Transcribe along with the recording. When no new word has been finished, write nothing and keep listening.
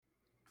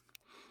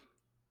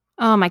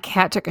Oh, my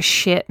cat took a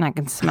shit and I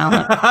can smell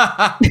it.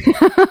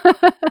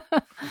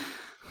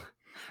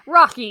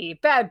 Rocky,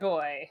 bad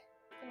boy.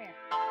 Come here.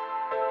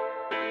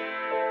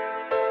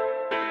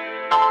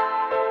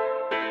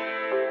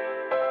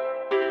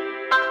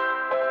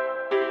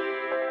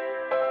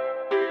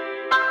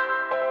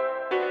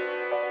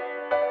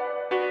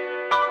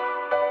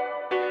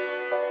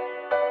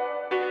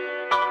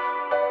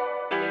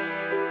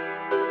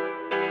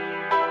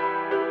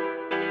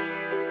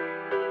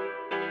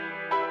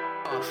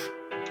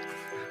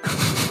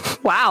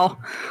 Wow.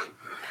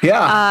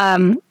 Yeah.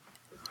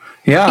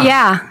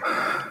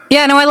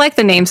 Yeah, no, I like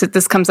the names that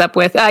this comes up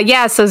with. So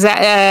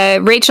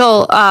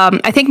Rachel,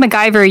 I think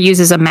MacGyver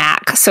uses a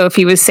Mac. So if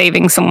he was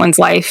saving someone's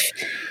life,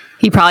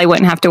 he probably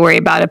wouldn't have to worry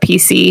about a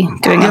PC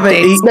doing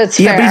updates. That's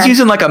fair. But he's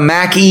using like a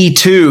Mac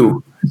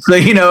E2. So,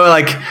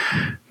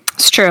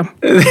 It's true.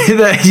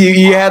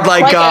 you had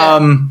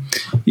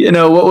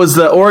what was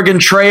the Oregon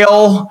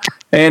Trail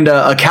and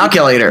a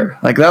calculator.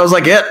 Like that was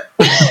like it.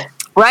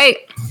 Right.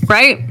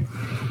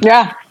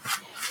 Yeah.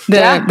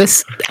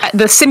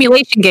 The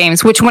simulation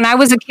games, which when I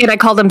was a kid, I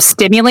called them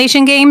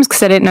stimulation games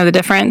because I didn't know the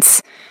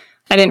difference.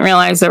 I didn't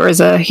realize there was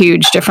a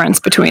huge difference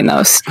between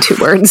those two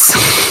words.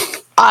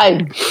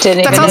 I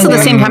didn't. That's also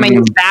the same time I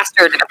used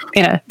bastard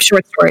in a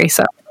short story.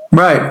 So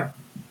right,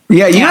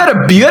 yeah, you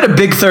had a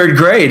big third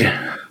grade.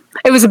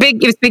 It was a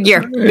big year.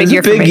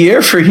 Big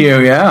year for you.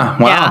 Yeah.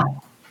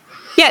 Wow.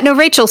 Yeah. No,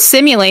 Rachel,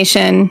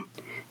 simulation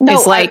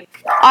is like.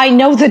 I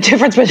know the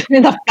difference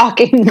between the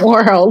fucking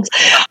worlds.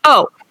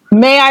 Oh.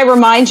 May I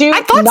remind you?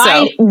 I thought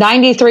so.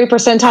 93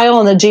 percentile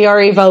on the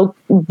GRE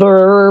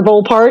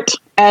verbal part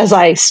as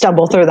I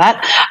stumble through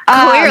that.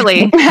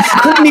 Clearly.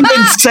 Couldn't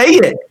even say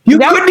it. You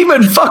couldn't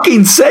even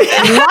fucking say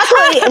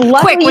it.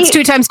 Luckily, quick, what's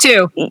 2 times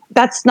 2?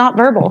 That's not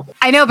verbal.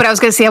 I know, but I was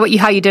going to see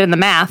how you did in the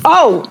math.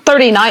 Oh,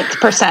 39th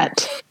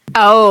percent.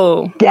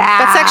 Oh, yeah.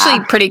 That's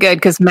actually pretty good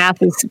because math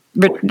is.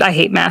 I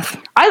hate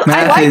math. I like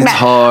math.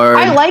 Hard.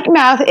 I like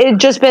math. It's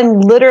just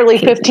been literally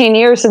 15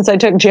 years since I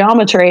took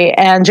geometry,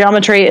 and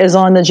geometry is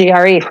on the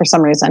GRE for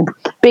some reason.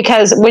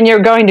 Because when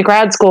you're going to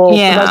grad school,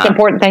 the most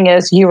important thing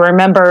is you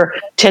remember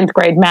 10th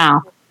grade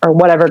math or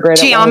whatever grade.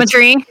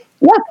 Geometry.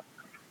 Yeah.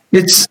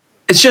 It's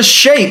just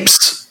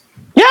shapes.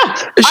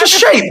 Yeah. It's just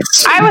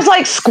shapes. I was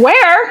like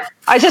square.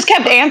 I just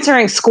kept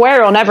answering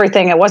square on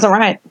everything. It wasn't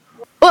right.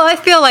 Well, I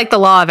feel like the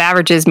law of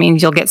averages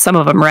means you'll get some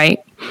of them right.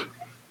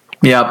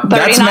 Yeah,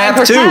 that's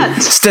math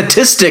too.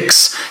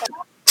 Statistics.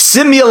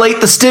 Stimulate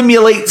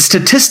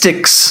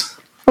statistics.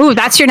 Ooh,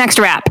 that's your next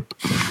rap.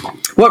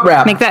 What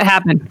rap? Make that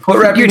happen. What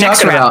rap your are you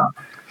next talking rap. about?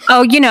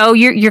 Oh,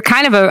 you're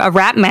kind of a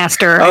rap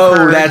master.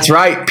 Oh, that's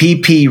right.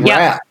 PP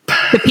rap.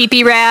 The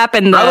PP rap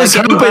and the. I was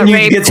hoping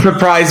you'd get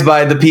surprised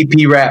by the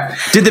PP rap.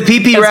 Did the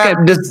PP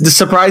rap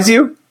surprise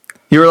you?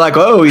 You were like,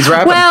 "Oh, he's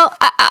rapping." Well,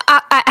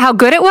 how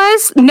good it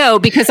was? No,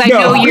 because I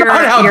know you're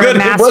a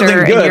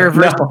master and you're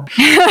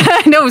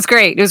no, it was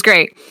great. It was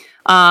great.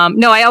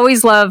 No, I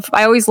always love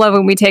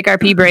when we take our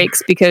pee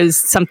breaks because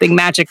something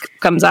magic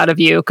comes out of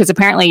you. Because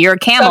apparently you're a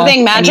camel.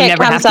 Something magic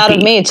comes out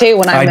of me too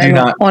when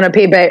I'm on a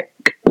pee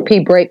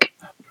break.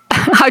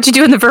 How'd you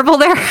do in the verbal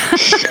there?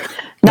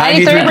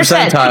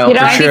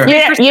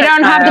 93%. You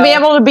don't have to be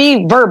able to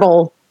be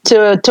verbal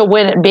to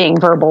win at being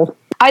verbal.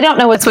 I don't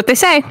know what they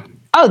say.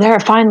 Oh, they're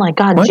finally.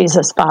 God, what?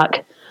 Jesus,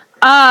 fuck.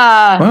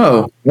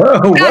 Whoa.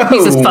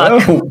 Jesus,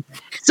 fuck. Whoa.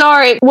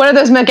 Sorry, one of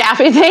those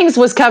McAfee things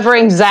was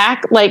covering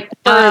Zach for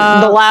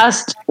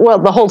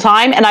the whole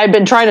time, and I've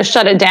been trying to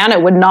shut it down.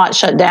 It would not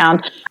shut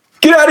down.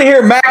 Get out of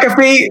here,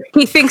 McAfee.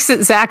 He thinks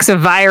that Zach's a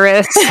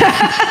virus.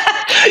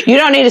 You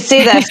don't need to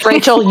see this,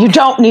 Rachel. You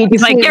don't need to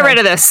see get rid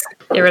of this.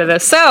 Get rid of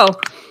this. So,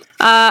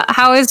 how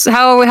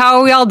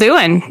are we all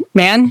doing,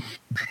 man?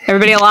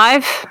 Everybody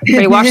alive?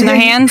 Everybody washing their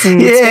hands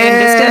and staying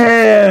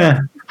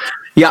distant?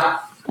 Yeah.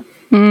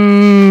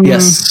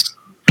 Yes.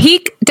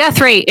 Peak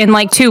death rate in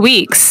like 2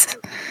 weeks.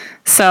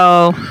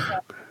 So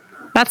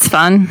that's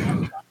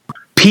fun.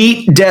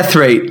 Pete Death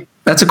Rate.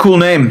 That's a cool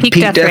name. Peak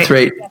Death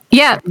Rate.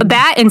 Yeah,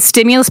 that and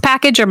Stimulus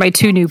Package are my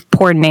 2 new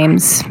porn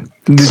names.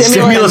 The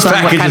Stimulus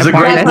Package is a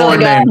great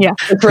porn name. Yeah,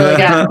 it's really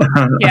good.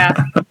 Yeah.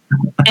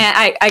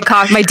 And I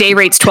cost my day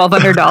rate's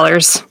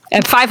 $1,200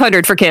 and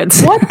 $500 for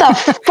kids. What the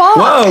fuck?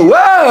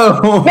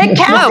 Whoa!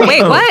 McAfee.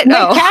 Wait, what?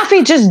 No.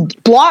 McAfee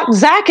just blocked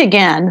Zach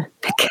again.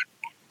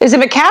 Is it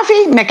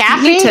McAfee?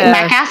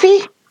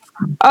 McAfee?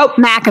 Oh,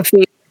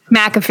 McAfee.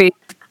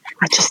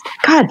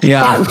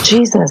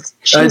 Jesus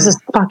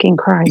fucking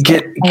Christ.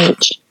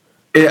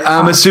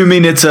 I'm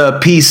assuming it's a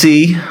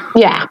PC.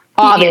 Yeah,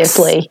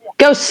 obviously.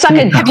 Go suck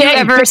a dick. Have you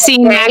ever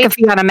seen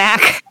McAfee on a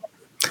Mac?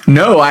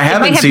 No, I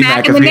haven't seen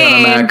McAfee on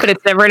a Mac. But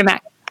it's never in a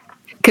Mac.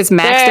 Because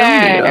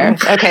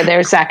Macs don't. Okay,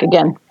 there's Zach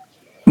again.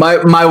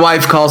 My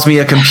wife calls me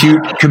a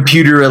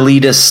computer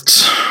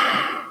elitist.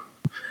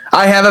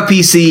 I have a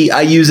PC.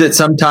 I use it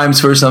sometimes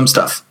for some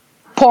stuff.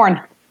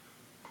 Porn.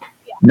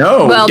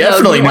 No,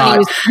 definitely not.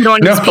 You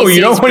don't want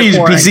to use a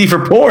PC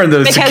for porn.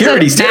 The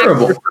security's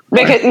terrible.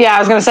 I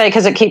was going to say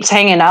because it keeps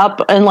hanging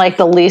up in like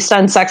the least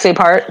unsexy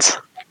parts.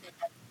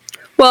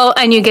 Well,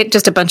 and you get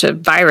just a bunch of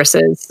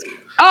viruses.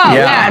 Oh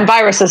yeah, and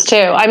viruses too.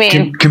 I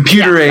mean,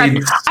 computer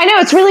aids. I know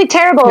it's really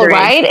terrible,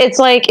 right? It's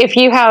like if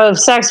you have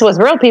sex with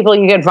real people,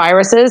 you get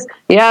viruses.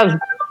 You have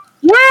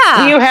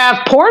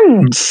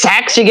porn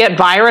sex, you get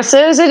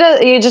viruses.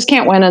 You just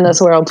can't win in this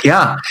world.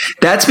 Yeah,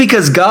 that's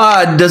because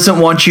God doesn't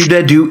want you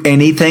to do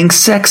anything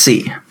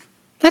sexy.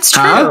 That's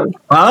true.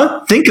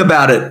 Huh? Think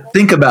about it.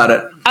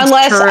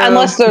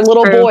 Unless they're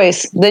little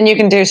boys, then you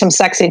can do some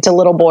sexy to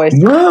little boys.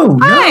 No.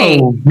 Hey,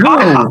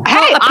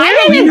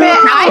 I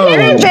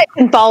didn't invent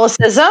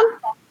Catholicism.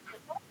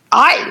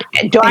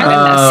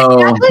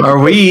 Are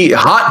we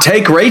hot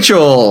take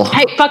Rachel?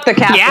 Hey, fuck the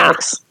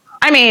Catholics. Yeah.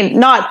 I mean,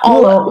 not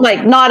all,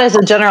 not as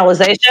a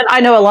generalization. I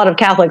know a lot of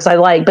Catholics I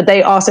like, but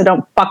they also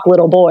don't fuck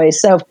little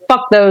boys. So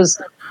fuck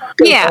those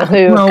people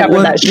who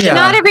cover that shit.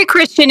 Not every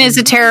Christian is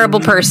a terrible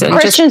person.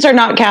 Christians are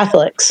not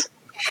Catholics.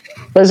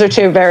 Those are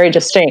two very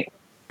distinct.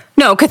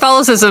 No,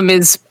 Catholicism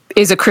is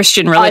a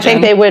Christian religion. I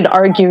think they would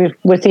argue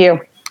with you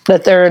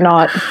that they're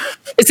not.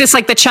 Is this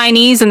like the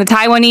Chinese and the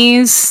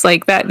Taiwanese?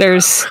 Like that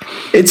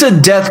It's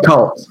a death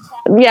cult.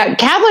 Yeah,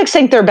 Catholics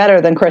think they're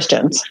better than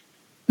Christians.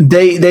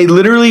 They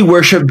literally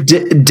worship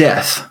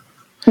death.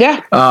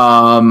 Yeah.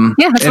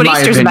 That's what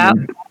Easter's about.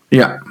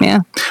 Yeah. Yeah.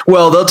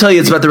 Well, they'll tell you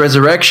it's about the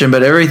resurrection,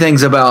 but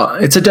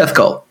it's a death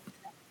cult.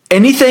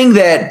 Anything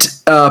that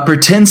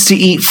pretends to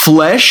eat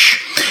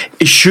flesh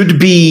should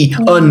be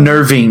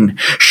unnerving.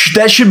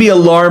 That should be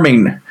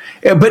alarming.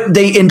 But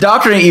they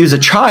indoctrinate you as a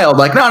child.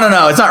 Like,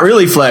 no, it's not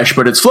really flesh,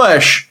 but it's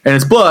flesh and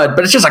it's blood,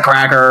 but it's just a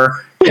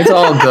cracker. It's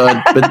all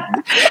good.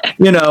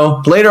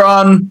 But, later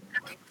on,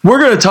 we're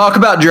going to talk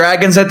about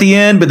dragons at the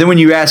end, but then when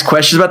you ask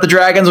questions about the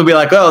dragons, we'll be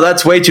like, oh,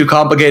 that's way too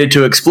complicated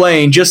to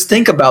explain. Just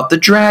think about the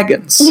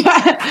dragons.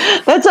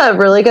 That's a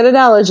really good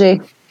analogy.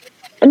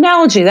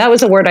 That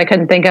was a word I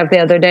couldn't think of the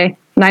other day.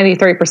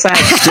 93%.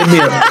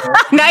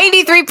 93%.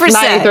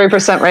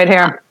 93% right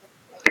here.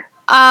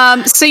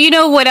 So you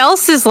know what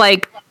else is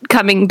like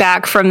coming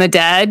back from the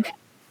dead?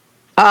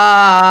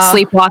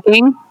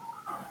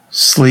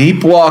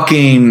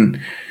 Sleepwalking.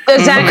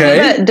 Does Zach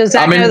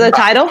know the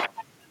title?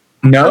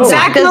 No.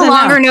 Zach no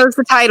longer knows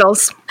the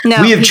titles.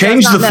 No, we have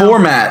changed the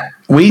format.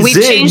 We've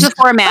changed the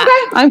format.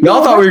 Okay.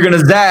 Y'all thought we were going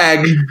to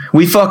zag.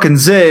 We fucking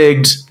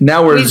zigged.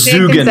 Now we're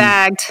zooging.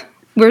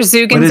 We're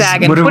zooging,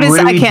 zagging. What is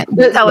I can't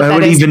tell what that is.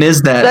 What even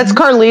is that? That's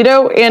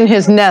Carlito in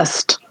his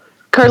nest.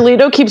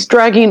 Carlito keeps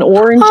dragging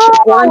orange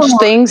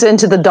things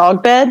into the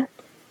dog bed.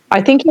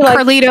 I think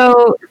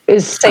Carlito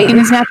is Satan in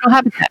his natural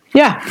habitat.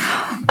 Yeah,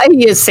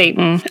 he is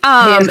Satan.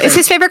 Is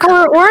his favorite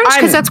color orange?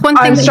 Because that's one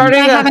thing. I'm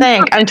starting to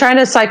think. I'm trying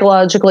to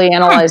psychologically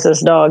analyze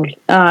this dog.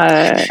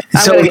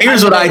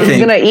 Here's what I think.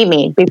 He's going to eat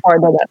me before I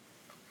do that.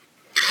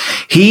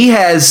 He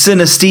has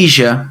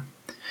synesthesia,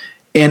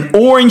 and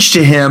orange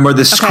to him are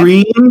the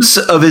screams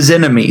of his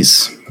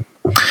enemies,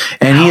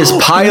 and he is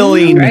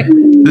piling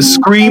the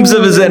screams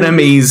of his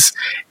enemies,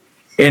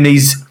 and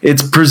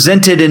it's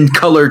presented in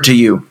color to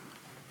you.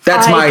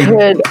 That's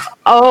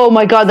oh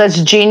my God,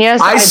 that's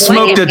genius. I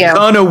smoked a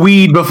ton of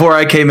weed before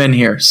I came in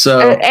here. So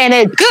and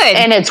it's good.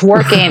 And it's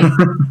working.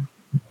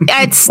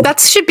 That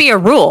should be a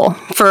rule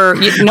for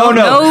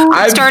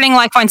starting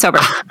like fine sober.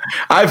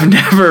 I've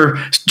never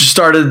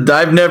started.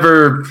 I've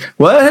never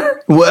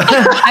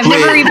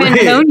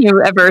even known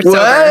you ever sober.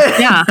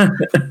 Yeah.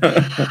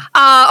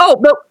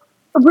 But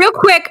real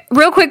quick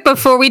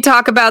before we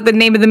talk about the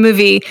name of the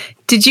movie,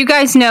 did you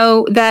guys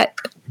know that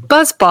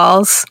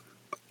Buzzballs,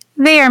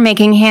 they are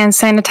making hand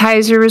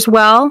sanitizer as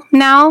well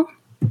now?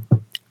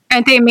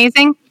 Aren't they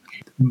amazing?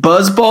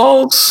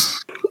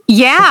 Buzzballs?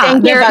 Yeah.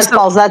 Thank you,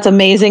 Buzzballs. That's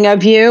amazing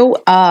of you.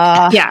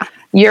 Yeah.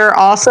 You're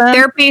awesome.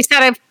 They're based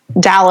out of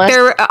Dallas.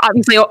 They're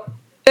obviously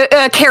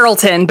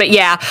Carrollton, but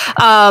yeah.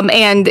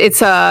 And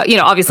it's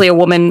obviously a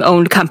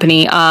woman-owned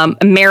company.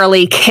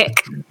 Merrily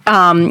Kick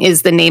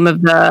is the name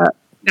of the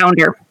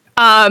founder.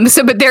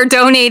 But they're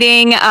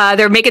donating,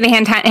 they're making the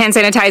hand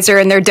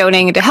sanitizer, and they're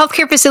donating to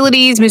healthcare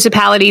facilities,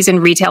 municipalities,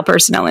 and retail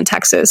personnel in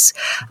Texas.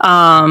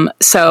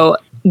 So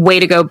way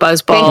to go,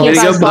 Buzzballs. Way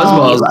to go,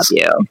 Buzzballs. We love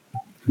you.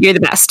 You're the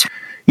best.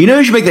 You know,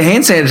 you should make the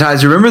hand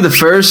sanitizer. Remember the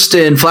first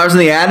in Flowers in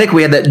the Attic,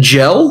 we had that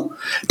gel?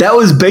 That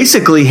was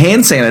basically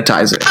hand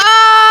sanitizer.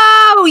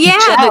 Oh, yeah.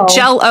 The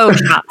Jell-O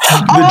shot.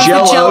 The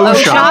Jell-O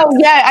shot. Oh,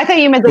 yeah. I thought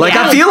you meant the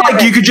I feel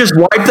like you could just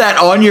wipe that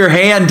on your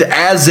hand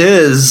as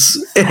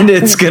is, and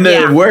it's going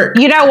to work.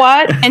 You know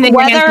what? And then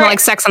your hands smell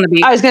like sex on the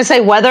beach. I was going to say,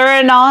 whether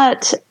or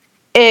not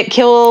it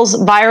kills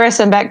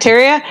virus and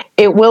bacteria,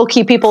 it will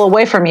keep people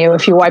away from you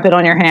if you wipe it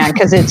on your hand,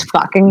 because it's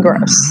fucking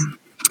gross.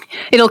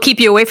 It'll keep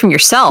you away from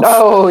yourself.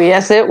 Oh,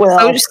 yes, it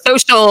will.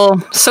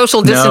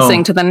 Social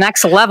distancing to the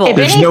next level.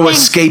 There's no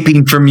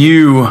escaping from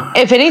you.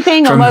 If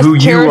anything,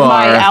 almost cured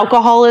my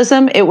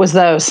alcoholism, it was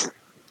those.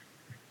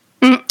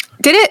 Did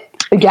it?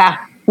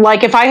 Yeah.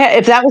 Like if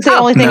that was the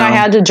only thing I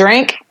had to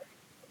drink.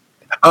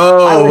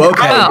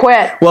 Okay. I would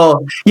quit.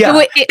 Well, yeah. So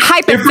it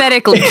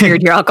hypothetically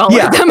cured your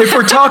alcoholism. Yeah, if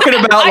we're talking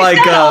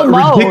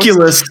about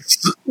ridiculous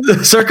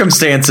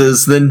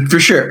circumstances, then for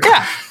sure.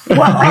 Yeah.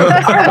 Well,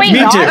 are we Me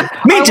not?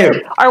 too. Me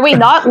too. Are we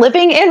not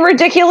living in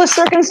ridiculous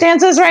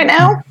circumstances right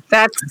now?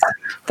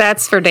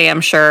 That's for damn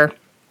sure.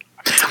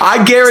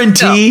 I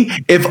guarantee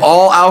if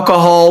all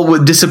alcohol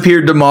would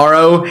disappear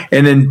tomorrow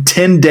and in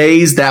 10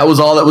 days that was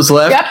all that was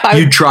left,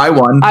 you'd try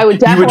one. I would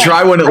definitely. You would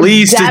try one at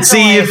least and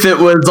see if it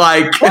was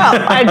like... Well,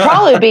 I'd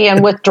probably be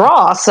in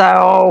withdrawal,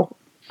 so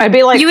I'd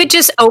be like... You would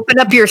just open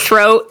up your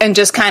throat and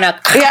just kind of...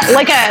 Yeah,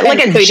 like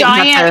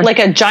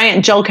a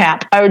giant gel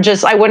cap. I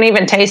wouldn't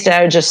even taste it.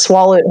 I would just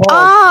swallow it whole.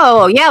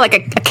 Oh, yeah, like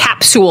a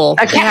capsule.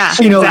 A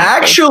capsule. You know,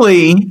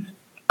 actually...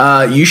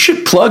 you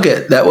should plug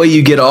it. That way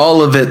you get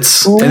all of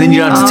its, and then you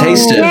don't have to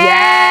taste it.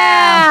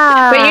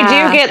 Yeah. But you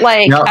do get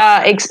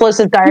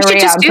explosive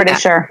diarrhea, I'm pretty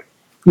sure.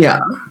 Yeah.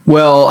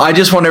 Well, I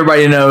just want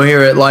everybody to know here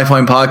at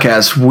Lifeline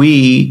Podcast,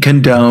 we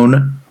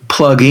condone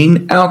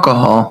plugging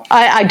alcohol.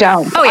 I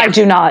don't. Oh, yeah. I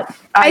do not.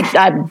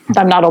 I'm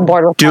not on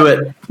board with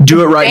that.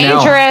 Do it right now.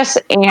 Dangerous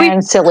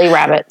and silly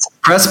rabbits.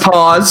 Press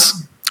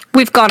pause.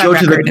 We've gone on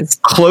record. Go to the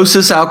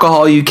closest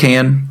alcohol you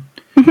can.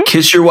 Mm-hmm.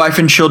 Kiss your wife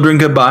and children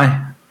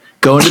goodbye.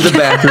 Go into the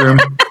bathroom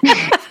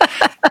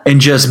and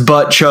just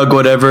butt chug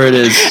whatever it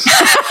is.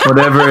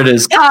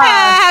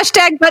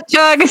 Hashtag butt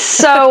chug.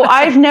 So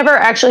I've never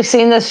actually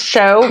seen this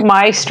show,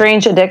 My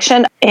Strange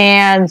Addiction,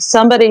 and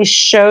somebody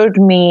showed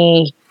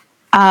me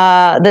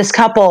this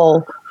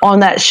couple on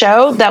that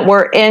show that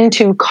were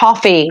into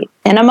coffee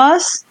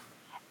enemas.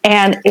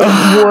 And it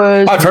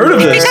was... I've heard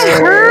of this.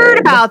 I heard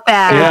about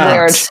that.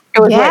 It was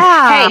weird.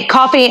 Hey,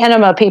 coffee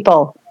enema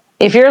people,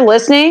 if you're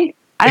listening,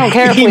 I don't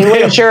care if we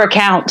lose your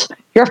account.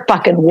 You're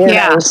fucking weirdos.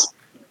 Yeah.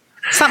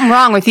 Something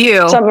wrong with you.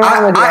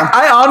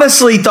 I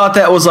honestly thought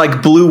that was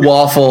like Blue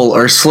Waffle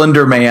or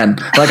Slender Man.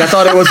 Like I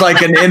thought it was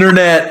like an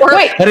internet.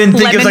 Wait, I didn't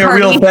think it was like a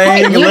real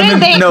thing.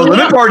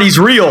 Lemon Party's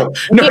real.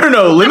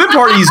 No. Lemon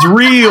Party's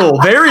real.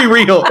 Very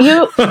real.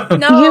 You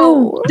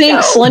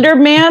think Slender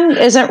Man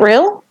isn't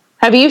real?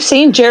 Have you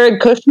seen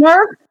Jared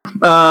Kushner?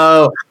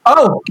 Wait.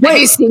 Have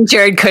you seen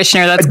Jared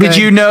Kushner? That's Did good.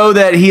 you know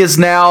that he is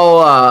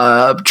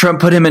now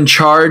Trump put him in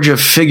charge of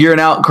figuring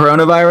out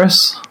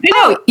coronavirus?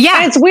 Oh,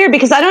 yeah. It's weird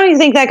because I don't even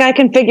think that guy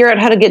can figure out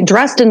how to get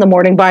dressed in the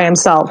morning by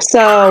himself.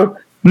 So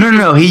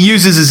No. He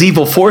uses his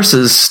evil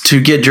forces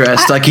to get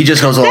dressed. Like he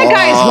just goes, that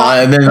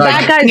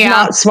guy's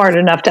not smart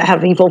enough to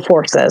have evil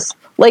forces.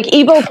 Like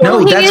evil forces.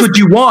 No, that's what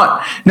you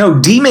want. No,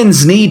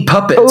 demons need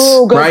puppets.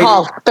 Oh, good right?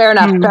 call. Fair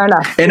enough.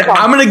 And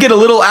I'm going to get a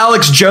little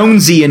Alex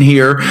Jonesy in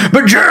here,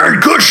 but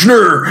Jared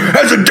Kushner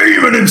has a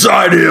demon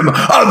inside him.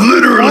 I've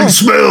literally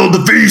smelled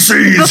the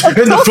feces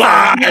and the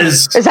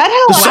flies. Is that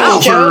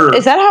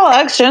how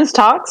Alex Jones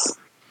talks?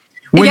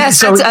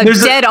 Yes, that's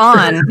dead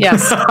on.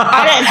 Yes.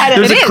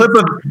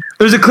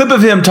 There's a clip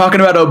of him talking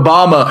about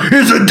Obama.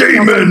 He's a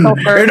demon,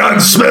 and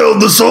I've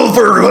smelled the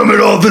sulfur coming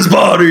off his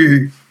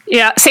body.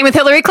 Yeah, same with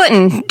Hillary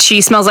Clinton.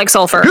 She smells like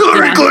sulfur.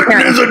 Hillary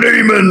Clinton is a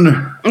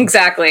demon.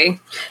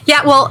 Exactly.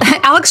 Yeah, well,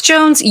 Alex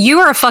Jones, you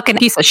are a fucking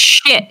piece of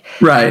shit.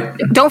 Right.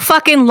 Don't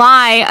fucking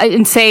lie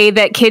and say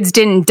that kids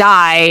didn't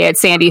die at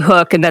Sandy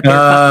Hook and that they're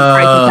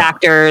fucking crisis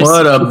actors.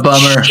 What a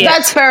bummer. Shit.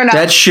 That's fair enough.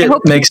 That shit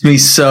makes me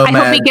so mad.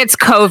 I hope he gets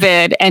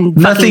COVID and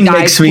nothing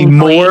makes me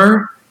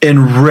more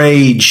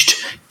enraged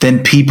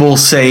than people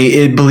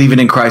believing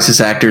in crisis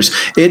actors.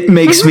 It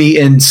makes me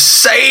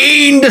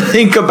insane to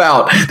think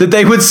about that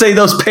they would say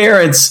those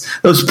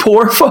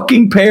poor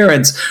fucking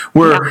parents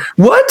were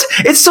what?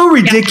 It's so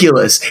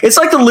ridiculous. It's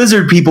like the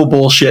lizard people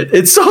bullshit.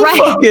 It's so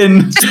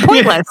fucking just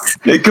pointless.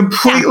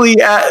 Completely.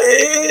 Wait,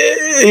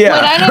 I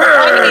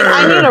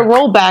need a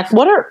rollback.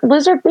 What are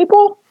lizard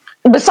people?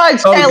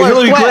 Besides Taylor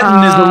Hillary Swift.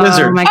 Clinton is the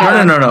lizard.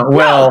 No.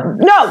 Well,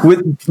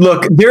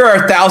 look, there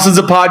are thousands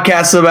of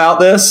podcasts about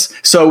this,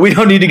 so we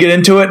don't need to get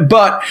into it.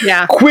 But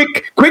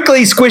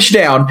quickly squish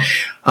down.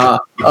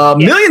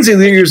 Millions of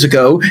years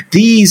ago,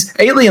 these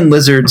alien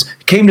lizards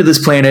came to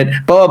this planet.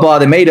 Blah blah blah.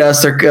 They made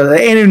us. They're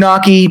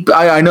Anunnaki.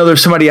 I know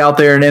there's somebody out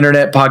there in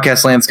internet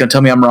podcast land that's going to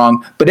tell me I'm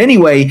wrong. But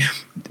anyway,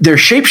 they're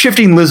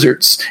shape-shifting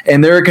lizards,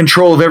 and they're in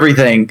control of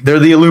everything. They're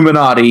the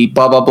Illuminati,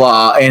 blah, blah,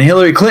 blah. And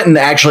Hillary Clinton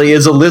actually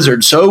is a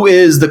lizard. So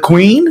is the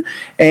Queen,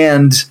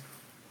 and...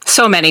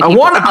 So many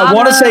people. I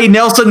want to say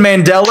Nelson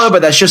Mandela,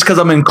 but that's just because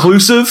I'm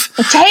inclusive.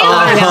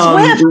 Taylor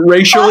Swift.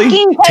 Racially.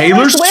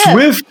 Taylor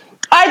Swift.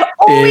 I've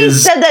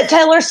always said that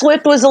Taylor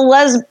Swift was a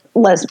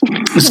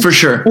lesbian. For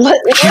sure.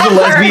 She's a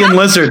lesbian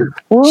lizard.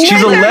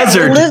 She's a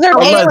lizard.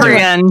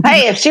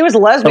 Hey, if she was a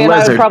lesbian,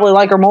 I would probably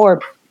like her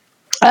more.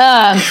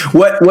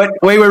 Wait,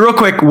 real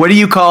quick. What do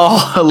you call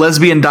a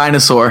lesbian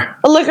dinosaur?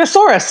 A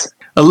Lycosaurus.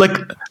 A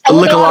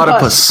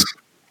Lycolotopus.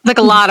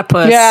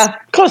 Lycolotopus. Yeah,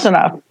 close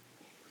enough.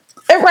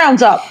 It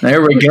rounds up.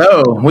 There we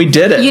go. We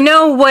did it. You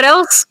know what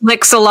else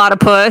licks a lot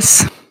of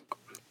puss?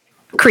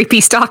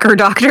 Creepy stalker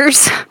doctors.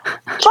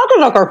 Stalker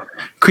doctor.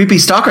 Creepy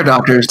stalker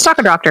doctors.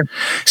 Stalker doctor.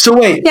 So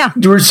wait. Yeah.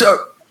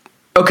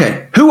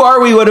 Okay. Who are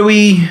we?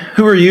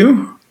 Who are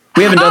you?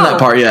 We haven't done that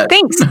part yet.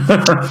 Thanks.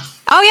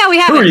 Oh yeah, we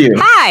haven't. Who are you?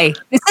 Hi.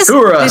 This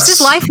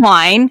is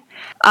Lifeline.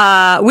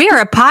 We are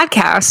a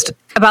podcast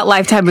about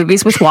Lifetime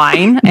movies with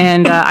wine,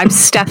 and I'm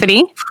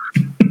Stephanie.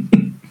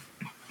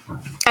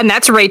 And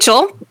that's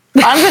Rachel.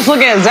 I'm just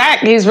looking at Zach.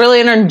 He's really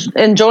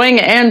enjoying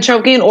it and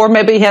choking, or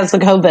maybe he has the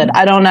COVID.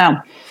 I don't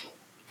know.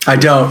 I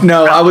don't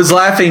know. I was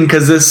laughing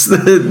because this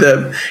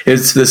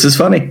is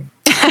funny.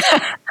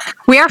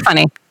 We are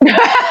funny.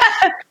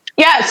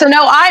 Yeah. So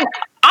no,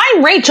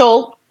 I'm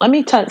Rachel. Let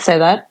me say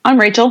that. I'm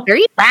Rachel.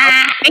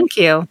 Thank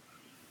you.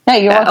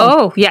 Hey, you're welcome.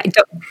 Oh yeah.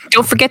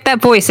 Don't forget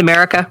that voice,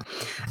 America.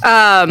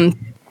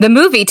 The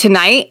movie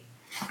tonight,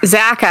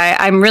 Zach.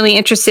 I'm really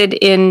interested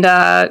in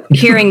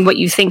hearing what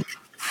you think.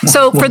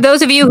 So for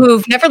those of you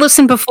who've never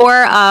listened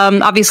before,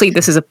 obviously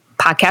this is a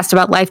podcast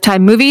about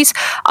Lifetime movies.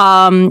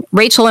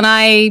 Rachel and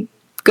I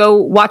go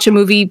watch a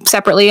movie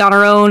separately on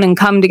our own and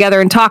come together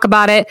and talk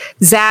about it.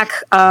 Zach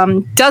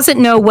doesn't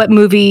know what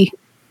movie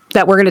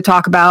that we're going to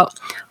talk about.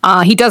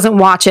 He doesn't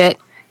watch it.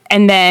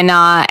 And then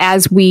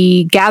as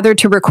we gather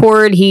to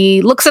record,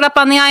 he looks it up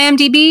on the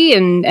IMDb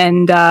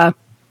and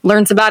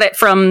learns about it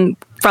from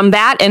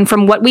that and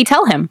from what we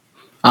tell him.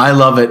 I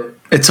love it.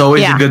 It's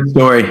always a good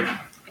story.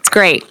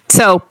 Great.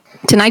 So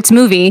tonight's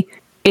movie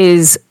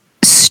is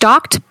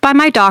Stalked by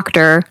My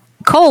Doctor,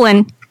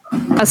 A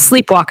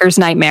Sleepwalker's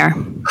Nightmare.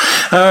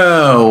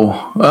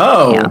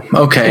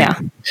 Okay.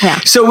 Yeah.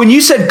 So when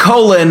you said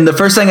colon, the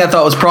first thing I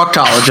thought was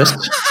proctologist.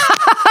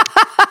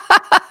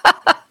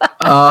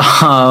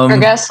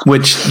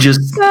 Which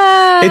just,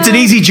 it's an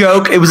easy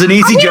joke. It was an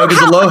easy joke.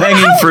 It's a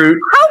low-hanging fruit.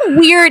 How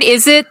weird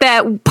is it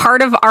that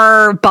part of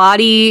our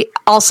body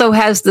also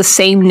has the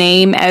same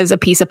name as a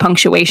piece of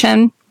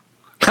punctuation?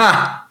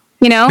 Ha!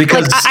 You know,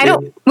 because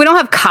we don't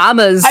have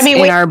commas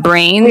in our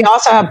brain. We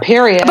also have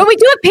periods. But we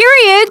do have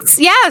periods.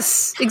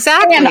 Yes,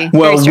 exactly.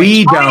 Well,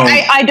 we don't.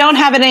 I don't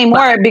have it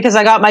anymore because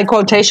I got my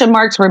quotation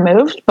marks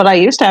removed, but I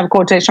used to have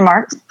quotation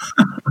marks.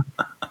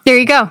 There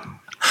you go.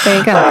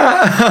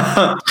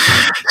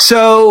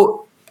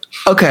 So,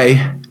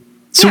 okay.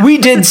 So we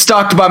did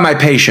Stalked by My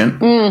Patient.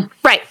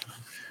 Right.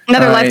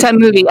 Another Lifetime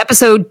movie,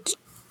 episode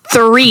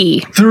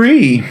 3.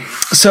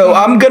 So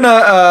I'm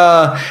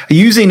gonna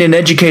using an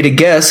educated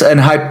guess and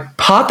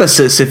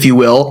hypothesis, if you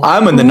will.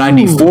 I'm in the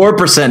 94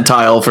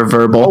 percentile for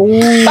verbal.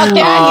 Fuck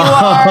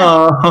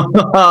yeah,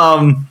 you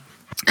are.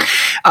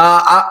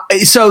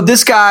 So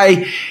this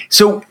guy,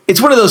 so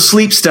it's one of those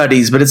sleep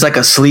studies, but it's like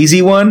a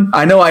sleazy one.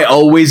 I know I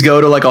always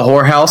go to like a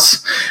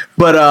whorehouse,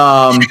 but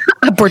a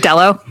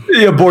bordello.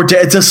 Yeah,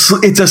 it's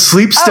a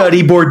sleep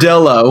study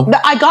bordello.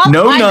 I got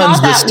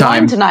nuns this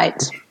time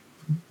tonight.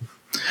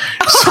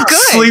 Oh, good.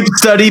 Sleep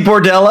study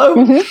bordello.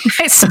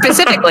 Mm-hmm.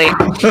 Specifically,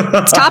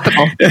 it's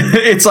topical.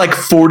 It's like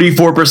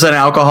 44%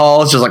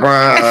 alcohol. It's just like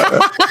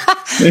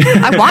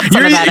I want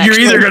some of that. You're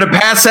either going to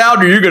pass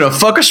out or you're going to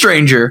fuck a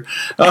stranger,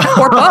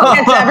 or both.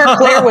 It's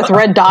Everclear with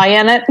red dye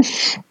in it.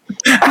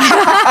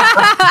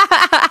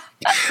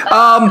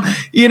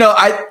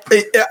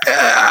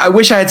 I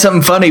wish I had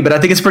something funny, but I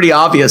think it's pretty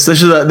obvious.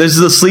 This is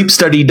a sleep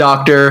study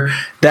doctor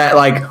that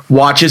like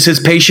watches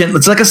his patient.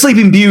 It's like a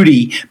Sleeping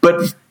Beauty,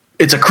 but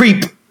it's a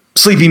creep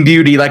Sleeping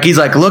Beauty. Like he's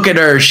like, look at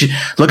her.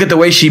 Look at the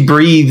way she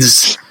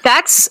breathes.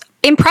 That's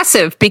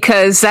impressive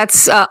because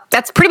that's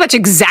pretty much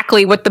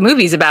exactly what the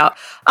movie's about.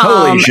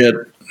 Holy shit.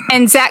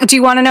 And Zach, do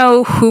you want to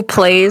know who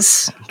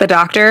plays the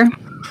doctor?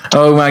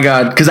 Oh my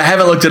God. Because I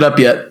haven't looked it up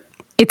yet.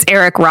 It's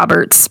Eric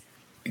Roberts.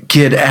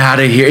 Get out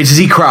of here. Does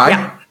he cry?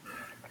 Yeah.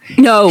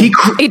 No,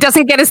 he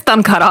doesn't get his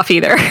thumb cut off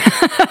either.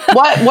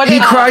 What he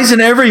cries in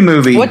every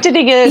movie. What did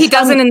he get? He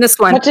doesn't in this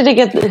one. What did he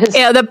get?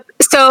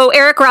 So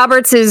Eric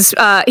Roberts is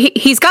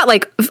he's got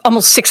like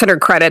almost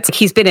 600 credits.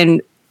 He's been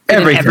in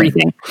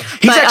everything.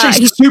 He's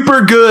actually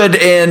super good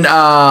in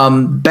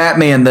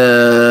Batman.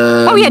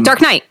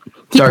 Dark Knight.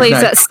 He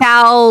plays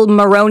Sal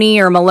Maroni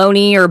or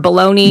Maloney or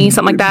Baloney,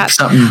 something like that.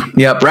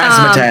 Yep,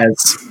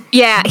 Razzmatazz.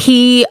 Yeah,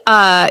 he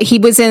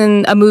was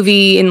in a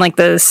movie in like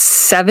the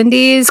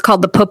 70s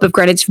called The Pope of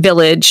Greenwich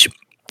Village,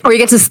 where he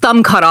gets his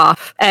thumb cut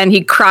off and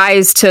he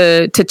cries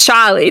to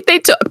Charlie, "They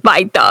took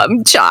my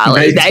thumb,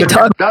 Charlie. They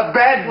took the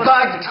bed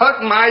bug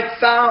took my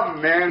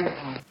thumb, man."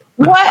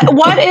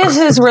 What is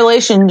his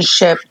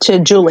relationship to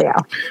Julia?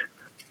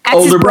 That's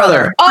older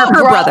brother. Her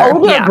brother.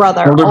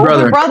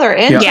 Older brother.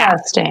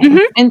 Interesting. Yeah.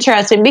 Mm-hmm.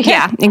 Interesting.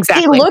 Because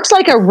exactly. He looks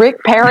like a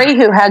Rick Perry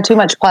who had too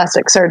much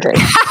plastic surgery.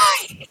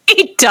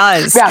 He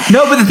does. Yeah.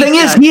 No, but the thing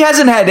is, he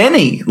hasn't had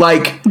any.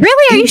 Like,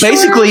 really? Are you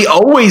basically sure?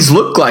 always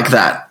looked like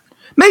that.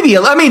 Maybe.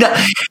 I mean,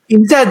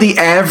 he's had the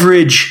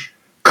average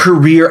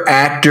career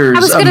actors.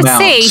 I was going to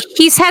say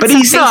he's had, but some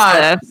he's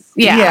not.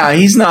 Yeah,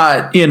 he's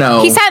not. You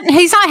know, he's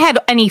not had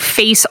any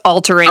face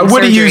altering. I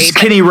would have used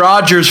Kenny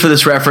Rogers for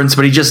this reference,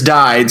 but he just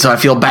died, so I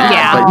feel bad.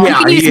 Yeah,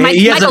 but you can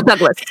use Michael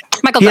Douglas.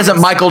 He hasn't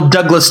Michael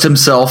Douglas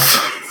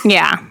himself.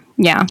 Yeah.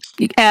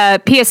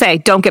 PSA: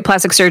 don't get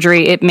plastic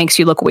surgery. It makes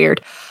you look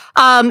weird.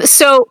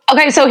 So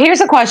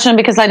here's a question,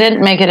 because I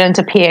didn't make it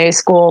into PA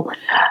school.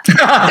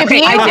 If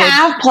you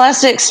have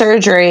plastic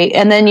surgery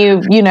and then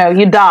you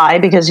die,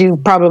 because you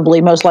probably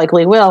most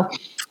likely will,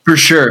 For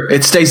sure.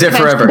 It stays there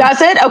forever.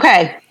 Does it?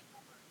 Okay.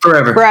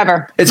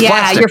 Forever. It's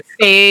plastic. Your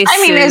face.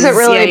 I mean, is it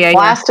really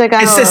plastic?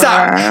 It's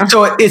not.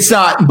 So it's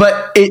not.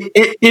 But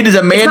it is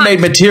a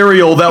man-made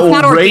material that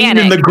will remain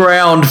in the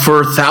ground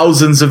for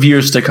thousands of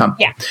years to come.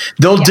 Yeah,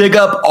 they'll dig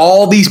up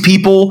all these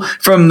people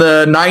from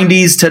the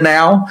 90s to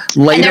now.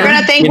 Later, and they're going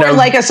to think we're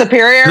like a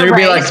superior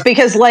race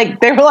because,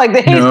 like, they were like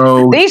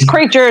these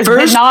creatures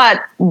did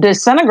not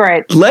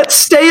disintegrate. Let's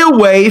stay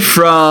away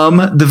from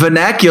the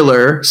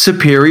vernacular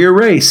superior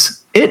race.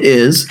 It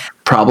is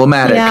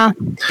problematic. Yeah,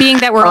 being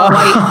that we're all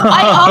white.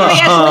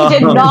 I obviously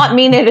did not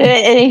mean it in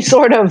any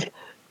sort of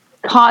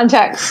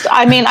context.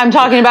 I mean, I'm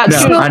talking about.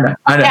 I know.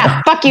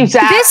 Yeah, fuck you,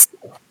 Zach.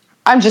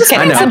 I'm just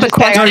kidding. I'm just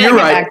kidding. No, you're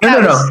right. No.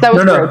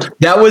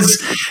 That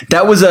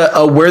was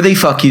a worthy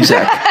fuck you,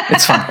 Zach.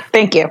 It's fine.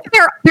 Thank you.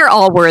 They're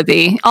all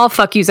worthy. All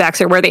fuck you,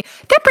 Zachs are worthy.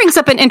 That brings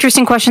up an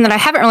interesting question that I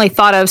haven't really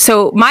thought of.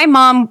 So my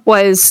mom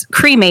was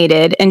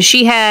cremated, and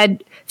she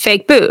had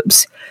fake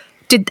boobs.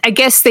 I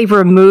guess they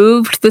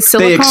removed the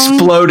silicone? They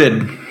exploded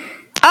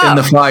in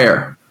the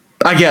fire,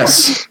 I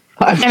guess.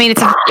 I mean,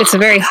 it's a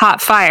very hot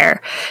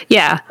fire.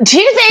 Yeah. Do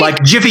you think,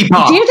 like Jiffy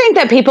Pop? Do you think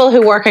that people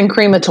who work in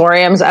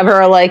crematoriums ever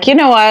are like, you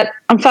know what?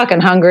 I'm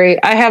fucking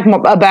hungry. I have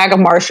a bag of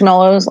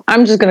marshmallows.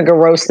 I'm just going to go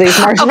roast these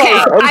marshmallows. Okay,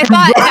 I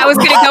thought that was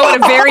going to go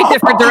in a very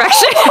different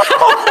direction.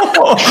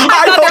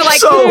 I thought they're like,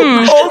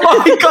 oh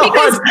my God.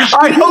 Because,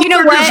 I hope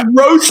they're just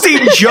roasting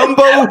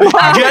jumbo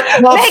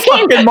fucking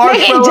marshmallows.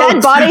 Making dead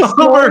body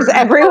s'mores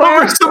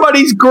everywhere. Over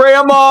somebody's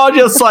grandma,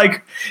 just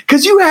like,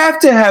 because you have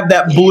to have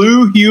that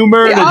blue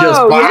humor to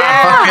just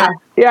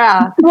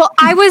Yeah. Well,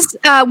 I was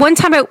one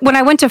time when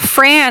I went to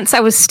France, I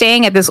was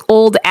staying at this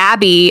old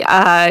abbey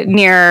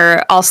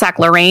near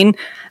Alsace-Lorraine,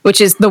 which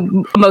is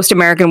the most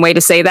American way to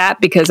say that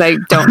because I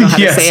don't know how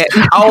to say it.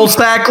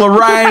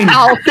 Alsace-Lorraine.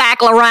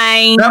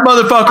 Alsace-Lorraine. That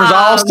motherfucker's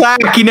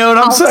Alsace. You know what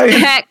I'm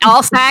saying?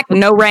 Alsace,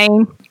 no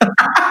rain.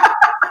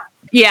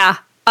 Yeah.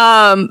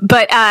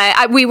 But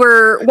we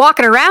were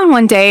walking around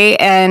one day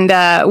and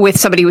with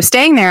somebody who was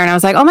staying there, and I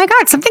was like, oh my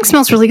God, something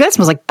smells really good. It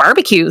smells like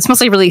barbecue. It smells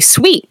like really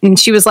sweet. And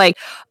she was like,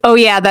 oh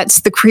yeah,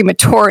 that's the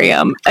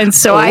crematorium. And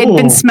so I had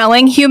been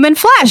smelling human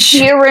flesh.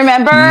 Do you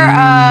remember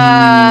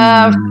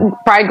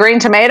fried green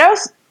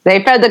tomatoes?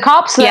 They fed the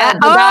cops the guy's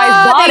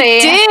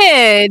body.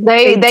 They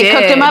did. They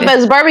cooked him up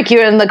as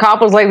barbecue, and the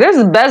cop was like, this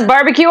is the best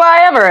barbecue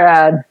I ever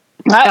had.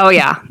 Oh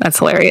yeah, that's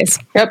hilarious.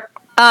 Yep.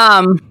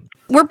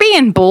 We're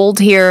being bold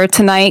here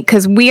tonight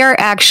because we are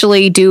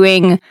actually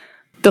doing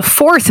the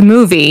fourth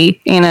movie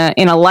in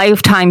a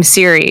Lifetime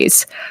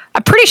series.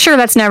 I'm pretty sure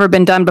that's never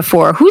been done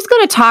before. Who's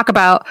going to talk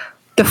about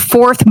the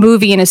fourth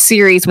movie in a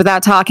series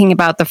without talking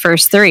about the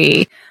first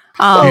three?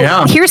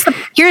 Here's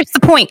the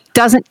point.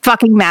 Doesn't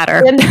fucking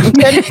matter.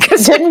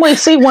 Didn't we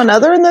see one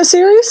other in the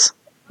series?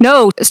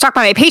 No, Stalked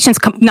by My Patients,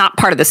 not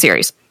part of the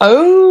series.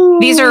 Oh.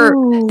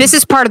 This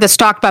is part of the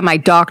Stalked by My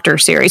Doctor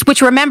series,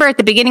 which remember at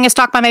the beginning of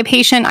Stalked by My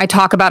Patient, I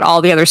talk about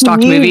all the other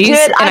Stalked movies.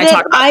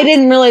 I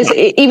didn't realize,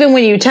 even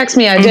when you text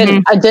me, I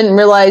didn't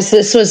realize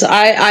this was,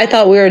 I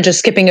thought we were just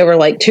skipping over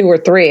like 2 or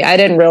 3. I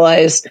didn't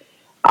realize,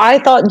 I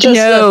thought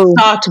just the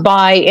Stalked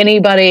by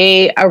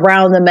anybody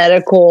around the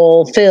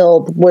medical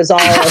field was all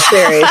a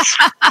series.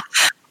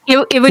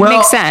 It would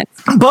make sense.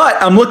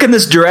 But I'm looking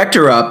this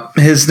director up.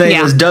 His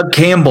name is Doug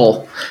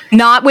Campbell.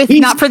 Not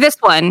for this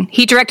one.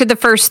 He directed the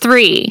first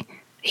 3.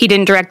 He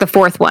didn't direct the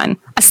fourth one.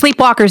 A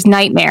Sleepwalker's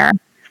Nightmare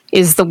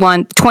is the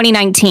one.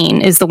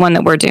 2019 is the one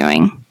that we're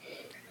doing.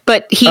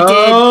 But he did.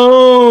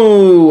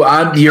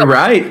 Oh, you're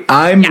right.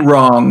 I'm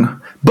wrong.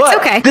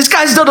 But this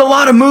guy's done a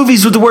lot of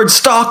movies with the word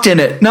stalked in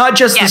it. Not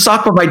just the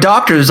Stalked by My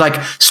Doctor. There's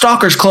like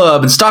Stalker's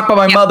Club and Stalked by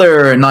My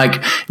Mother and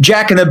like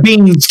Jack and the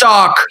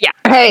Beanstalk. Yeah.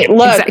 Hey,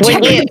 look,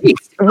 when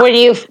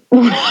you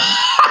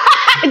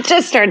I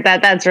just heard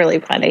that. That's really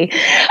funny.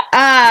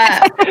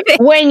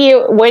 When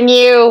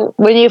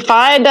you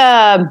find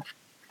a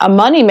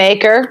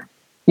moneymaker,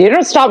 you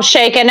don't stop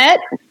shaking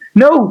it.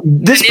 No,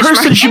 this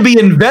person should be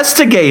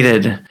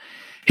investigated.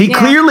 He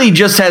clearly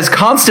just has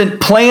constant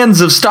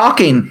plans of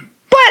stalking.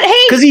 But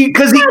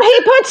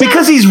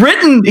because he's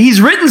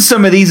written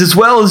some of these as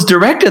well as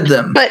directed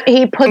them. But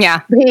he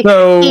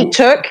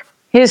took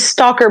his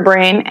stalker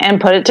brain and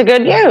put it to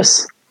good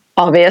use.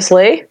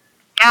 Obviously,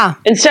 I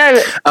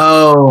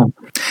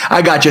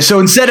got you. So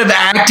instead of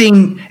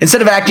acting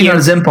on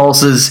his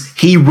impulses,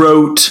 he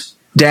wrote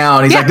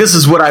down. He's like, "This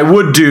is what I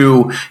would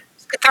do."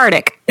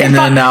 Cathartic. And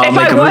then I'll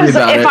make a movie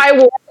about it. If I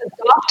was a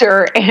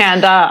doctor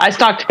and I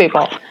stalked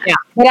people. Yeah.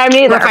 But I'm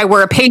either. Or if I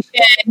were a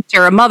patient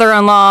or a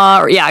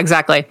mother-in-law or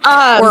exactly.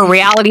 Or a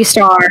reality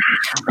star.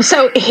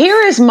 So here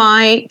is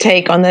my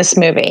take on this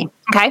movie.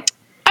 Okay.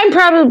 I'm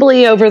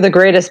probably over the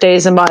greatest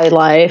days of my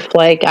life.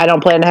 Like, I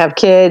don't plan to have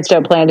kids,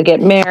 don't plan to get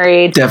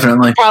married.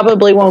 Definitely.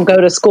 Probably won't go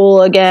to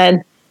school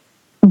again.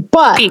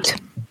 But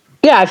peaked.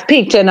 Yeah, I've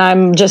peaked and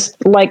I'm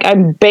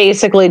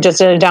basically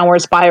just in a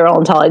downward spiral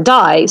until I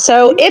die.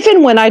 So if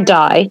and when I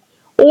die,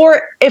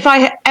 or if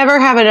I ever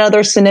have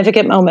another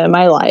significant moment in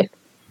my life,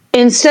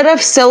 instead of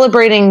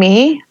celebrating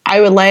me, I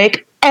would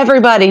like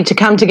everybody to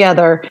come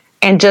together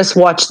and just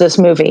watch this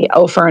movie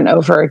over and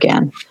over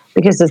again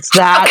because it's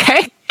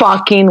that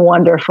fucking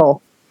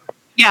wonderful.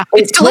 Yeah,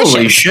 it's delicious.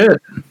 Holy shit.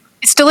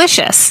 It's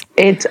delicious.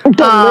 It's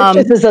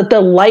delicious is a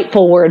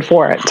delightful word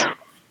for it.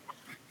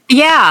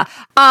 Yeah.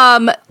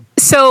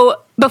 So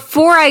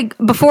before I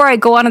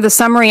go on to the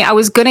summary, I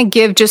was going to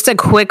give just a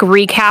quick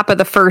recap of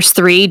the first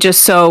three,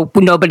 just so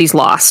nobody's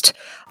lost.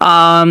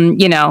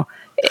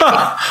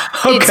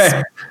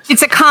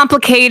 It's a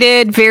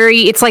complicated,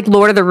 it's like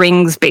Lord of the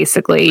Rings,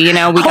 basically. We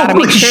got to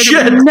make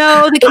sure that we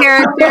know the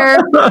character.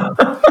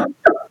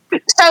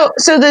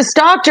 So this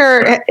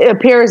doctor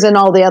appears in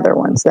all the other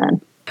ones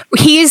then.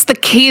 He's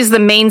the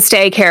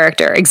mainstay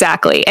character,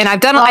 exactly. And I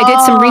did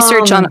some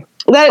research on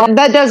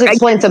that does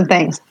explain some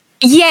things.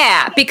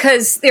 Yeah,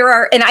 because there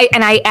are, and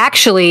I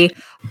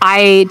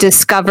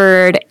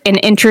discovered an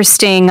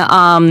interesting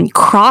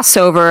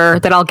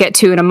crossover that I'll get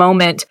to in a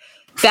moment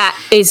that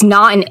is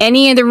not in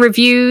any of the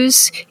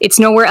reviews. It's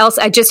nowhere else.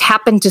 I just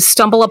happened to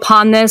stumble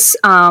upon this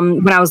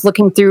when I was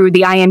looking through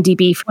the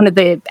IMDb for one of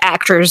the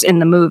actors in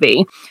the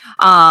movie.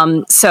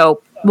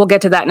 So we'll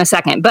get to that in a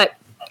second. But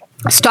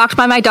Stalked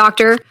by My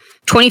Doctor,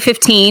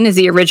 2015 is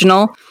the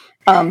original.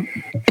 A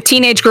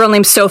teenage girl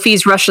named Sophie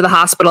is rushed to the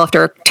hospital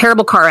after a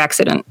terrible car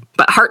accident.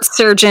 But heart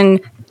surgeon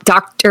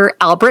Dr.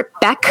 Albert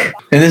Beck.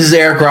 And this is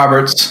Eric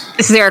Roberts.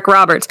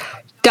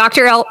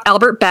 Dr.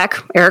 Albert Beck,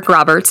 Eric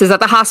Roberts, is at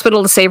the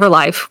hospital to save her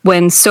life.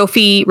 When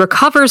Sophie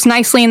recovers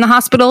nicely in the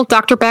hospital,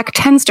 Dr. Beck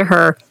tends to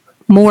her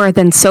more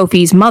than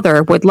Sophie's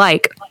mother would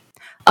like.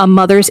 A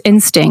mother's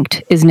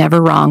instinct is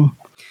never wrong.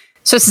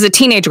 So this is a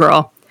teenage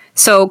girl.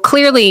 So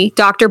clearly,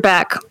 Dr.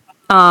 Beck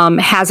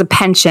has a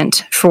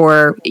penchant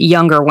for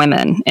younger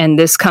women, and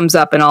this comes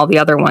up in all the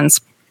other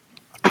ones.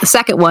 The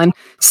second one,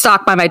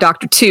 Stalked by My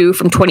Doctor 2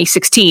 from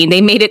 2016, they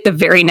made it the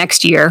very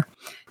next year.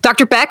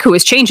 Dr. Beck, who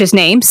has changed his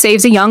name,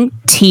 saves a young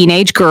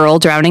teenage girl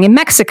drowning in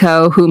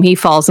Mexico, whom he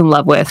falls in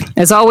love with.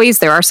 As always,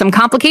 there are some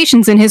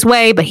complications in his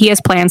way, but he has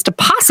plans to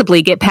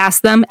possibly get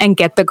past them and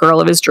get the girl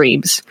of his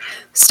dreams.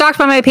 Stalked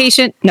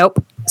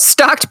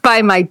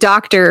by My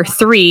Doctor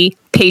 3,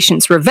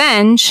 Patient's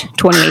Revenge,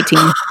 2018.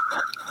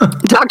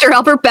 Dr.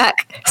 Albert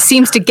Beck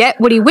seems to get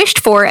what he wished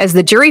for as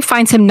the jury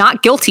finds him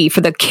not guilty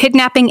for the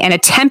kidnapping and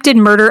attempted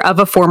murder of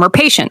a former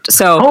patient.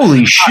 So,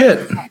 holy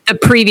shit.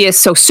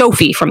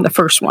 Sophie from the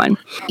first one.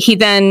 He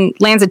then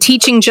lands a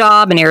teaching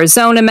job in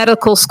Arizona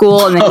Medical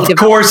School. And then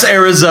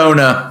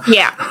Arizona.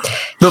 Yeah.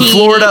 The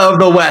Florida of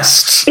the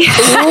West.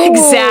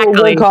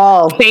 Exactly.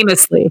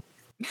 Famously.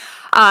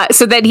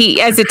 So then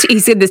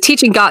he's in this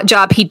teaching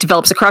job, he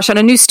develops a crush on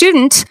a new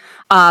student,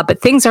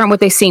 but things aren't what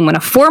they seem. When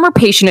a former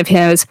patient of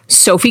his,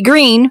 Sophie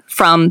Green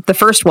from the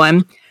first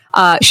one,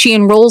 she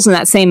enrolls in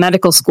that same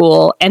medical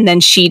school, and then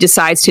she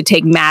decides to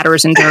take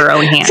matters into her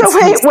own hands. So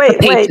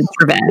wait.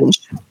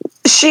 Revenge.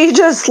 She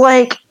just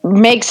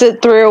makes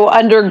it through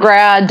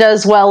undergrad,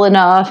 does well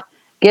enough,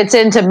 gets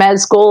into med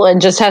school,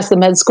 and just has the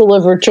med school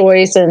of her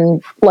choice,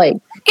 and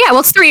yeah,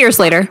 well, it's 3 years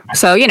later,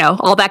 so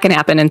all that can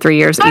happen in 3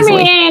 years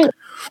easily.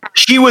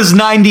 She was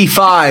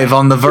 95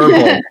 on the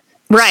verbal.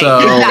 Right, so.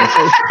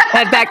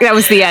 Exactly. That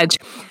was the edge.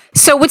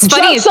 So what's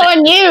funny is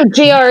on you,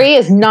 GRE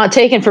is not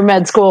taken for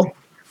med school.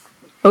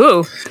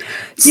 Ooh.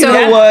 So, you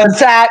know what,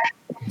 Zach?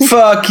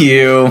 Fuck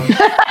you.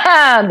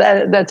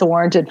 That's a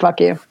warranted fuck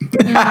you.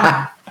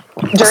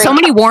 So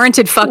many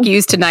warranted fuck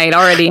yous tonight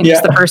already in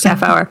just the first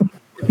half hour.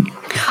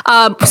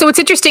 So what's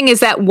interesting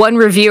is that one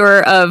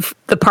reviewer of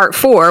the part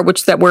 4,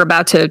 which that we're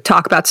about to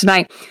talk about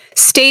tonight,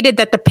 stated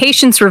that The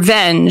Patient's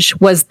Revenge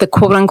was the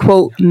quote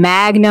unquote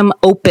magnum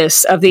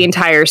opus of the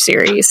entire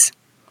series.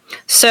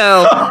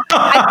 So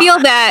I feel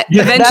that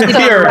eventually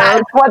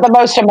that's one of the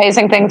most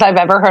amazing things I've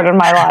ever heard in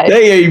my life.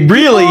 They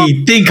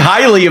really think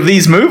highly of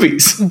these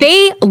movies.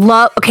 They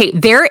love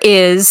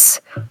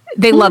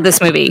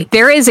this movie.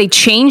 There is a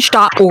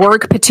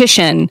change.org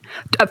petition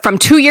from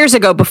 2 years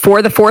ago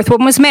before the fourth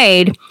one was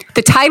made.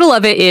 The title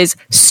of it is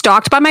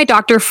Stalked by My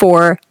Doctor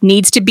 4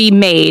 Needs to Be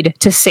Made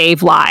to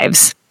Save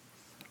Lives.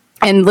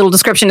 And little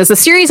description is the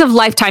series of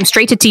Lifetime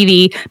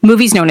straight-to-TV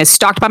movies known as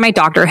Stalked by My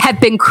Doctor have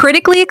been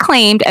critically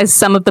acclaimed as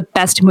some of the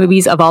best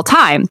movies of all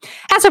time.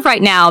 As of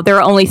right now, there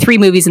are only 3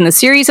 movies in the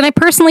series, and I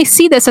personally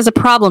see this as a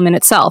problem in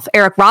itself.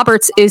 Eric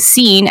Roberts is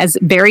seen as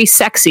very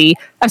foxy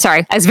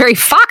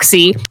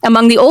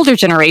among the older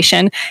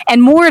generation,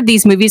 and more of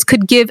these movies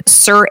could give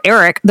Sir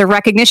Eric the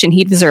recognition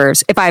he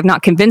deserves. If I have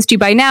not convinced you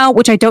by now,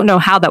 which I don't know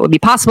how that would be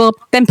possible,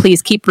 then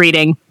please keep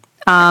reading.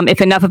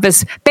 If enough of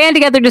us band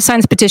together to sign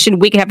this petition,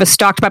 we can have a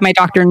Stalked by My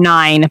Doctor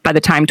 9 by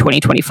the time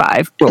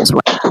 2025 rolls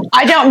around.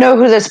 I don't know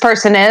who this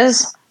person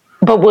is,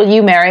 but will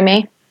you marry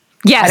me?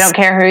 Yes. I don't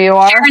care who you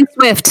are. Sharon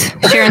Swift.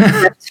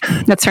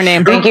 That's her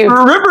name. Thank you.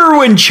 Remember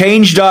when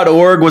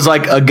change.org was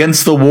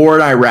against the war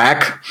in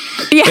Iraq?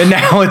 Yeah. And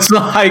now it's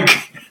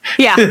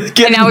yeah,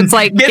 and now it's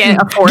getting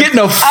a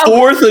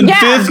fourth and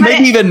fifth,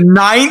 maybe even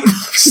ninth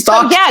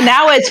stock. Yeah,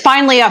 now it's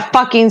finally a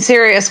fucking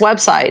serious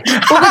website.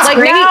 Well,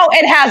 now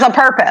it has a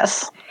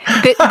purpose.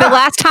 The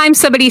last time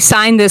somebody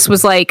signed this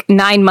was like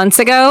 9 months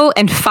ago,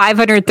 and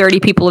 530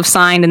 people have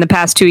signed in the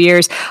past 2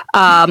 years,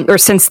 or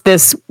since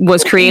this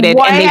was created,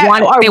 and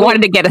they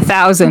wanted to get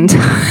 1,000,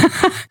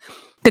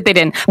 but they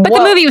didn't. But the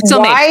movie was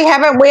still made. Why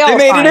haven't we all?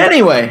 They made it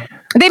anyway.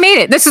 They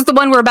made it. This is the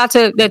one we're about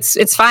to.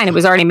 It's fine. It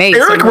was already made.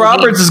 Eric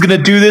Roberts is going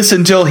to do this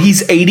until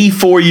he's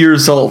 84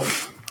 years old.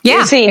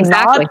 Yeah, is he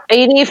exactly. Not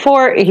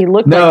 84? He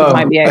looked like he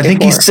might be 84. I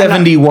think he's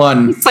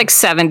 71. He's like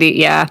 70.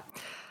 Yeah.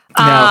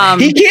 No,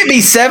 he can't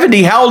be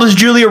 70. How old is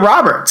Julia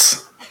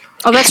Roberts?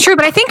 Oh, that's true.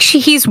 But I think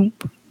he's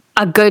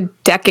a good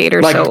decade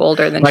or so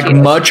older than she is.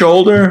 Much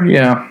older.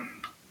 Yeah.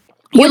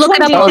 You look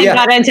up. He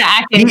got into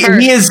acting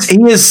first.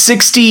 He is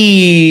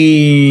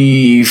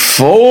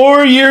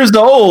 64 years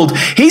old.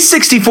 He's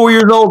 64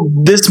 years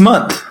old this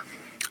month.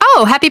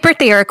 Oh, happy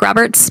birthday, Eric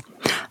Roberts.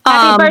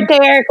 Happy birthday,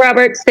 Eric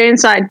Roberts. Stay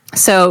inside.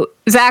 So,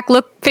 Zach,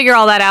 figure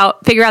all that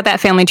out. Figure out that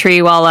family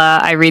tree while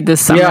I read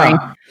this summary.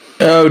 Yeah.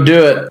 Oh,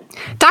 do it.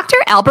 Dr.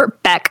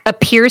 Albert Beck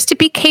appears to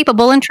be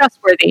capable and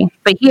trustworthy,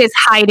 but he is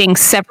hiding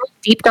several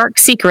deep, dark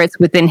secrets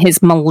within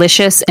his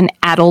malicious and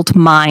addled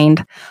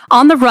mind.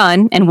 On the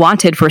run and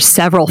wanted for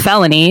several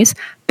felonies,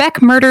 Beck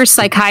murders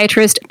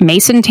psychiatrist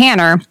Mason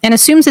Tanner and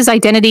assumes his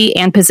identity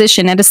and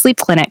position at a sleep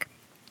clinic.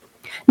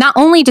 Not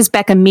only does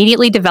Beck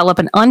immediately develop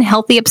an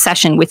unhealthy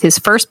obsession with his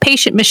first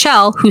patient,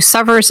 Michelle, who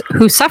suffers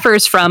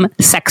from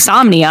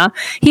sexsomnia,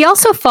 he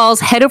also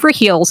falls head over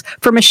heels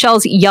for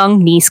Michelle's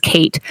young niece,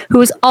 Kate, who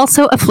is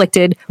also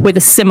afflicted with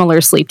a similar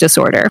sleep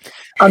disorder.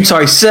 I'm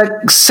sorry,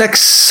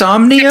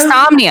 sexsomnia?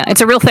 Sexsomnia. It's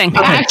a real thing.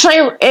 Okay.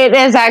 Actually, it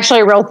is actually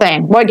a real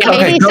thing. What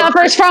Katie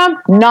suffers from,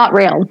 not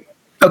real.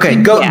 Okay,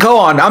 go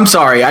on. I'm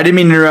sorry, I didn't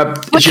mean to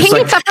interrupt. What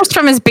Katie suffers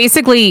from is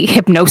basically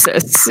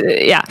hypnosis.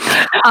 Yeah,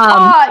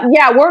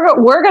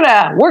 we're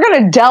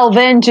gonna delve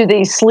into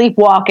the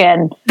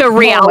sleepwalking, the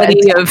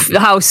reality of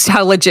how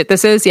legit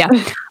this is. Yeah,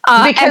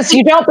 because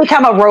you don't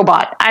become a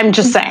robot. I'm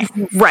just saying.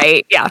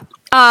 Right. Yeah.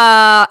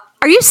 Are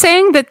you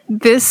saying that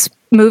this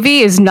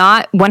movie is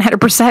not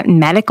 100%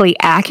 medically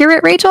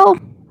accurate, Rachel?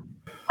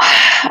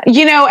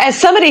 You know, as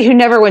somebody who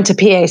never went to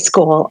PA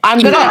school, I'm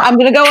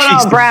gonna go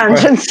on Brown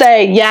and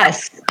say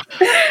yes.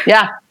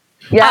 Yeah.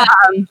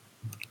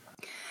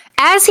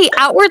 As he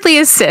outwardly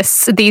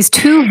assists these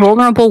two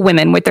vulnerable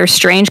women with their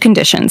strange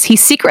conditions, he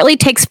secretly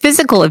takes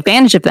physical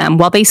advantage of them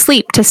while they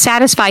sleep to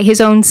satisfy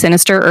his own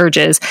sinister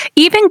urges,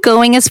 even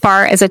going as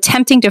far as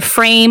attempting to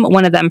frame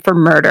one of them for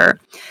murder.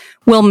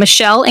 Will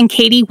Michelle and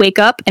Katie wake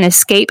up and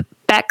escape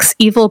Beck's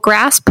evil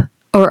grasp,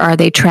 or are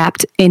they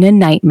trapped in a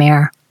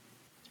nightmare?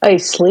 A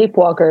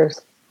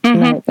sleepwalker's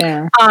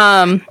nightmare.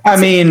 I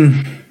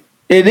mean,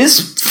 it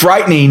is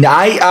frightening.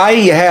 I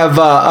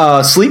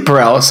have sleep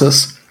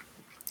paralysis,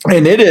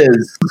 and it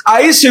is.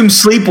 I assume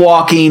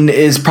sleepwalking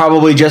is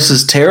probably just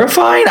as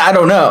terrifying. I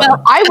don't know.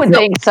 Well, I would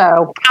think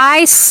so.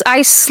 I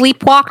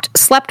slept walked.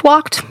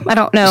 I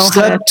don't know.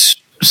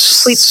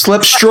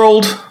 Slept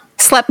strolled.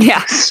 Slept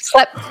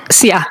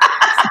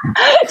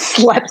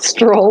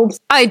strolled.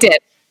 I did.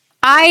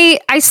 I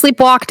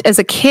sleepwalked as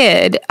a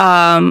kid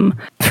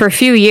for a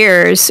few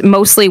years,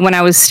 mostly when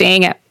I was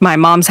staying at my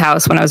mom's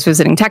house when I was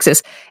visiting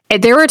Texas.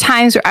 And there were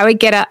times where I would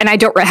get up, and I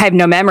have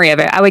no memory of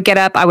it. I would get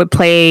up, I would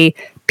play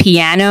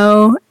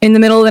piano in the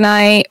middle of the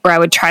night, or I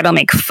would try to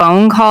make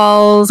phone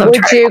calls.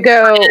 Would you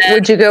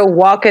go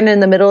walking in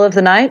the middle of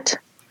the night?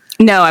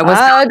 No, I wasn't.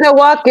 I'd go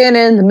walking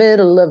in the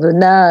middle of the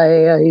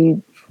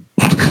night.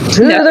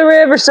 To the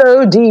river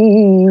so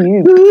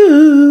deep.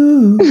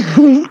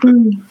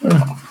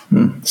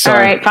 All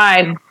right,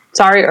 fine.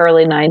 Sorry,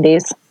 early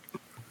 90s.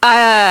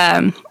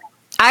 I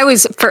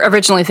was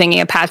originally thinking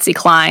of Patsy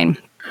Cline.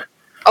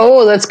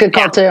 Oh, that's a good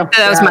call too.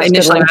 That was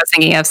initially what I was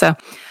thinking of.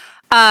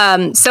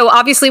 So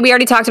obviously we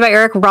already talked about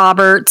Eric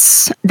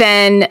Roberts.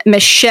 Then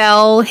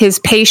Michelle, his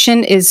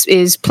patient,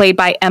 is played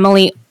by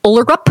Emily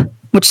Ullerup,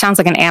 which sounds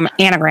like an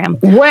anagram.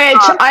 Which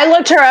I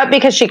looked her up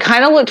because she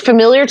kind of looked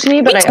familiar to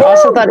me, but I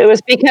also thought it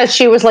was because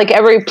she was like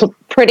every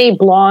pretty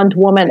blonde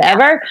woman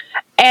ever.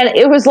 And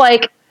it was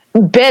like,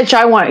 bitch,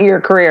 I want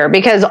your career,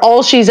 because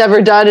all she's ever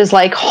done is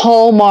like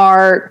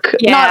Hallmark.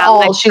 Not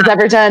all she's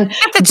ever done,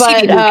 but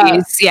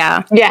movies.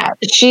 Yeah,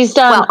 she's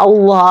done a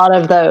lot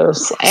of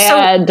those,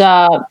 and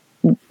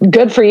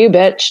good for you,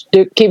 bitch.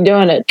 Keep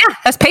doing it. Yeah,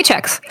 that's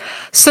paychecks.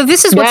 So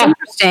this is what's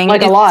interesting.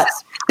 Like a lot.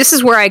 This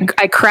is where I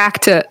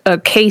cracked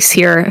a case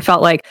here. I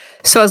felt like,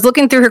 so I was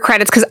looking through her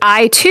credits because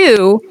I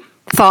too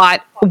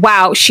thought,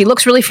 wow, she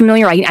looks really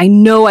familiar. I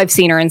know I've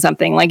seen her in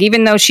something. Like,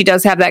 even though she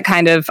does have that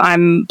kind of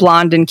I'm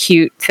blonde and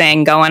cute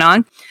thing going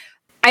on,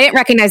 I didn't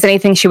recognize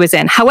anything she was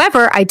in.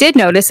 However, I did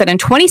notice that in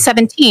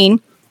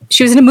 2017,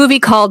 she was in a movie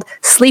called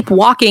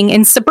Sleepwalking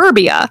in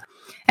Suburbia.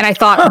 And I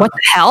thought, what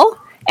the hell?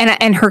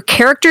 And her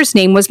character's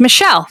name was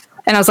Michelle.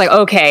 And I was like,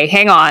 okay,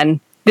 hang on.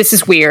 This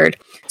is weird.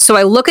 So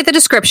I look at the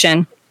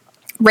description.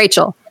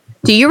 Rachel,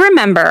 do you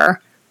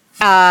remember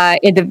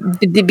in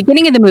the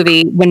beginning of the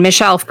movie when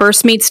Michelle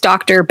first meets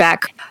Dr.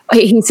 Beck?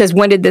 He says,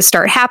 when did this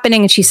start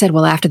happening? And she said,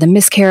 well, after the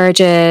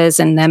miscarriages,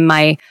 and then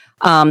my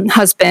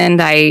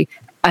husband, I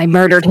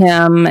murdered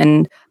him,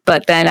 and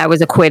but then I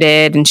was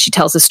acquitted, and she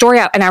tells the story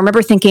out. And I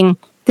remember thinking,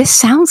 this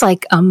sounds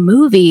like a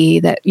movie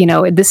that,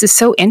 this is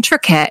so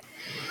intricate.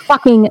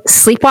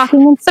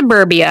 Sleepwalking in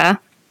Suburbia,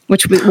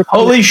 which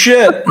holy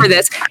shit. For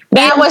this.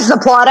 That was the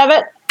plot of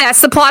it? That's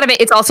the plot of it.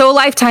 It's also a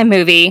Lifetime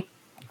movie.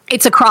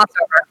 It's a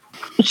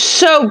crossover.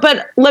 So,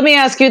 but let me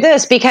ask you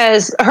this,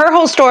 because her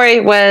whole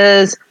story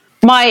was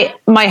my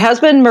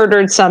husband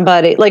murdered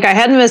somebody. Like, I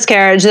had a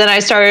miscarriage, then I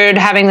started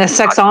having this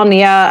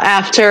sexomnia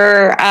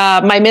after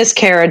my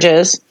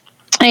miscarriages.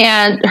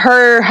 And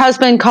her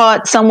husband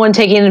caught someone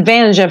taking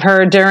advantage of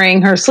her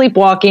during her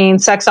sleepwalking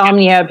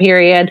sexomnia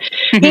period.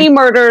 Mm-hmm. He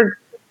murdered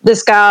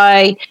this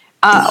guy,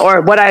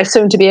 or what I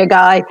assume to be a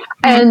guy.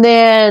 And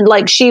then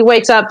she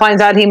wakes up,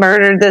 finds out he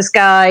murdered this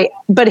guy,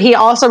 but he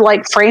also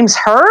frames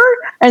her,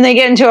 and they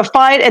get into a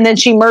fight, and then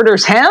she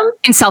murders him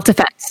in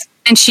self-defense.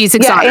 And she's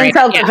exonerated.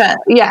 Yeah, in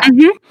self-defense. Yeah.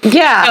 Mm-hmm.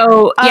 Yeah.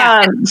 So,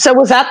 so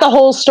was that the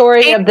whole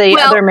story of the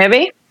other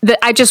movie?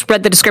 I just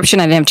read the description.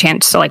 I didn't have a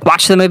chance to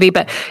watch the movie,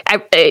 but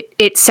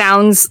it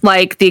sounds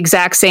like the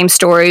exact same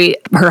story.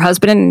 Her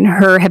husband and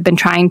her have been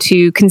trying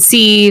to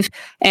conceive,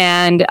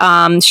 and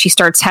she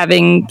starts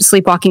having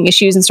sleepwalking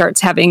issues and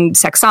starts having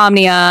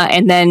sexomnia.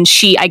 And then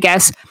she, I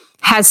guess,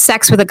 has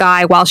sex with a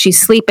guy while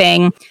she's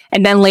sleeping,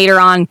 and then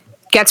later on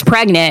gets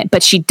pregnant,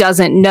 but she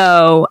doesn't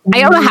know.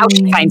 I don't know how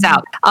she finds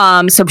out.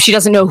 So she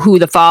doesn't know who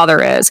the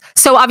father is.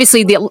 So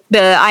obviously the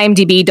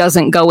IMDb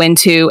doesn't go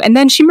into, and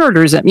then she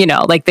murders him. They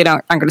aren't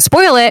going to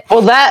spoil it.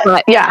 Well,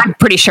 I'm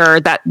pretty sure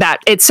that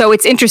it's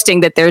interesting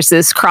that there's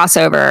this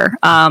crossover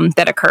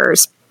that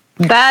occurs.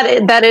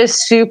 That is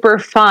super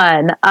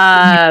fun.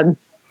 Now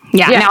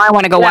I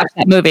want to go watch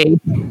that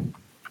movie.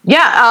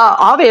 Yeah,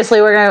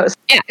 obviously we're going to.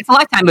 Yeah, it's a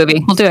Lifetime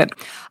movie. We'll do it.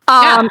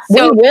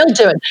 We will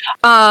do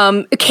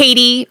it.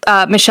 Katie,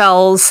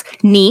 Michelle's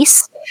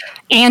niece,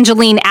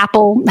 Angeline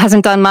Apple,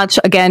 hasn't done much.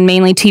 Again,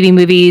 mainly TV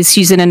movies.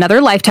 She's in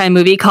another Lifetime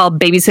movie called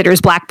Babysitter's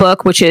Black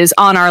Book, which is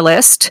on our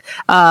list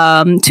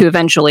to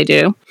eventually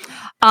do.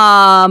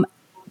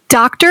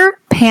 Dr.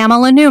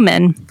 Pamela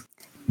Newman.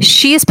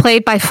 She is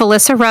played by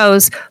Felissa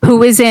Rose,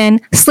 who is in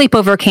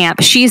Sleepover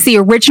Camp. She's the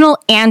original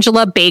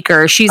Angela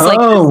Baker. She's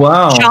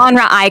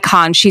genre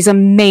icon. She's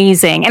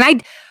amazing. And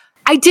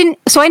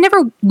I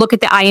never look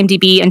at the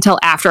IMDb until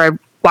after I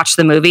watched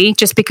the movie,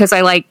 just because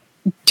I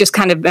just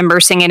kind of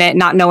immersing in it,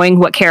 not knowing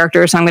what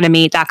characters I'm going to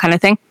meet, that kind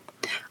of thing.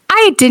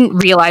 I didn't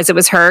realize it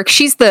was her.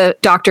 She's the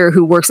doctor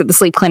who works at the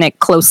sleep clinic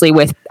closely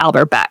with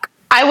Albert Beck.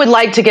 I would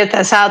like to get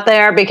this out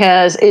there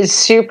because it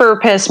super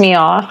pissed me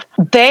off.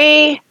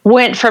 They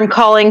went from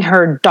calling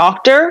her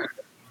doctor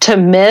to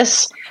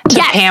Miss to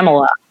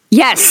Pamela.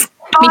 Yes.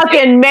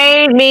 Fucking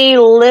made me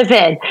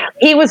livid.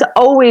 He was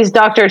always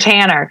Dr.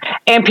 Tanner.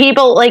 And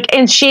people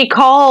and she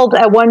called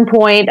at one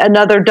point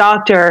another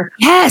doctor.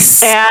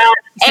 Yes.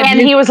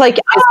 And he was like,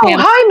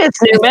 hi, Miss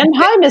Newman.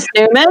 Hi, Miss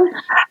Newman.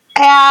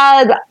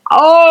 And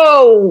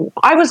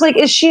I was like,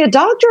 is she a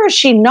doctor or is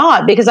she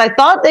not? Because I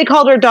thought they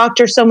called her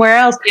doctor somewhere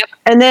else. Yep.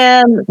 And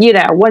then,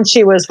 when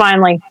she was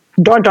finally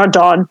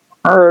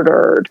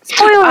murdered.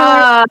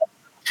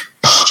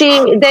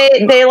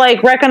 They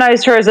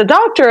recognized her as a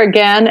doctor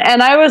again,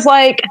 and I was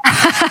like,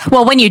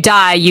 well, when you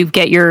die, you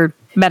get your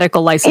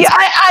medical license.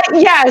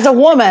 Yeah, as a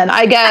woman,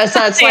 I guess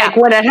that's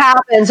when it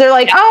happens. They're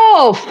like,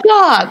 oh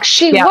fuck,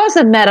 she was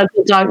a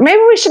medical doctor.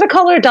 Maybe we should have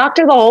called her a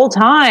doctor the whole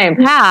time.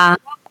 Yeah,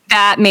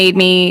 that made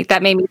me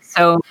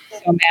so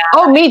mad.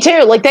 Oh, me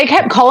too. They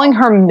kept calling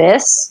her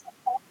Miss,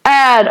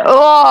 and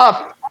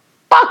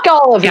fuck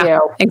all of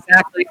you.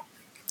 Exactly.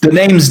 The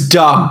name's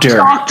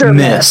Dr.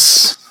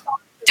 Miss.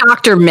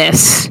 Dr.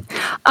 Miss.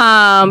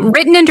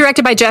 Written and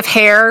directed by Jeff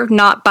Hare,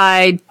 not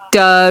by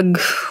Doug.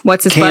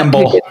 What's his name?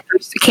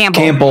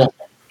 Campbell.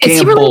 Is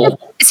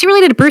he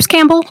related to Bruce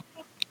Campbell?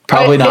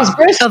 Probably not. Is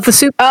Bruce of the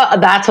soup?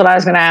 That's what I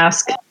was going to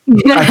ask.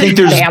 I think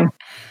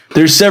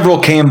there's several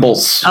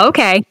Campbells.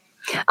 Okay.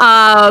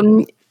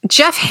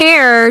 Jeff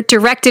Hare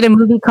directed a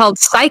movie called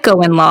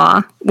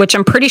Psycho-in-Law, which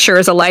I'm pretty sure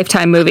is a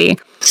Lifetime movie.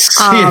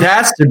 It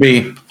has to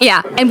be.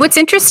 Yeah. And what's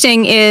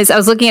interesting is I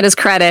was looking at his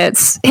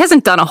credits. He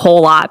hasn't done a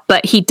whole lot,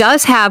 but he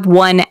does have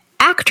one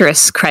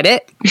actress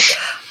credit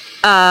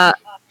as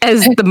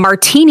the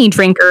martini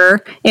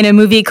drinker in a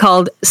movie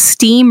called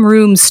Steam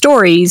Room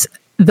Stories,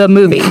 the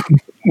movie.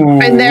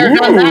 And they're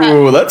done that.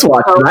 Let's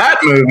watch that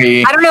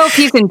movie. I don't know if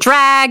he's in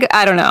drag.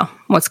 I don't know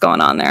what's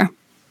going on there.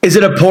 Is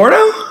it a porno?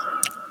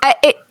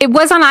 It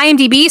was on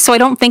IMDb, so I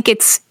don't think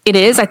it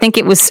is. I think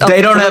it was.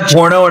 They don't have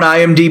porno on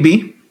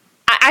IMDb?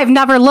 I've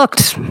never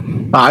looked.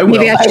 I will.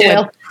 Maybe I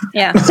will.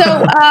 Yeah.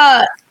 So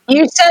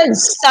you said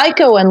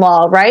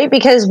Psycho-in-Law, right?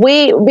 Because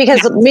me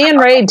and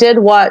Ray did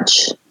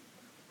watch.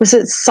 Was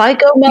it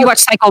Psycho? You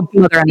watched Psycho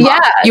Mother-in-Law. Yeah.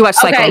 You watched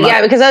Psycho. Okay,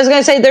 yeah, because I was going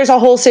to say there's a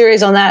whole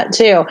series on that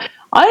too.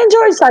 I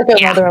enjoyed Psycho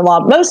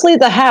Mother-in-Law, mostly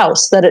the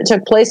house that it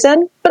took place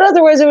in, but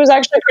otherwise it was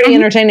actually a pretty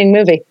entertaining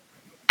movie.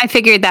 I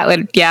figured that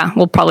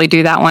we'll probably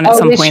do that one at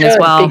some point as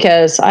well.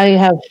 Because I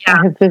have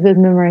vivid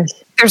memories.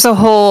 There's a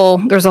whole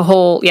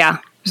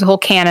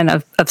canon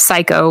of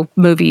Psycho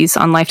movies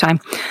on Lifetime.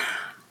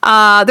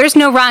 There's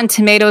no Rotten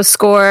Tomatoes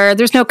score.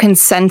 There's no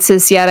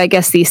consensus yet. I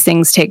guess these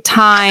things take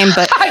time,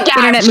 but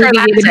Internet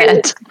Movie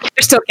Database,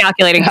 they're still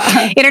calculating.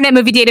 Internet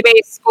Movie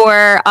Database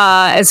score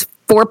is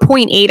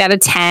 4.8 out of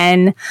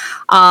 10.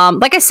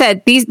 Like I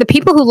said, the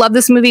people who love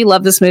this movie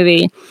love this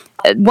movie.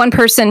 One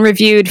person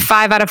reviewed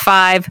 5 out of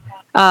 5.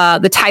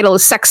 The title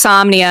is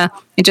Sexomnia.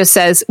 It just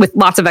says, with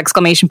lots of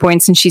exclamation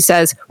points, and she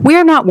says, "We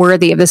are not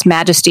worthy of this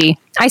majesty.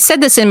 I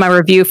said this in my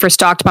review for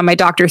Stalked by My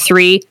Doctor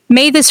 3.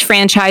 May this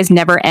franchise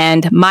never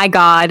end. My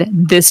God,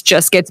 this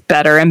just gets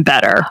better and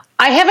better."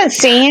 I haven't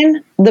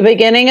seen the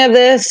beginning of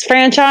this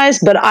franchise,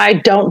 but I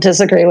don't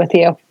disagree with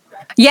you.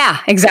 Yeah,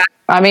 exactly.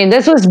 I mean,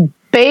 this was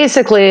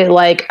basically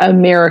like a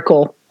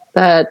miracle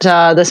that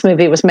this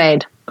movie was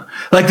made.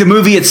 Like the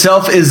movie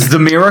itself is the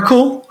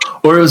miracle,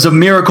 or it was a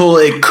miracle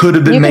it could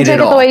have been made at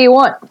all? You can take it the way you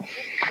want.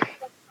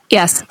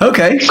 Yes.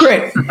 Okay,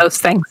 great. Those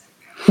things.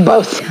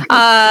 Both.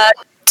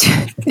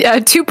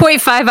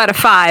 2.5 out of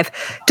 5.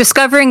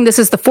 Discovering this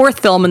is the 4th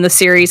film in the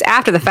series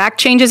after the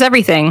fact changes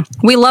everything.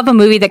 We love a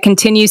movie that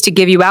continues to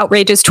give you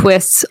outrageous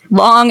twists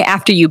long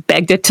after you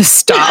begged it to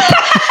stop.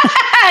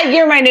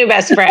 You're my new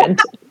best friend.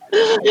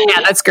 Yeah,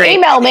 that's great.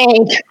 Email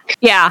me.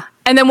 Yeah.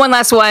 And then one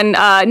last one.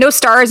 No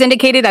stars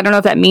indicated. I don't know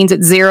if that means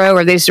it's 0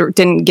 or they just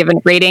didn't give a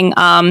rating.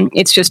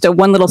 It's just a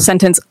one little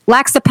sentence.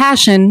 Lacks the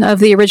passion of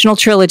the original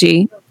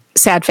trilogy.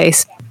 Sad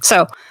face.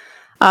 So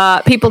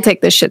people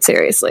take this shit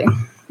seriously.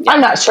 I'm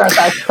not sure if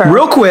that's correct.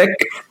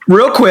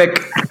 Real quick.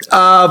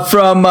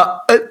 From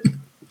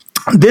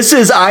this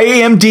is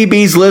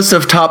IMDb's list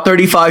of top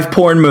 35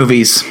 porn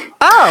movies.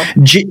 Oh,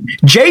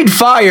 Jade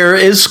Fire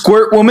is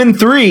Squirt Woman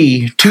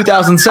 3,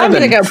 2007. I'm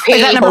gonna go pee.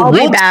 A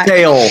Wolf's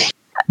Tale,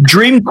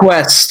 Dream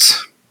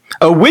Quest,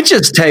 A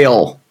Witch's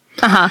Tale.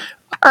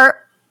 Are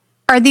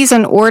these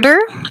in order,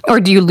 or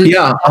do you lose?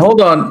 Yeah,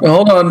 hold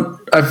on.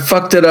 I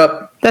fucked it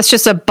up. That's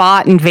just a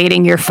bot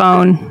invading your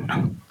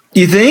phone.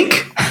 You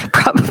think?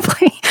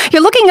 Probably.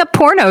 You're looking up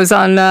pornos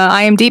on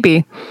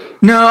IMDb.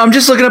 No, I'm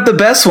just looking up the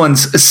best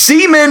ones.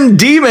 Semen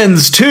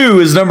Demons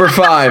 2 is number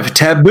 5.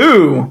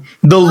 Taboo,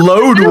 The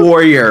Load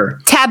Warrior.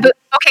 Taboo.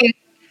 Okay,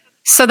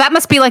 so that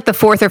must be like the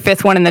 4th or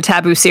 5th one in the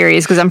Taboo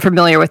series because I'm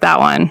familiar with that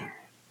one.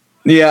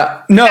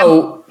 Yeah.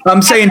 No,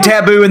 I'm saying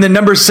Taboo, and then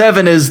number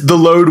 7 is The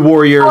Load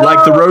Warrior,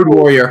 like the Road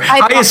Warrior.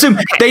 I assume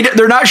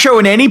they're not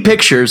showing any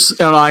pictures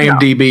on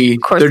IMDb.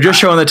 No, they're just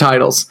showing the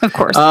titles. Of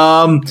course.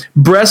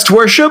 Breast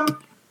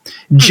Worship.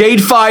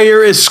 Jade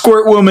Fire is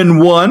Squirt Woman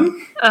 1.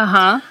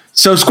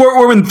 So Squirt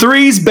Woman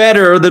 3's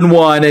better than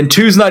 1, and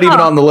 2's not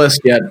even on the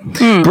list yet.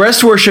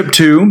 Breast Worship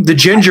 2, The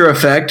Ginger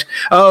Effect.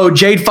 Oh,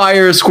 Jade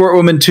Fire is Squirt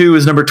Woman 2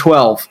 is number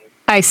 12.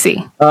 I see.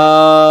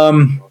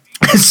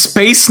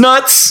 Space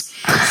Nuts.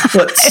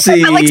 Let's see.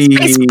 Is that like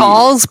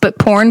Spaceballs, but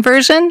porn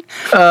version?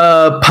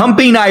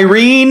 Pumping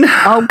Irene.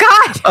 Oh,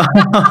 God.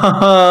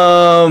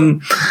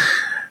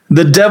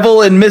 The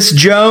Devil and Miss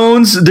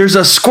Jones. There's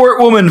a Squirt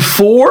Woman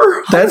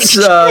 4. That's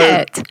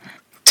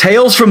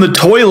Tales from the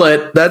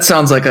Toilet. That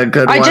sounds like a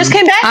good one. I just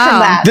came back from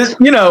that.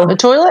 The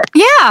toilet?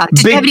 Yeah.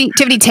 Do you have any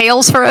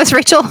tales for us,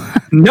 Rachel?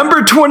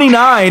 Number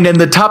 29 in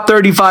the top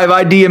 35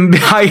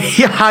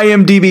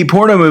 IMDb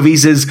porno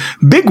movies is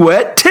Big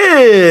Wet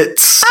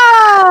Tits.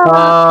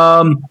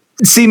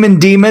 Semen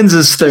Demons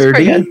is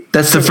 30.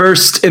 That's the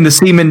first in the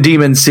Semen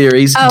Demons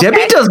series. Okay.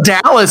 Debbie Does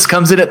Dallas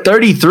comes in at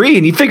 33,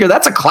 and you figure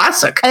that's a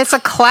classic. It's a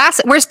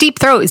classic. Where's Deep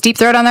Throat? Is Deep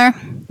Throat on there?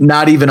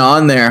 Not even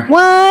on there.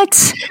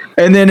 What?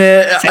 And then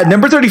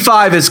number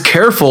 35 is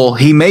Careful,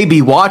 He May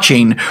Be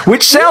Watching,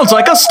 which sounds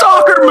like a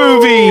stalker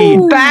movie.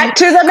 Back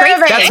to the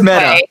movie. That's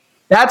meta.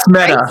 That's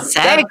meta.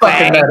 That's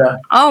fucking meta.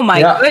 Oh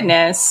my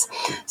goodness!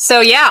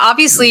 So yeah,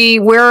 obviously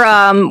we're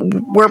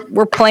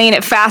playing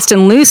it fast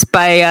and loose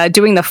by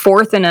doing the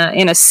 4th in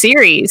a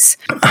series.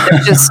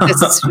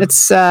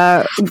 It's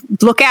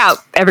look out,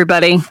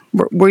 everybody.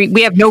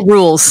 We have no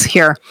rules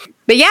here.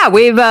 But yeah,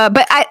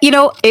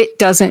 it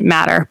doesn't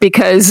matter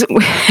because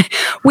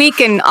we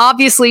can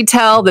obviously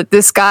tell that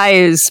this guy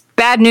is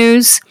bad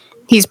news.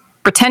 He's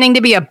pretending to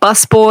be a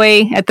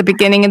busboy at the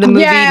beginning of the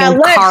movie. Yeah,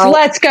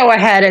 let's go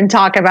ahead and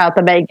talk about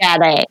the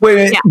beginning.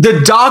 Wait, the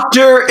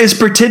doctor is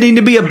pretending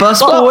to be a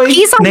busboy? Well,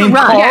 he's on the run.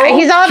 Carl? Yeah,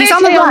 he's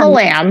obviously on the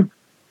lam.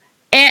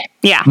 And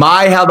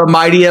how the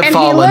mighty have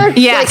fallen.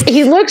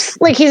 He looks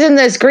like he's in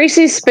this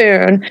greasy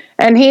spoon,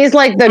 and he's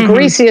like the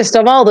greasiest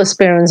of all the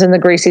spoons in the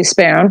greasy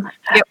spoon.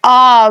 Yep.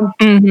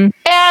 And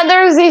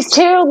there's these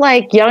 2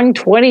 like young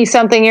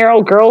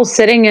 20-something-year-old girls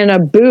sitting in a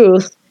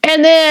booth,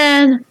 and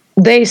then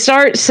they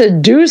start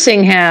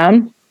seducing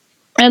him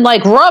and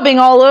like rubbing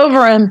all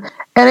over him.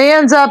 And he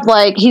ends up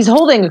like he's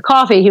holding a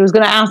coffee. He was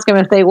going to ask him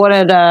if they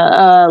wanted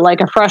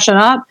a freshen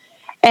up.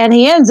 And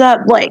he ends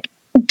up like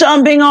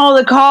dumping all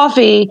the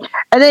coffee,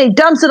 and then he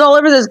dumps it all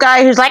over this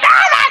guy who's like,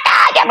 oh my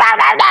God, blah,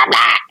 blah, blah,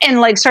 blah,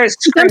 and like starts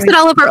screaming. Dumps it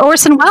all over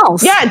Orson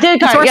Welles. Yeah, it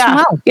did.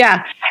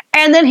 Yeah.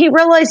 And then he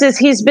realizes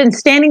he's been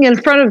standing in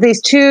front of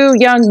these 2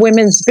 young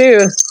women's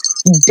booths,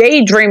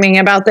 daydreaming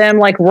about them,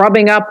 like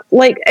rubbing up.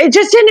 Like it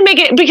just didn't make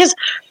it because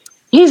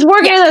he's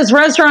working in this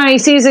restaurant. He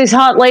sees these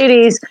hot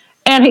ladies,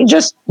 and he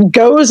just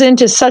goes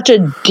into such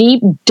a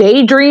deep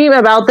daydream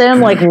about them,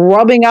 like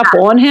rubbing up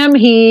on him.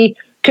 He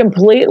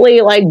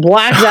completely like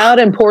blacks out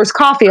and pours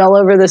coffee all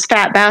over this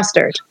fat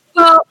bastard.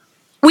 Well,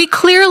 we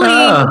clearly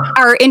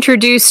are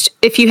introduced.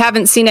 If you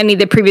haven't seen any of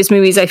the previous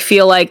movies, I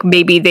feel like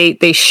maybe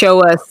they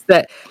show us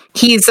that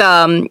he's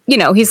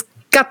he's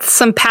got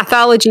some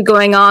pathology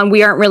going on.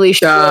 We aren't really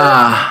sure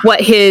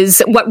what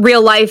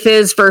real life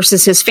is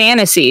versus his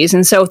fantasies.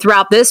 And so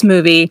throughout this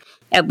movie,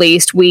 at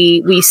least,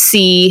 we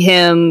see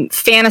him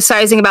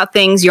fantasizing about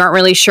things. You aren't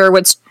really sure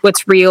what's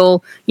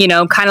real,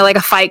 kind of like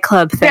a Fight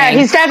Club thing. Yeah,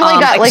 he's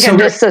definitely got like a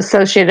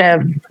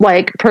dissociative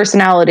like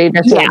personality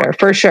disorder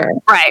for sure.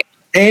 Right.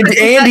 And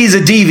he's a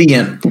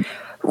deviant.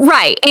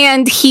 Right.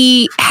 And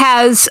he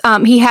has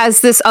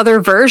this other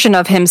version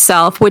of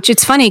himself, which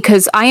it's funny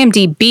because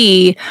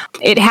IMDb,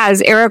 it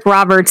has Eric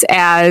Roberts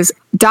as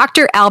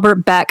Dr.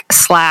 Albert Beck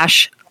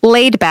 /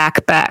 Laid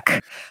Back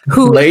Beck.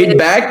 Laid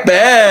Back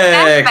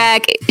Beck.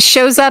 Beck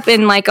shows up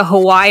in like a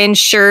Hawaiian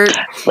shirt.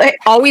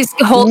 Always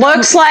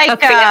looks like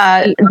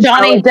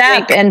Johnny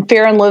Depp in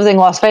Fear and Loathing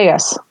Las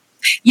Vegas.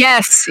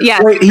 Yes.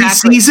 Wait, exactly. He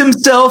sees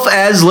himself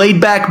as Laid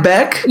Back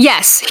Beck?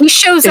 Yes. He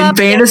shows up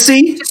in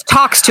fantasy? Just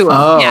talks to him.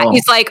 Oh, yeah.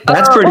 He's like,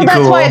 that's pretty cool.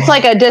 That's why it's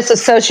like a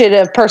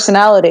dissociative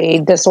personality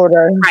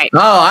disorder. Right. Oh,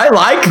 I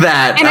like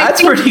that. And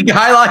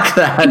I like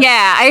that.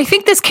 Yeah. I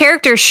think this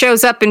character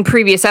shows up in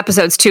previous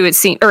episodes too,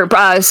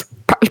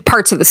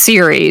 parts of the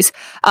series.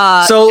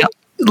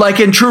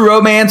 Like in True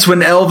Romance, when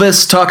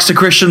Elvis talks to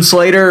Christian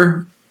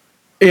Slater,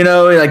 he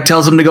like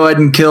tells him to go ahead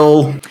and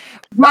kill.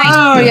 Right.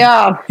 Oh,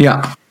 yeah.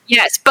 Yeah.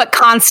 Yes, but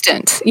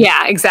constant.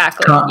 Yeah,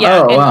 exactly.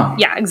 Wow.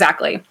 Yeah,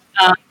 exactly.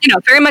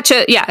 Very much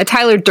a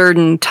Tyler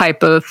Durden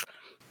type of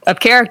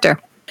character.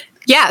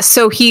 Yeah,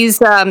 so he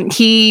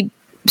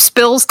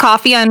spills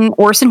coffee on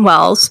Orson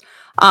Welles,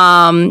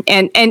 and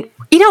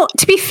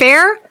to be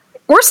fair,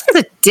 Orson's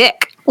a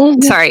dick.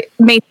 Mm-hmm. Sorry,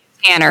 Mason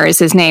Tanner is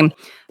his name.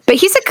 But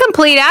he's a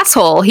complete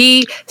asshole.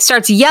 He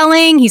starts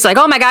yelling. He's like,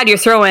 "Oh my God, you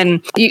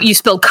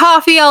spilled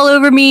coffee all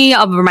over me,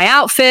 all over my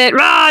outfit.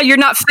 You're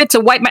not fit to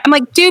wipe my..." I'm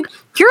like, dude,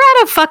 you're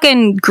at a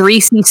fucking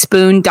Greasy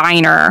Spoon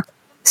diner.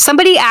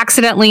 Somebody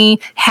accidentally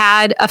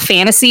had a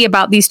fantasy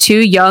about these two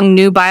young,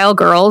 nubile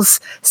girls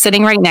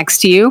sitting right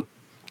next to you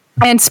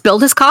and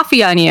spilled his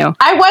coffee on you.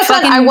 I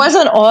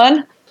wasn't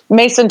on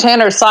Mason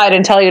Tanner's side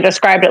until you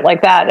described it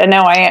like that, and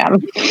now I am.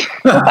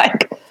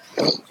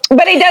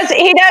 But he does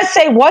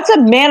say, "What's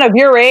a man of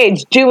your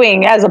age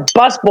doing as a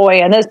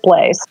busboy in this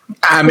place?"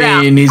 I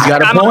mean, he's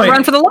got a point. I'm on the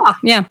run for the law.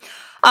 Yeah.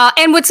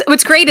 And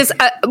what's great is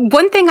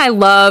one thing I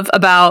love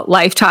about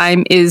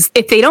Lifetime is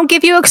if they don't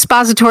give you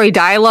expository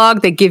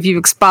dialogue, they give you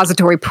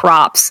expository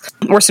props.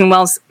 Orson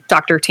Welles,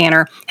 Dr.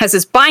 Tanner, has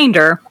this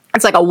binder.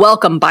 It's like a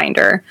welcome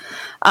binder.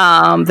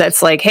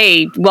 That's like,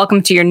 "Hey,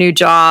 welcome to your new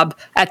job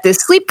at this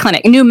sleep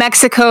clinic, New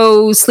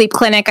Mexico sleep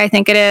clinic, I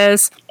think it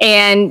is."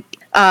 And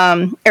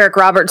Eric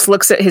Roberts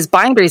looks at his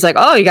binder. He's like,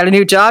 "Oh, you got a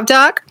new job,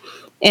 doc?"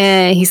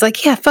 And he's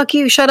like, "Yeah, fuck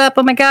you. Shut up.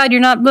 Oh my God,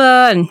 you're not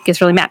blah," and gets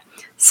really mad.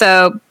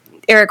 So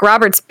Eric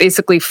Roberts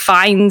basically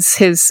gets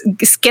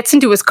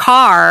into his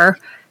car,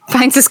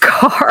 finds his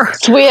car.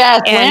 Sweet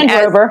ass Land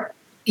Rover.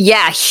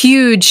 Yeah,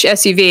 huge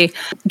SUV.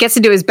 Gets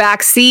into his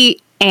back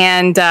seat,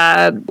 and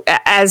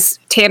as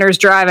Tanner's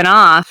driving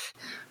off,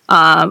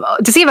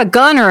 does he have a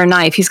gun or a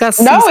knife? He's got a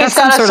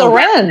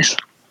syringe.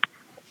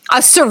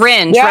 A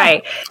syringe, yeah.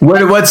 Right.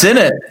 What's in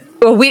it?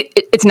 Well,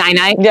 it's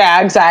nine-nine. Yeah,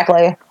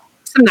 exactly.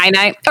 Some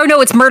nine-nine. Oh, no,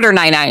 it's murder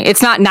nine-nine.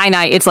 It's not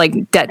nine-nine. It's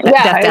like death.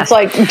 Yeah, it's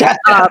like death.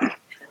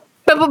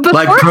 But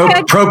like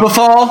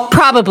propofol?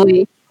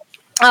 Probably.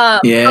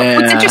 Yeah.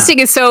 What's interesting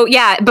is,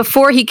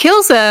 before he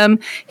kills him,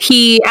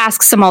 he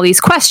asks him all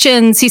these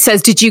questions. He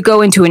says, "Did you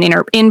go into an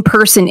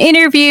in-person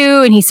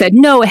interview?" And he said,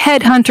 "No, a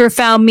headhunter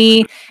found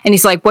me." And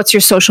he's like, "What's your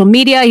social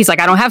media?" He's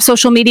like, "I don't have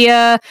social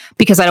media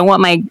because I don't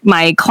want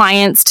my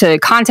clients to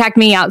contact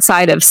me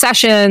outside of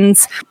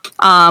sessions."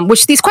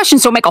 Which these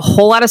questions don't make a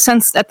whole lot of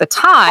sense at the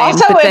time.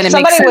 Also, if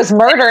somebody was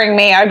murdering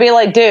me, I'd be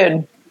like,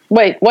 "Dude,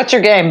 wait, what's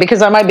your game?"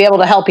 Because I might be able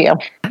to help you.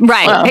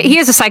 Right. He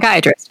is a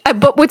psychiatrist.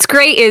 But what's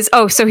great is,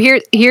 so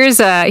here's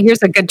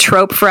a good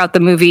trope throughout the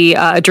movie,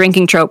 a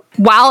drinking trope.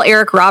 While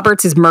Eric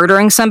Roberts is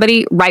murdering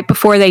somebody, right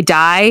before they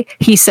die,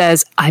 he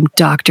says, "I'm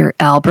Dr.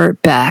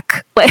 Albert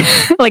Beck."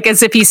 Like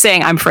as if he's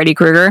saying, "I'm Freddy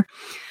Krueger."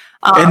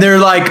 And they're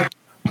like,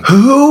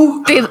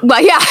 "Who?"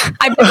 Well, yeah,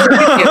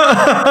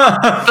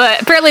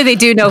 but apparently they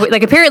do know.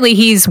 Like, apparently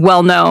he's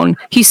well known.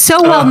 He's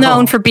so well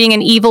known for being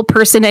an evil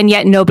person, and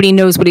yet nobody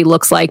knows what he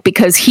looks like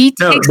because he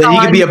could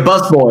be a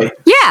busboy.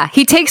 Yeah,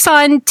 he takes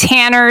on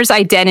Tanner's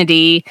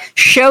identity,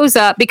 shows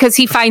up because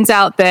he finds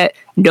out that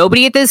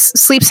nobody at this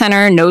sleep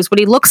center knows what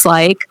he looks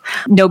like.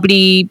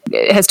 Nobody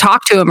has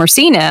talked to him or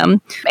seen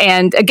him,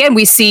 and again,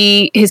 we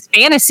see his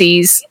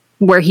fantasies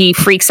where he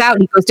freaks out.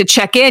 He goes to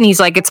check in. He's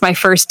like, "It's my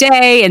first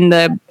day," and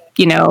the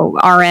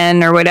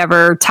RN or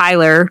whatever,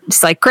 Tyler,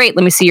 just like, "Great,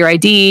 let me see your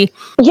ID."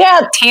 Yeah,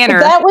 Tanner.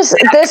 That was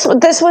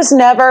this was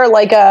never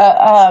like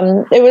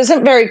it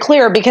wasn't very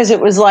clear because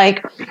it was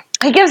like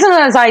he gives him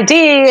his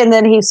ID, and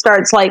then he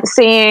starts like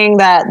seeing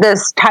that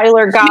this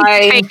Tyler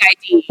guy, fake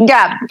ID.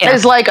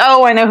 Is like,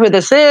 oh, I know who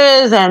this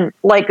is, and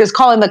like is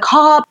calling the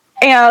cop.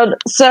 And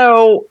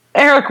so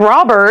Eric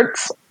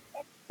Roberts,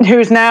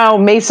 who's now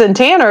Mason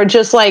Tanner,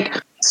 just like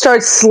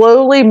starts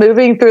slowly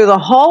moving through the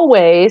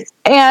hallways,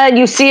 and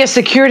you see a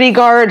security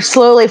guard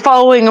slowly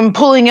following him,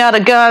 pulling out a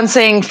gun,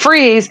 saying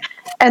freeze,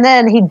 and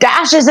then he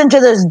dashes into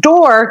this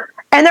door,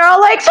 and they're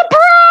all like, surprise!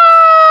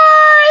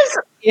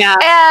 Yeah.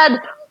 And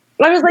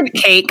I was like,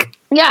 cake.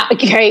 Yeah,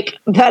 cake.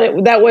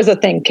 That was a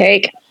thing,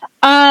 cake.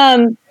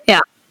 Yeah.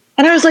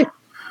 And I was like,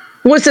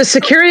 was the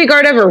security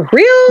guard ever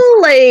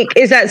real? Like,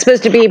 is that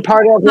supposed to be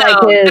part of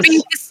like his? I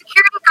mean, the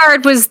security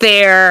guard was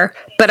there,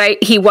 but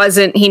he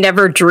wasn't. He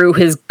never drew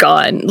his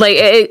gun.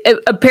 Like,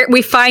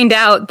 we find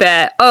out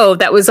that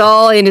that was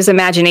all in his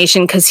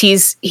imagination because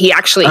he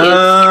actually is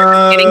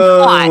getting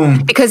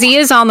caught because he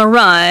is on the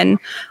run.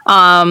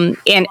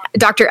 And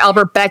Dr.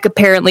 Albert Beck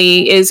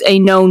apparently is a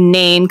known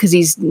name because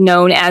he's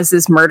known as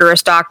this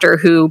murderous doctor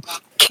who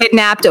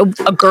kidnapped a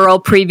girl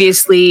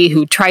previously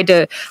who tried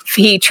to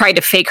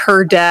fake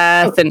her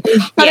death.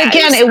 But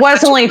again, it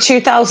was only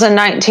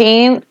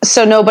 2019,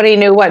 so nobody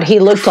knew what he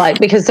looked like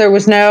because there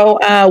was no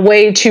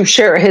way to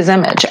share his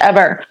image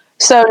ever.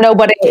 So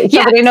nobody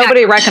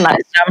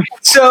recognized him.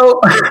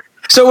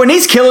 So when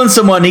he's killing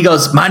someone, he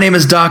goes, "My name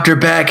is Dr.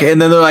 Beck,"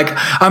 and then they're like,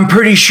 "I'm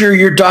pretty sure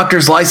your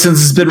doctor's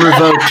license has been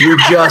revoked. You're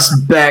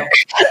just Beck."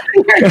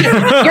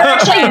 You're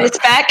actually Miss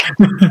Beck.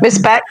 Miss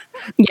Beck.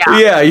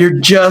 Yeah, you're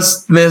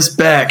just Miss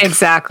Beck.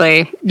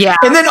 Exactly. Yeah.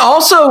 And then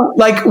also,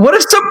 like, what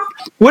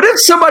if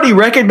somebody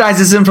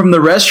recognizes him from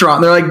the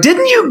restaurant? They're like,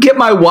 "Didn't you get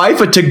my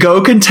wife a to-go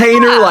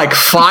container like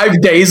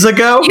 5 days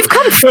ago?" You've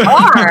come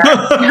far.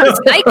 Those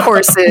night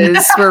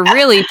courses were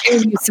really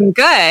doing you some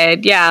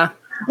good. Yeah.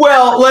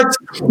 Well,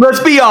 let's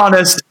be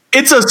honest.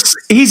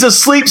 He's a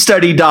sleep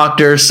study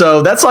doctor,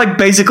 so that's like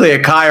basically a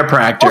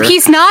chiropractor. Well,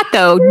 he's not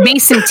though.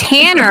 Mason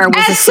Tanner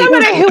was as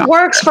somebody who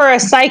works for a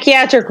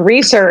psychiatric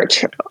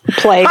research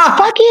place.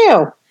 Fuck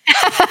you.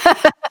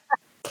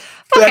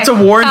 That's a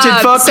warranted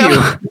fuck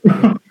you.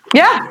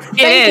 Yeah,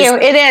 thank you.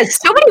 It is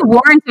so many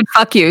warranted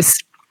fuck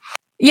yous.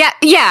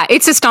 Yeah,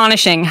 it's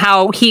astonishing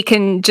how he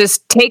can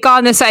just take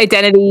on this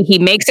identity. He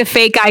makes a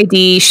fake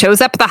ID, shows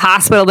up at the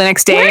hospital the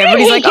next day. Where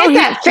did he get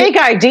that fake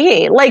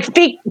ID? Like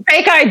fake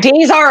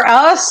IDs are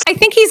us? I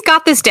think he's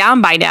got this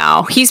down by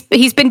now. He's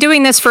been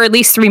doing this for at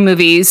least 3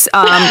 movies,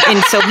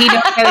 and so he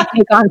knows how to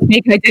take on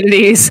fake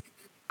identities.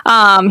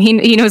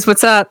 He knows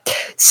what's up.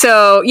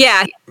 So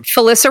yeah,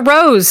 Felissa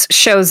Rose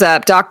shows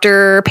up.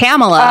 Dr.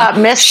 Pamela,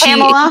 Miss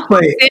Pamela.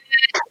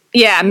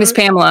 Yeah, Miss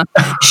Pamela.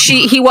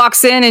 He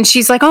walks in and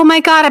she's like, "Oh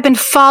my God, I've been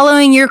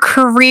following your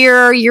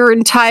career, your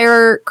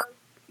entire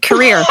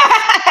career."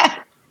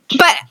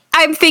 But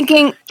I'm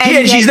thinking,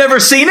 and she's never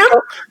seen him.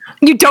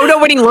 You don't know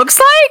what he looks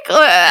like,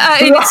 right?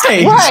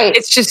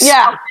 It's just so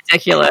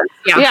ridiculous.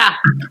 Yeah.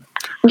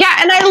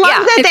 And I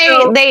love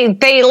that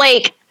they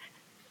like.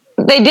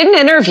 They didn't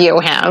interview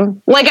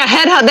him like a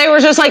headhunt. They were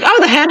just like, "Oh,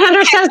 the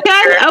headhunter says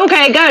good.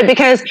 Okay, good."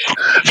 Because,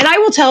 and I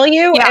will tell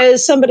you,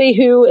 as somebody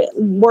who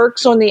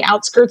works on the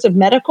outskirts of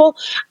medical,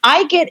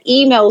 I get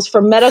emails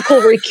from medical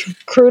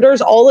recruiters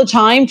all the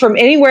time from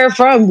anywhere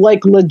from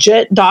like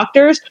legit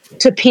doctors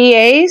to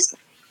PAs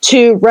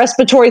to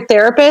respiratory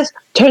therapists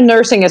to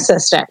nursing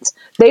assistants.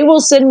 They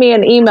will send me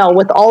an email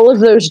with all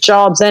of those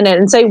jobs in it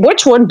and say,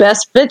 "Which one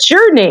best fits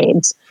your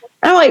needs?"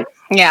 And I'm like,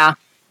 yeah.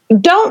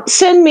 Don't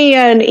send me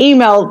an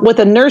email with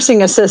a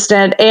nursing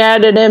assistant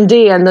and an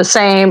MD in the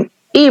same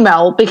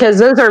email because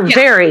those are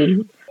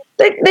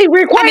they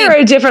require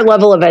a different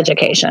level of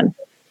education.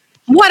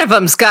 One of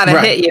them's got to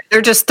hit you.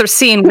 They're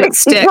seeing with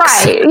sticks.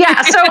 Right.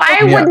 Yeah. So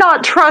I would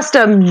not trust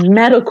a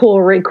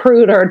medical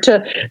recruiter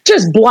to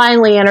just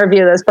blindly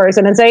interview this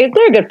person and say,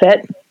 "They're a good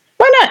fit."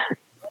 Why not?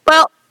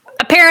 Well,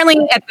 apparently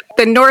at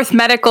the North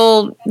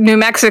Medical New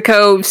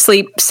Mexico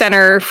Sleep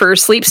Center for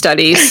Sleep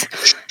Studies,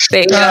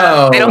 they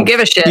don't give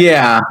a shit.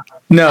 Yeah.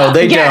 No,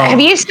 they don't. Have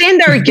you seen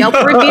their Yelp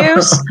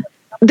reviews?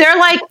 They're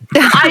like,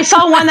 I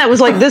saw one that was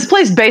like, "This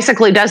place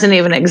basically doesn't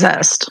even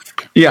exist."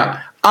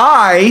 Yeah.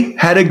 I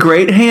had a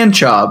great hand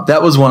job.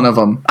 That was one of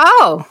them.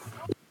 Oh.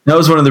 That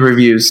was one of the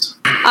reviews.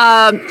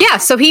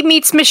 So he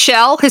meets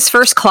Michelle, his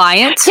first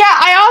client. Yeah,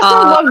 I also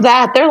love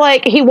that. They're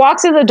like, he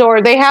walks in the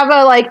door, they have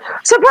a like,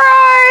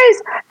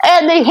 "Surprise!"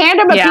 And they hand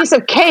him a piece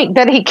of cake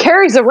that he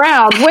carries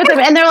around with him.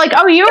 And they're like,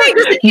 "Oh, you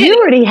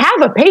already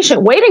have a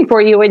patient waiting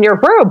for you in your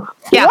room."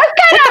 Yeah. What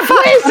kind of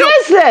place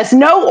is this?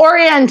 No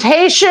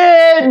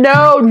orientation,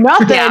 no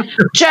nothing. Yeah.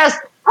 Just,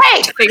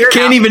 hey.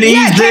 Can't even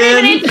ease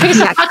in.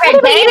 Fucking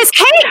his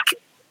cake.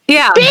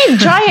 Yeah. Big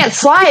giant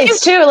slice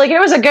too. Like it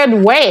was a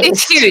good waste.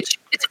 It's huge.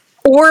 It's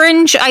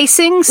orange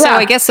icing. So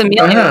I guess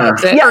Amelia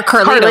loves it. Or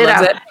Carlita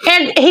loves it.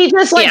 And he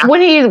just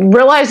when he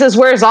realizes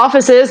where his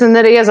office is and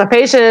that he has a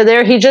patient in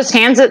there, he just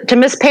hands it to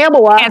Miss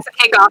Pamela. Hands the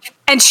cake off.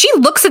 And she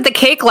looks at the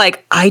cake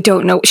like, I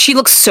don't know. She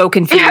looks so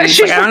confused. Yeah,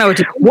 she's like, I don't know what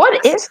to do.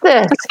 What is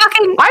this?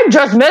 I'm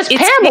just Miss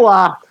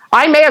Pamela.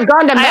 I may have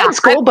gone to med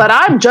school, but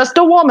I'm just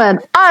a woman.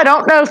 I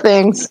don't know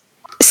things.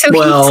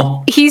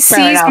 So he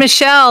sees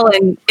Michelle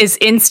and is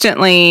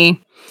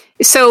instantly.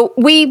 So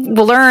we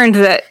learned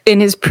that in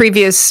his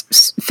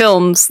previous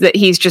films that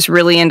he's just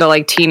really into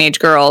like teenage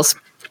girls.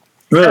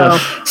 So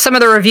some of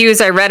the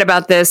reviews I read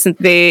about this,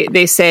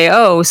 they say,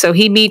 oh, so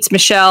he meets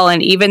Michelle,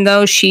 and even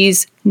though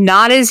she's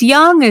not as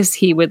young as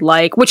he would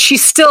like, which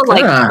she's still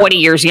like 20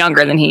 years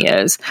younger than he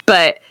is,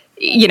 but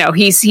you know,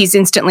 he's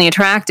instantly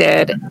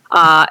attracted.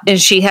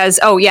 And she has,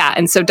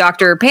 and so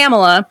Dr.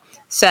 Pamela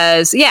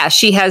says,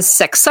 she has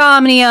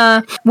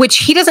sexsomnia, which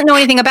he doesn't know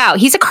anything about.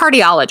 He's a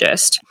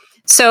cardiologist.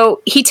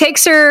 So he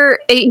takes her,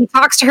 he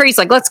talks to her. He's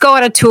like, let's go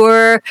on a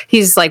tour.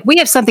 He's like, we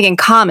have something in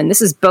common.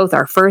 This is both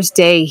our first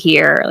day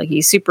here. Like,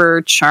 he's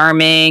super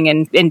charming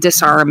and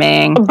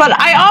disarming. But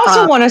I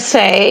also want to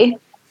say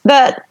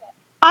that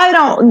I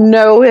don't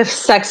know if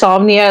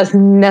sexsomnia is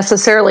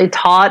necessarily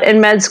taught in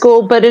med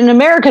school, but in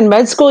American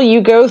med school, you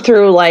go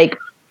through like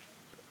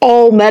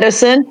all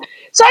medicine.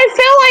 So I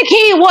feel like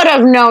he would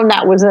have known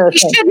that was a thing. He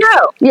should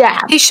know. Yeah.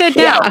 He should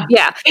know.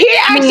 Yeah. He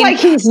acts like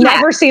he's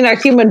never seen a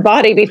human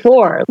body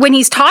before. When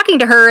he's talking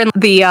to her in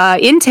the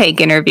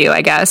intake interview,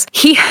 I guess,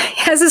 he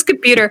has his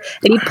computer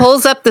and he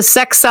pulls up the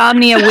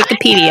sexsomnia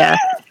Wikipedia.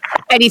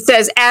 And he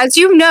says, as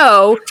you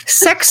know,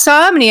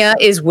 sexsomnia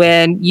is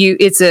when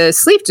it's a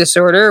sleep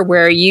disorder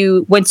where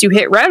once you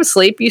hit REM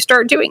sleep, you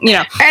start doing, you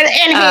know.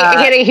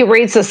 And he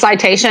reads the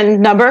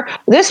citation number.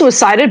 This was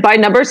cited by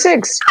number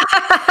 6.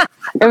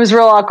 It was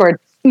real awkward.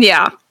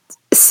 Yeah.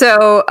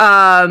 So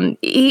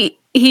he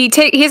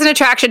has an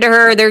attraction to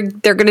her.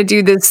 They're going to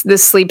do this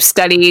sleep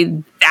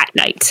study that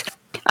night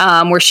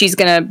where she's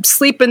going to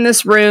sleep in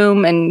this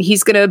room and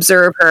he's going to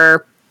observe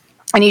her.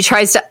 And he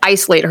tries to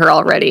isolate her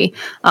already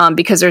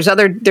because there's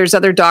other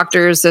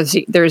doctors.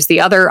 There's the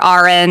other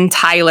RN,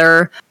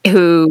 Tyler,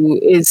 who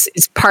is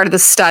part of the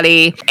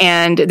study.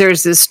 And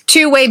there's this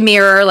 2-way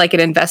mirror, like an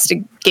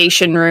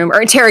investigation room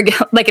or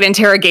like an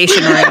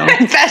interrogation room.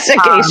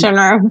 Investigation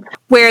room.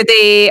 Where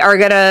they are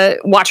going to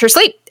watch her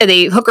sleep. And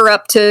they hook her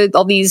up to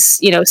all these,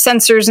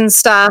 sensors and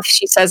stuff.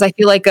 She says, I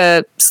feel like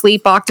a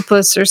sleep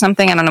octopus or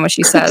something. I don't know what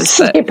she says.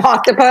 Sleep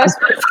octopus?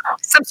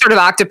 Some sort of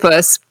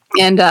octopus.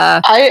 And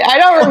I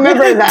don't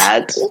remember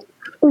that,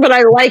 but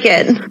I like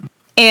it.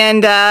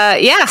 And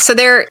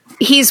so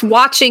he's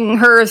watching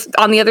her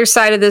on the other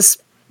side of this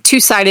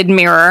 2-sided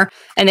mirror,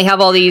 and they have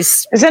all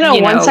these. Is it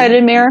a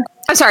one-sided mirror?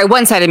 I'm sorry,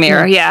 one-sided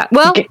mirror. Yeah.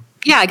 Well,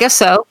 yeah, I guess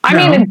so. I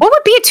mean, what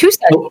would be a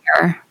 2-sided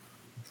mirror?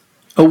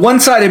 A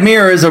one-sided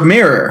mirror is a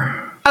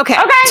mirror. Okay.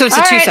 So it's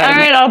a 2-sided. All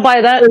right, I'll buy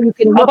that. So you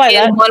can look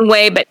in one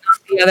way, but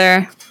not the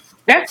other.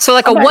 Yeah. So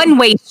like a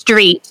one-way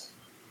street.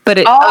 But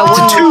it's a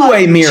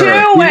 2-way mirror.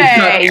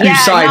 2-way.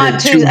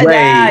 Two-sided,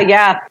 2-way.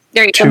 Yeah.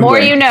 There you go. The more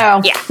you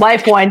know. Yeah.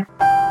 Life one.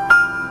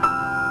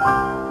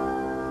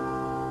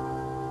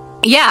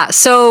 Yeah.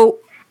 So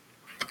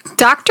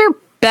Dr.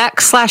 Beck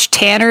 /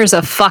 Tanner is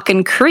a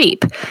fucking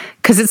creep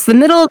because it's the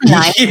middle of the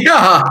night.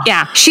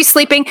 Yeah. She's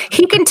sleeping.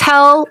 He can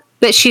tell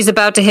that she's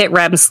about to hit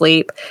REM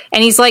sleep.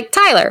 And he's like,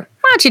 Tyler,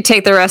 why don't you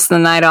take the rest of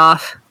the night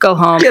off? Go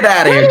home. Get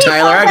out of here,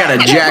 Tyler. I got a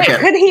jacket.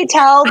 Could he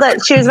tell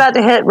that she was about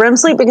to hit REM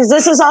sleep? Because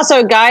this is also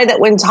a guy that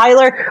when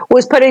Tyler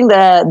was putting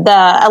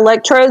the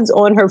electrodes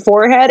on her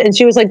forehead and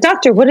she was like,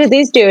 Doctor, what did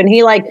these do? And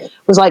he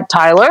was like,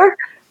 Tyler?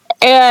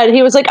 And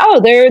he was like, oh,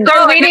 they're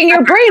reading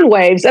your brain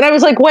waves. And I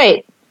was like,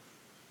 wait.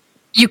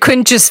 You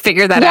couldn't just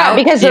figure that out?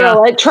 Yeah, because they're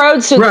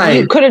electrodes. So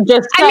you could have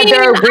just said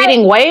they're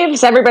reading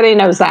waves. Everybody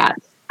knows that.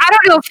 I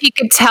don't know if he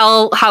could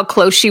tell how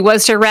close she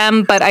was to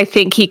REM, but I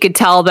think he could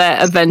tell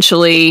that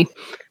eventually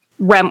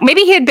REM.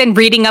 Maybe he had been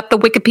reading up the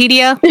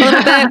Wikipedia a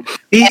little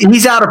bit.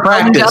 He's out of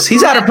practice.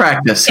 He's out of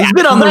practice. He's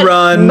been on the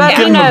run. But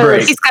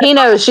he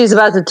knows she's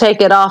about to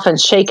take it off and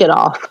shake it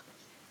off,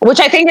 which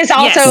I think is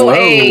also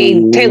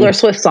a Taylor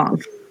Swift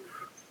song.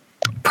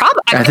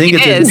 Probably. I think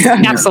it is.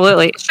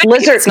 Absolutely.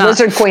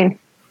 Lizard Queen.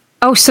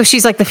 Oh, so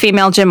she's like the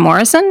female Jim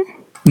Morrison?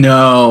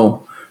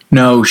 No,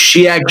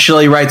 she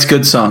actually writes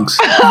good songs.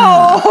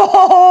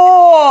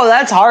 Oh,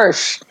 that's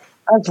harsh.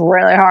 That's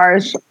really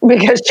harsh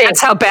because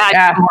that's how bad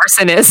Jim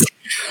Morrison is.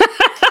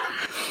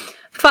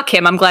 Fuck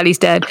him. I'm glad he's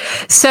dead.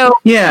 So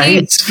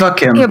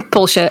fuck him. Yeah,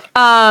 bullshit.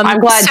 I'm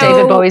glad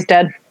David Bowie's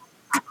dead.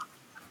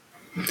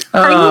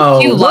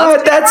 Oh,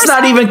 what? That's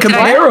not even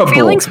comparable.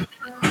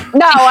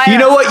 No, you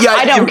know what? Yeah,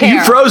 I don't care.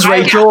 You froze,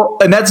 Rachel,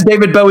 and that's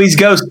David Bowie's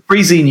ghost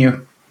freezing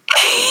you.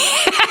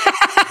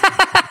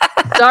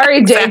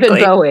 Sorry,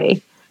 David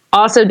Bowie.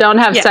 Also, don't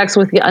have sex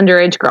with the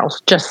underage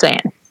girls. Just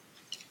saying.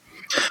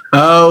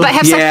 Oh,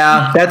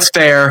 that's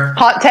fair.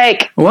 Hot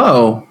take.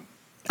 Whoa.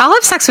 I'll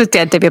have sex with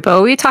dead David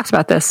Bowie. We talked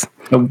about this.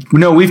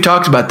 No, we've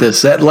talked about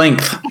this at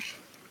length.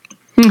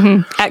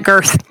 At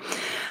girth.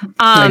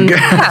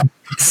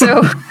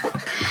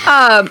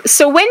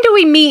 So when do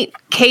we meet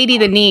Katie,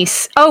 the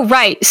niece? Oh,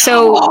 right.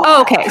 So,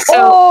 okay.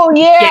 So,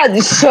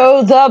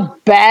 so the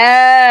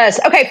best.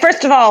 Okay,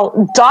 first of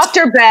all,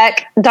 Dr.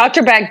 Beck,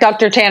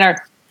 Dr.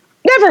 Tanner,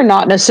 Never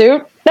not in a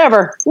suit.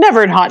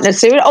 Never hot in a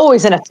suit.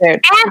 Always in a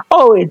suit. And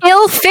always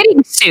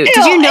ill-fitting suit.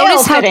 Did you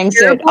notice how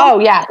suit? Oh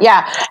yeah.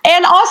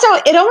 And also,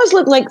 it almost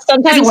looked like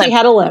sometimes he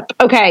had a limp.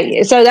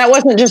 Okay, so that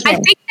wasn't just me.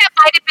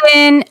 I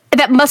think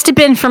that must have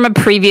been from a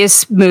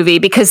previous movie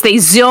because they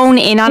zone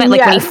in on it,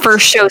 like when he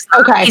first shows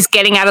up, he's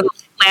getting out of the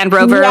Land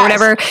Rover or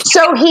whatever.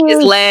 So he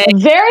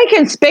very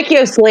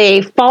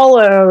conspicuously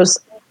follows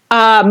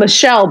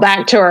Michelle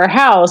back to her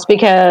house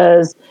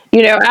because,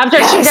 you know, after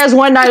she does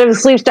one night of a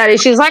sleep study,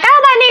 she's like,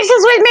 "Oh, my niece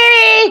is with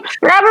me."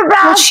 Blah, blah,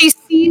 blah. Well,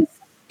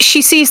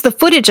 she sees the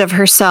footage of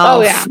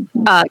herself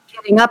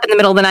getting up in the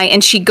middle of the night,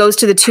 and she goes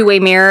to the two-way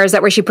mirror. Is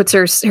that where she puts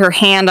her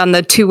hand on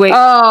the two-way?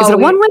 Oh, is it a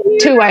one-way mirror?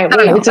 Two-way.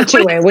 It's a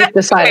two-way. We've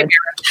decided.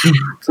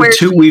 Where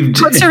she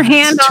puts her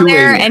hand on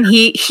there, and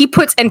he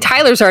puts, and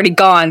Tyler's already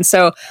gone,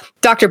 so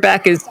Dr.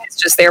 Beck is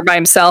just there by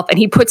himself, and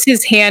he puts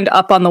his hand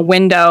up on the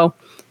window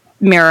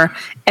mirror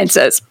and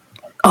says,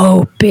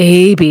 "Oh,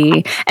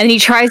 baby." And he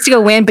tries to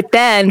go in, but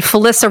then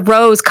Felissa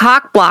Rose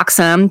cock blocks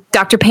him.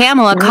 Dr.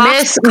 Pamela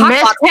Miss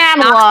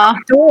Pamela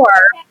door.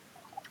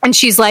 And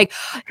she's like,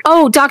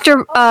 "Oh,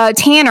 Dr.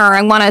 Tanner,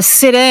 I want to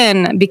sit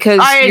in because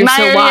you're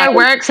so wild. Your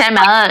work so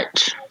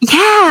much."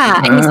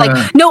 Yeah. And he's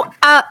like, no,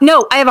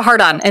 I have a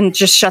hard on," and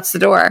just shuts the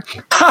door. He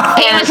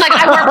was like,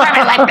 "I work for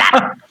it like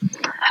that."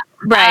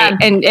 Right.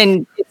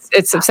 And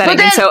it's upsetting.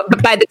 And so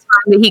by the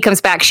time that he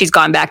comes back, she's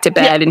gone back to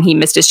bed and he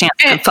missed his chance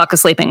to fuck a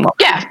sleeping woman.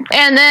 Yeah.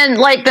 And then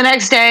like the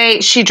next day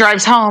she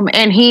drives home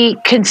and he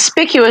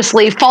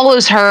conspicuously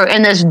follows her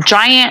in this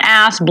giant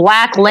ass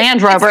black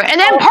Land Rover and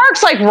then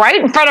parks like right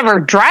in front of her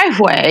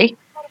driveway.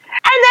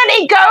 And then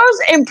he goes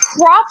and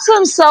props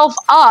himself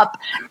up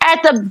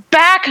at the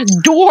back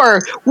door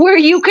where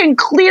you can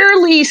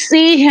clearly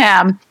see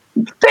him.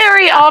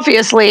 Very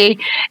obviously.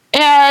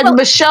 And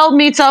Michelle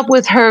meets up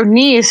with her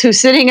niece who's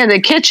sitting in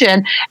the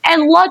kitchen.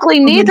 And luckily,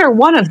 neither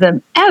one of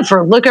them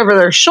ever look over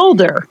their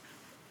shoulder.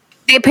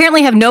 They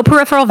apparently have no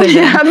peripheral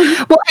vision.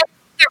 Yeah. Well,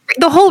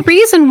 the whole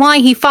reason why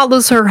he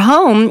follows her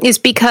home is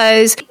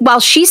because while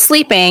she's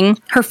sleeping,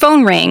 her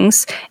phone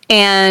rings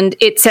and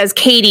it says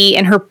Katie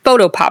and her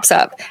photo pops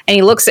up and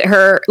he looks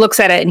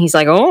at it and he's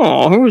like,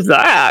 "Oh, who's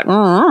that?"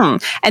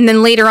 Mm-hmm. And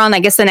then later on, I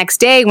guess the next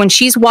day when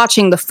she's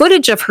watching the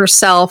footage of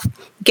herself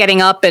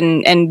getting up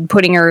and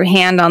putting her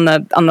hand on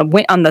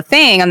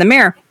the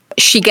mirror,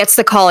 she gets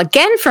the call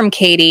again from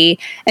Katie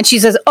and she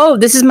says, "Oh,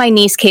 this is my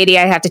niece, Katie.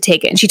 I have to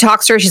take it." And she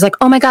talks to her. She's like,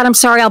 "Oh my God, I'm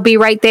sorry. I'll be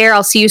right there.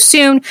 I'll see you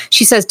soon."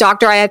 She says,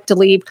 "Doctor, I have to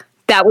leave.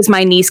 That was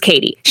my niece,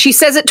 Katie." She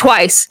says it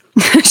twice.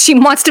 She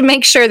wants to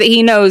make sure that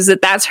he knows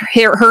that that's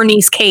her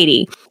niece,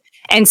 Katie.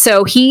 And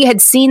so he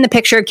had seen the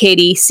picture of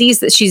Katie, sees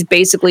that she's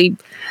basically,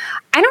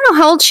 I don't know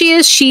how old she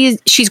is.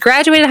 She's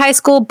graduated high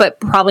school, but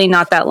probably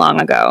not that long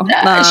ago.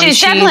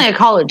 She's definitely a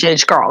college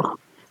age girl.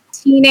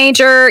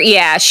 Teenager,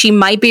 yeah, she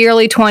might be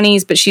early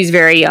 20s, but she's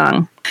very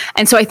young.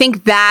 And so I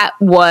think that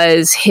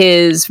was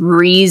his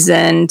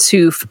reason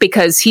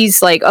because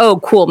he's like, "Oh,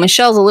 cool,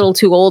 Michelle's a little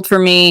too old for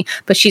me,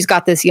 but she's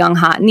got this young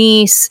hot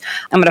niece.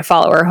 I'm going to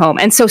follow her home."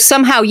 And so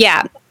somehow,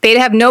 they'd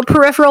have no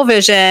peripheral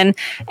vision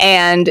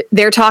and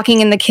they're talking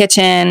in the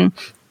kitchen.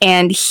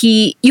 And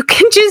you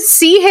can just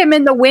see him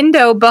in the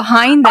window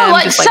behind them. Oh,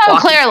 like so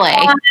clearly.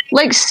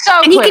 Like so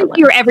and clearly. He can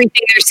hear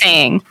everything they're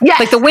saying. Yes.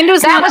 Like the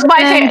windows. That was my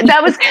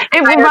favorite.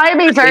 It reminded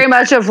me very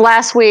much of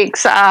last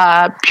week's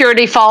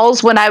Purity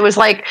Falls when I was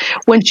like,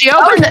 when she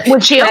opened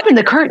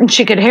the curtain,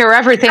 she could hear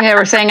everything they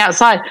were saying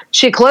outside.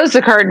 She closed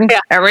the curtain. Yeah.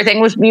 Everything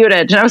was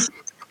muted.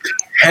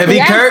 Heavy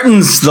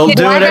curtains. They'll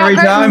do it every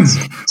time.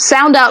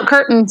 Sound out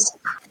curtains.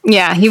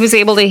 Yeah. He was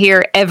able to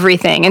hear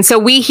everything. And so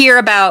we hear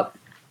about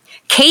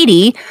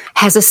Katie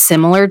has a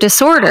similar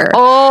disorder.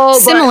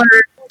 Similar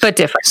but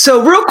different.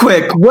 So real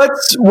quick,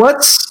 what's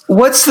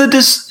the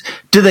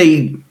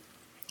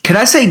can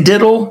I say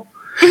diddle?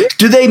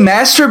 Do they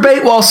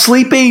masturbate while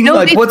sleeping?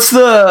 No, what's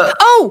the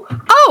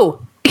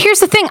here's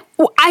the thing.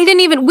 We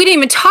didn't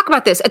even talk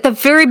about this at the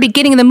very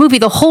beginning of the movie.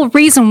 The whole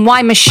reason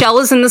why Michelle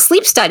is in the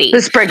sleep study.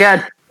 This is pretty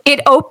good.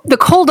 The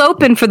cold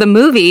open for the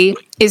movie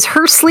is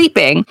her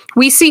sleeping.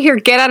 We see her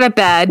get out of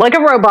bed like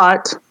a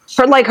robot.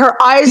 For like her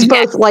eyes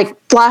both like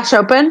flash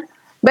open,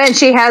 but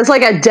she has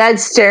like a dead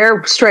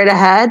stare straight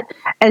ahead,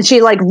 and she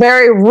like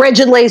very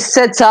rigidly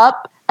sits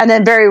up and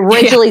then very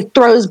rigidly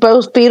throws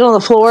both feet on the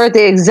floor at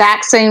the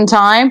exact same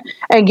time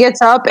and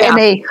gets up in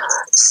a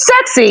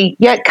sexy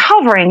yet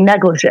covering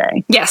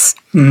negligee. Yes.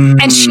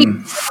 And she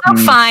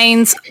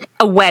finds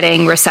a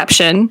wedding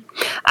reception.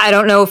 I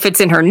don't know if it's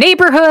in her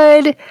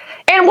neighborhood.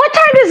 And what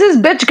time does this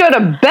bitch go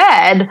to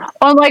bed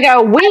on like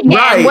a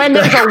weekend when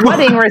there's a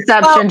wedding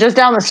reception just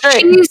down the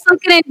street? She's like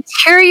an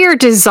interior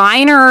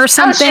designer or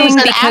something. She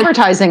was an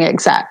advertising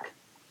exec.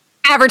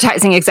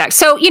 Advertising exec.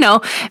 So,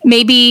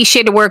 maybe she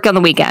had to work on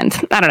the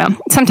weekend. I don't know.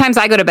 Sometimes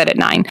I go to bed at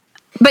 9.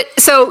 But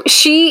so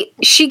she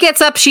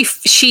gets up,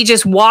 she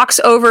just walks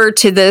over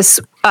to this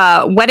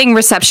wedding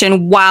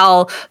reception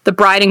while the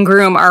bride and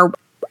groom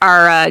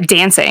are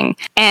dancing.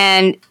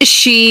 And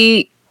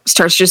she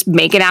starts just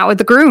making out with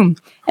the groom.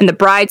 And the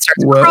bride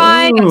starts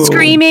crying and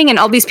screaming, and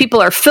all these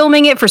people are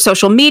filming it for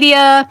social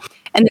media.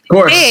 And the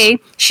next day,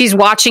 she's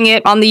watching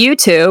it on the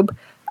YouTube,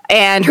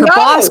 and her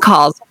boss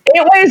calls.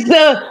 It was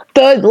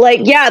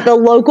the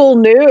local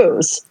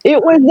news.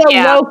 It was the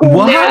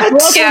local news.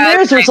 Local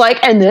news was like,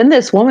 and then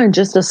this woman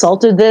just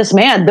assaulted this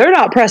man. They're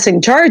not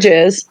pressing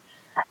charges.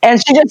 And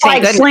she just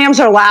slams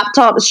her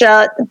laptop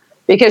shut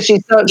because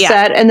she's so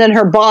upset. And then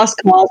her boss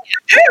calls.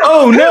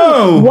 Oh,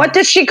 no. What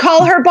does she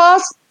call her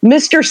boss?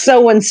 Mr.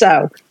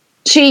 So-and-so.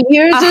 She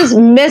uses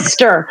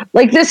Mr.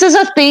 Like, this is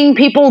a thing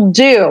people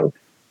do.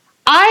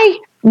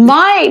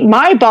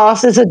 My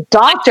boss is a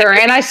doctor,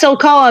 and I still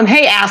call him,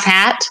 hey,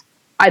 asshat.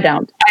 I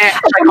don't.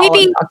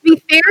 Maybe, to be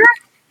fair,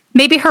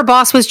 maybe her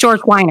boss was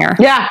George Weiner.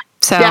 Yeah.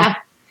 So,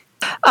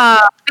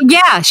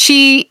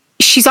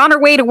 she's on her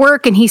way to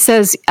work, and he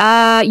says,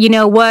 you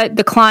know what?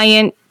 The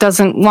client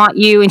doesn't want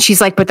you. And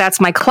she's like, but that's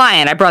my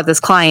client. I brought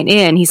this client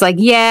in. He's like,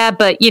 yeah,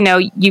 but,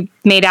 you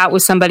made out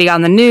with somebody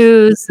on the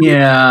news.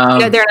 Yeah.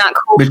 They're not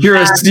cool. But you're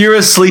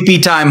a sleepy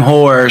time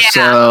whore,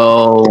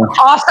 so.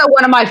 Also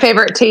one of my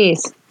favorite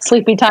teas,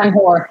 sleepy time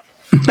whore.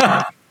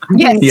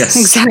 Yes,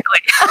 exactly.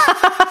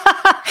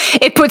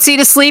 It puts you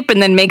to sleep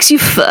and then makes you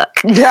fuck.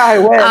 Yeah, I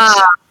wish.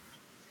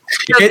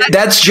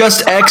 That's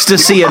just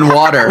ecstasy and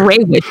water. Ray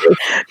wishes.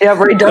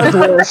 Yeah, Ray does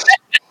wish.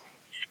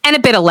 And a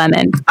bit of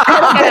lemon.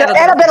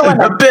 And a bit of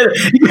lemon. A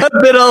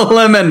bit of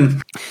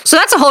lemon. So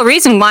that's the whole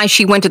reason why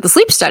she went to the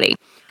sleep study.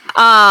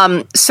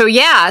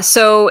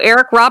 So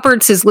Eric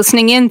Roberts is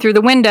listening in through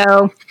the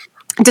window,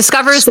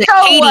 discovers that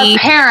Katie,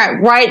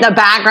 apparent right in the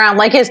background,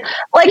 he's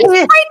right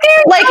there,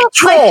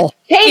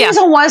 Katie's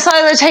on one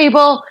side of the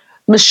table,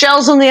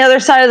 Michelle's on the other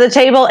side of the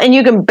table, and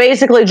you can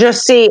basically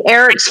just see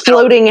Eric's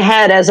floating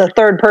head as a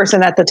third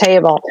person at the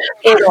table.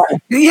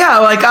 Yeah,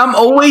 I'm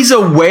always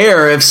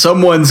aware if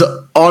someone's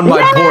on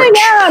my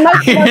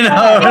porch. You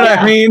know what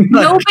I mean?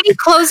 Nobody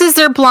closes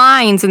their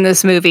blinds in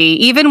this movie.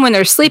 Even when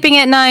they're sleeping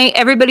at night,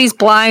 everybody's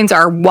blinds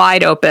are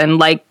wide open,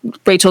 like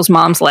Rachel's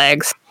mom's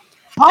legs.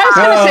 I was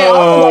going to say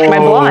all my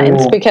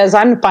blinds because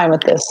I'm fine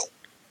with this.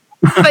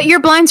 But your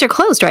blinds are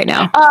closed right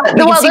now.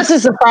 This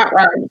is the front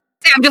row.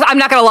 I'm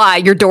not going to lie.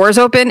 Your door's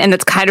open and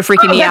it's kind of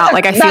freaking me out.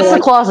 I feel that's the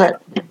closet.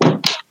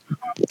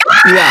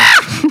 Yeah.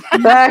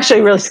 That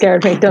actually really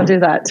scared me. Don't do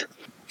that.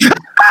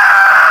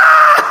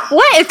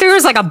 What if there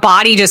was a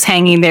body just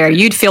hanging there?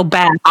 You'd feel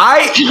bad.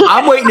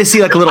 I'm waiting to see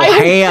a little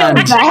hand,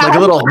 a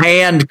little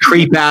hand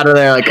creep out of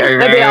there.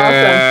 That'd be awesome.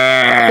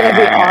 That'd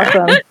be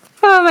awesome.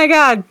 Oh my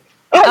God.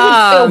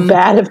 I would feel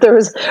bad if there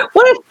was.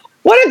 What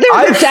if there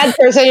was a dead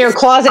person in your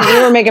closet and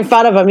you were making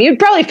fun of them? You'd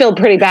probably feel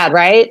pretty bad,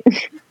 right?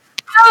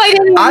 No, I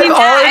didn't mean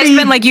that. I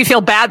just meant you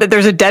feel bad that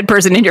there's a dead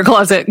person in your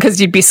closet because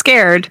you'd be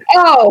scared.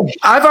 Oh,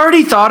 I've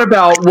already thought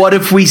about what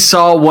if we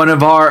saw one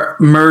of our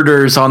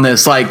murders on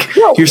this.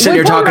 You're sitting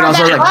here talking. I was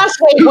last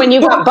week when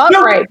you got butt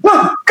raped.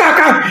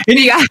 And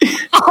you got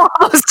all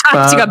those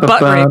times you got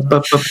butt raped.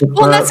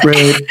 Well, that's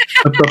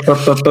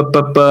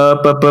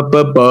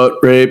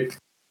butt rape.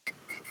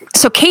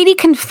 So Katie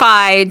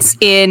confides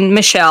in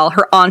Michelle,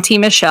 her auntie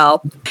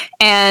Michelle,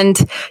 and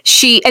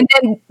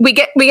then we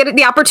get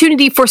the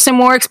opportunity for some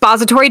more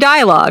expository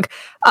dialogue,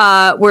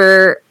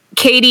 where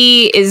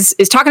Katie is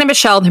talking to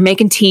Michelle. They're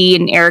making tea,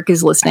 and Eric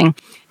is listening.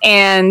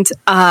 And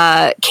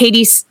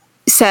Katie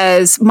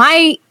says,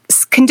 "My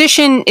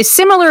condition is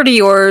similar to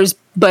yours,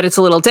 but it's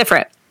a little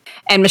different."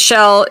 And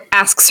Michelle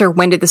asks her,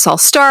 when did this all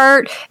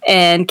start?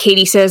 And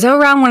Katie says,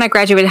 around when I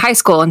graduated high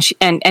school.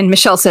 And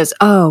Michelle says,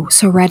 oh,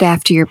 so right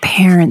after your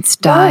parents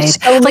died.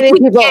 So many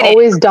people are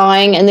always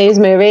dying in these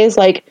movies.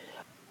 They're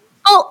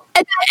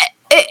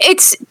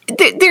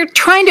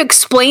trying to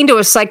explain to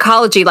us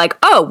psychology,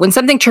 when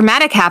something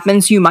traumatic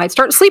happens, you might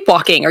start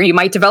sleepwalking or you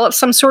might develop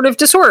some sort of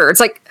disorder.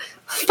 It's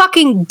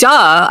fucking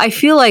duh. I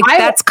feel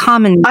that's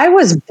common. I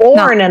was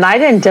born and I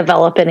didn't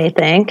develop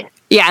anything.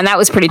 Yeah, and that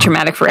was pretty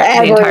traumatic for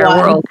the entire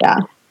world.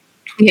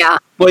 Yeah.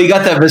 Well, you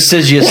got that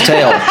vestigious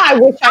tail. I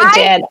wish I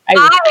did.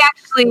 I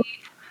actually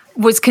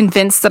was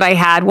convinced that I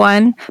had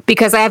one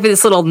because I have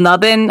this little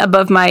nubbin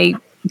above my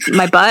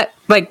butt,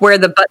 where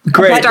the butt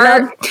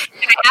start.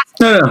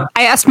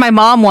 I asked my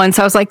mom once.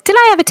 I was like, "Did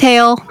I have a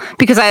tail?"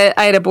 Because I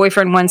had a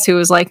boyfriend once who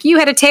was like, "You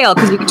had a tail,"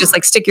 because you could just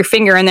stick your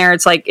finger in there.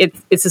 It's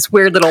it's this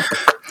weird little.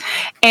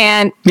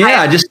 And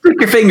just stick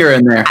your finger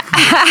in there.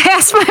 I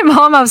asked my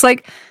mom. I was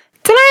like,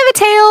 did I have a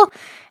tail?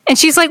 And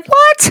she's like,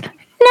 what?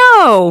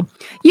 No.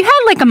 You had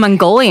a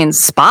Mongolian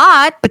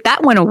spot, but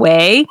that went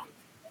away.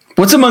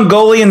 What's a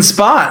Mongolian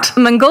spot?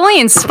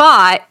 Mongolian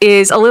spot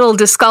is a little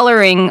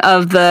discoloring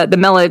of the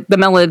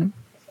melatonin.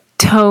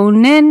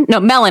 No,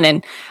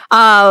 melanin.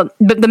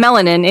 But the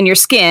melanin in your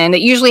skin.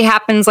 It usually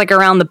happens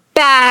around the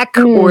back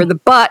or the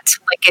butt,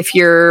 if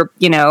you're,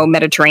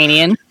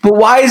 Mediterranean. But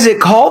why is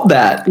it called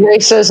that?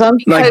 Racism.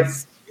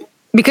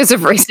 Because of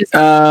racism.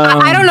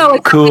 I don't know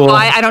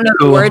why. I don't know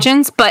the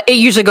origins, but it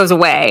usually goes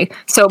away.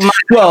 So,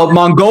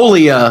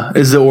 Mongolia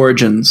is the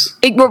origins.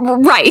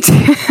 Right.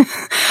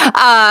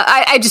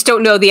 I just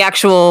don't know the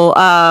actual.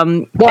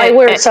 Why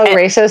we're so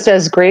racist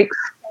as Greeks?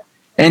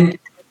 And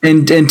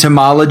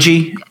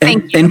Entomology?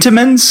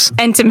 Entomins?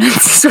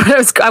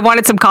 Entomins. I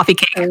wanted some coffee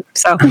cake.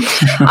 So,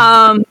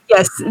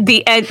 yes,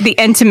 the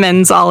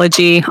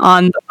entominsology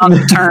on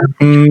the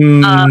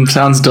term.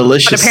 Sounds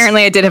delicious. But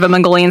apparently I did have a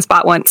Mongolian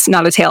spot once,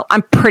 not a tail.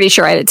 I'm pretty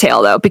sure I had a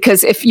tail, though,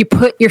 because if you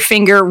put your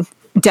finger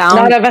down...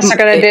 None of us are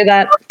going to do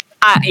that.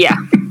 Yeah.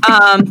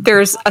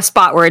 There's a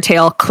spot where a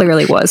tail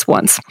clearly was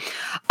once.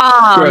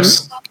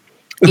 Gross.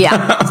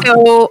 Yeah.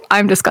 So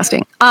I'm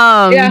disgusting.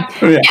 Yeah.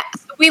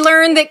 We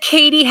learned that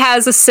Katie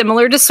has a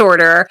similar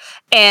disorder,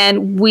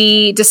 and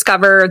we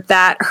discover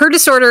that her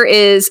disorder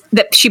is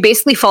that she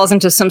basically falls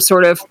into some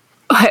sort of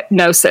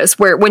hypnosis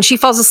where when she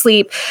falls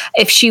asleep,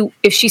 if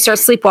she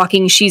starts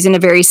sleepwalking, she's in a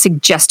very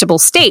suggestible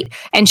state.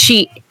 And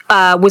she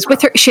was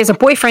with her. She has a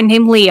boyfriend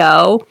named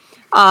Leo,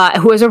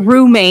 who has a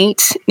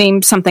roommate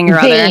named something or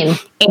other.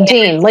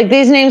 Dean. Like,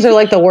 these names are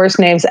like the worst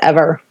names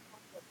ever.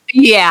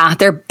 Yeah,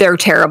 they're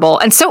terrible.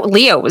 And so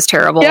Leo was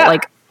terrible. Yeah.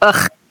 Like,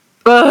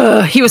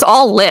 he was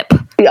all lip.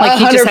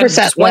 Like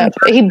 100% lip.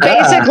 He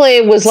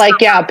basically was like,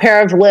 a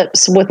pair of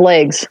lips with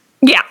legs.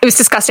 Yeah, it was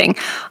disgusting.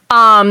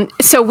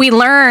 So we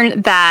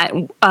learned that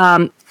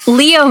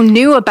Leo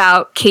knew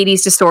about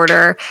Katie's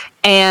disorder,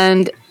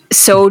 and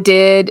so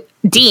did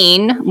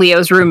Dean,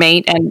 Leo's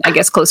roommate and I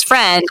guess close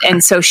friend.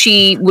 And so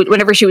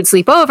whenever she would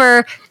sleep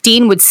over,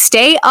 Dean would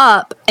stay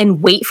up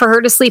and wait for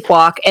her to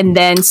sleepwalk and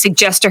then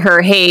suggest to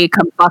her, hey,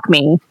 come fuck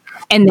me.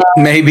 And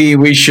then, maybe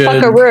we should.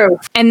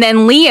 And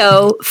then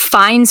Leo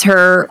finds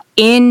her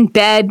in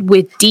bed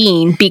with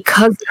Dean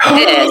because of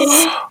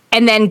this,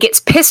 and then gets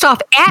pissed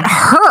off at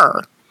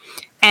her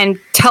and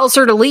tells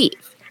her to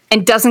leave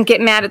and doesn't get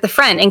mad at the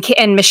friend.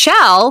 And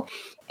Michelle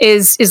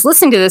is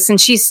listening to this,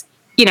 and she's,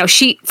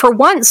 she, for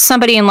once,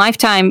 somebody in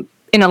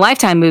a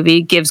Lifetime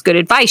movie gives good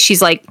advice.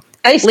 She's like,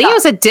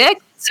 Leo's a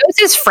dick. So is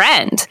his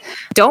friend.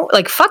 Don't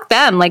fuck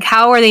them. Like,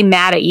 how are they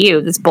mad at you?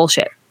 This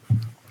bullshit.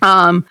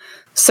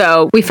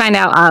 So we find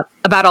out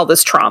about all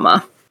this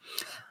trauma.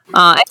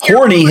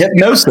 Horny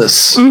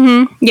hypnosis.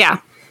 Mm-hmm,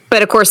 yeah.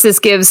 But of course, this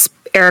gives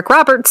Eric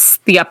Roberts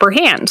the upper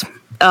hand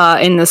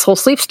in this whole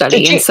sleep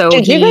study.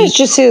 Did you guys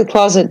just see the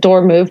closet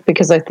door move?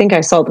 Because I think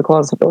I saw the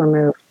closet door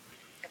move.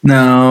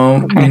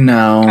 No, okay.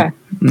 No. Okay.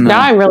 No.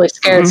 Now I'm really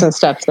scared since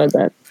Steph said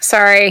that.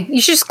 Sorry.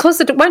 You should just close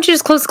the door. Why don't you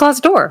just close the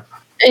closet door?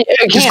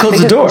 Just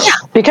close the door. Yeah,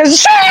 because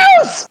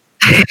shoes!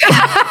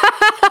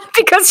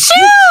 Because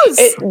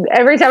shoes!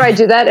 Every time I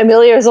do that,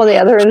 Emilio's on the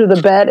other end of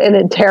the bed, and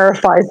it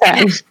terrifies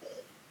him.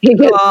 He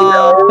gets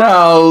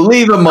no,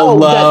 leave him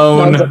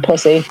alone. That's a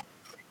pussy.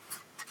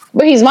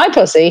 But he's my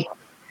pussy.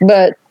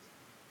 But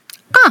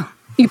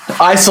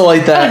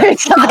isolate that.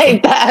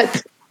 Isolate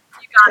that.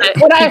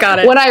 You got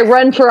it. When I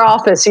run for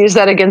office, use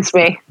that against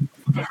me.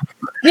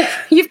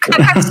 You've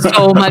got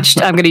so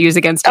much I'm going to use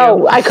against you.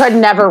 Oh, I could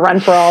never run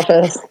for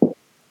office.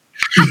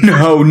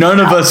 No, none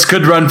of us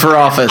could run for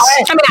office.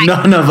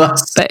 None of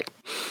us. But,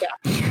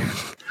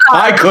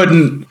 I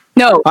couldn't.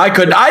 No, I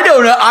couldn't.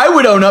 I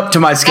would own up to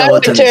my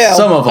skeletons.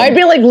 Some of them. I'd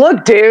be like,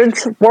 "Look,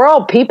 dudes, we're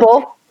all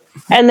people."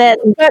 And then,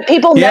 but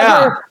people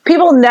never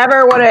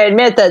want to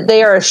admit that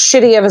they are as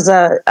shitty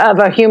of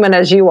a human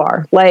as you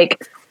are.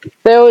 Like,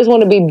 they always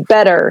want to be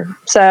better.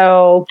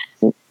 So,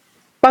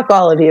 fuck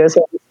all of you.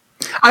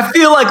 I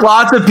feel like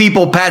lots of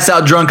people pass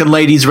out drunk in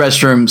ladies'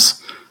 restrooms.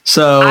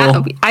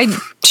 So I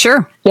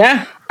sure.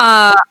 Yeah.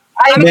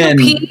 I'm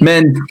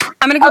men.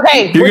 I'm gonna go.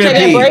 Okay, we're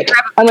taking a break.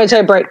 I'm gonna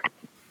take a break.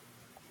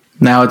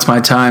 Now it's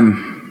my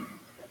time.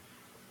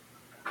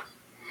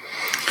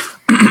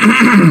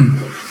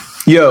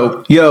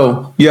 Yo.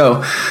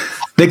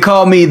 They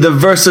call me the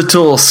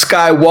versatile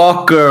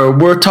Skywalker.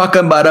 We're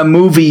talking about a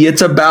movie.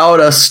 It's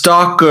about a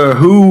stalker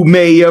who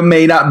may or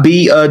may not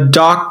be a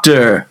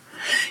doctor.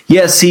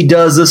 Yes, he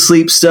does a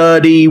sleep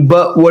study,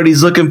 but what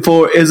he's looking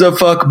for is a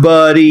fuck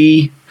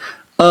buddy.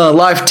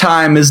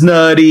 Lifetime is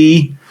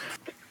nutty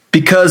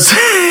because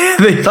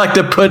they like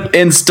to put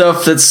in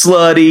stuff that's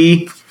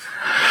slutty.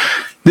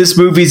 This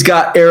movie's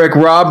got Eric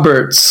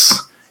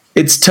Roberts.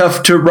 It's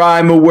tough to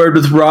rhyme a word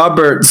with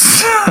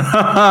Roberts.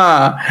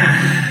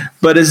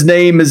 But his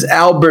name is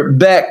Albert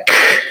Beck,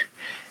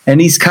 and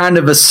he's kind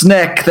of a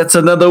snack. That's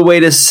another way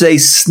to say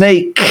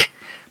snake.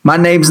 My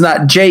name's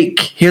not Jake.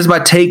 Here's my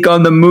take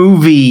on the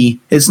movie.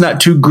 It's not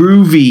too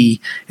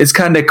groovy. It's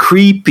kind of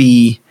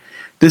creepy.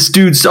 This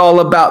dude's all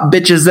about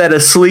bitches that are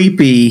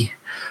sleepy.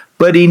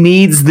 But he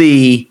needs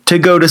thee to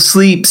go to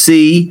sleep,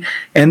 see?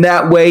 And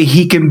that way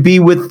he can be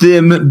with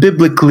them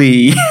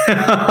biblically.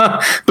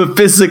 But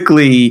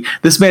physically,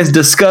 this man's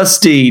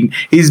disgusting.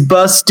 He's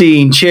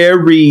busting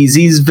cherries.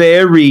 He's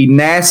very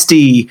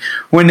nasty.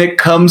 When it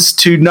comes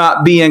to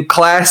not being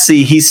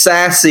classy, he's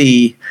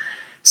sassy.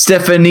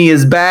 Stephanie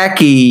is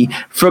backy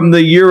from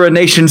the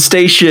urination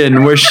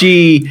station where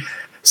she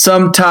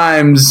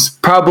sometimes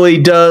probably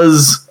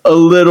does a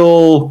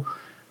little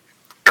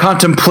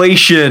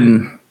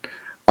contemplation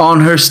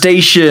on her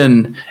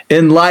station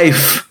in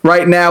life.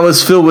 Right now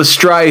is filled with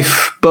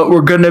strife, but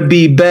we're going to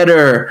be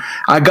better.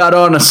 I got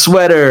on a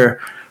sweater.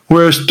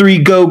 We're 3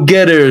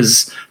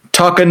 go-getters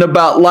talking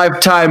about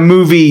Lifetime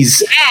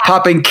movies,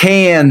 popping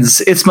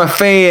cans. It's my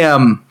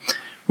fam.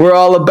 We're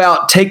all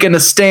about taking a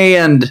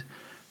stand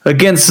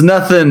against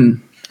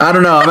nothing. I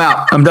don't know. I'm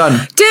out. I'm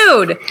done.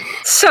 Dude,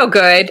 so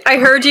good. I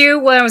heard you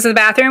when I was in the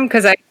bathroom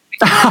because I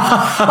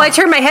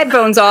turned my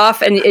headphones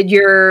off and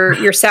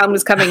your sound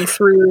was coming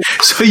through.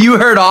 So you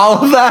heard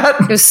all of that?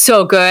 It was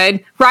so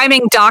good.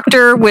 Rhyming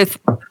doctor with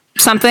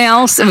something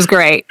else. It was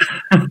great.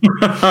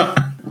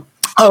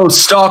 Oh,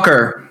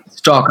 Stalker.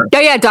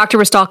 Yeah, Doctor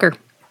with Stalker.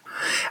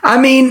 I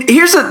mean,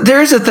 there's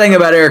a thing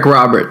about Eric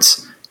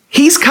Roberts.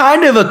 He's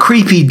kind of a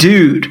creepy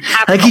dude.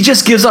 Like, he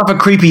just gives off a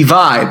creepy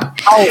vibe.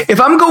 Oh.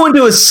 If I'm going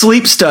to a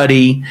sleep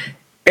study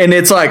and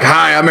it's like,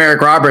 hi, I'm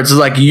Eric Roberts, it's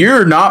like,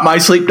 you're not my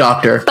sleep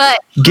doctor. But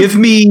give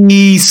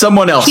me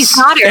someone else. He's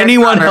not Eric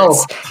Anyone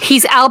Roberts. else.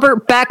 He's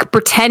Albert Beck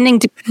pretending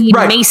to be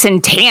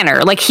Mason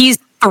Tanner. Like, he's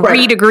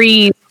 3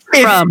 degrees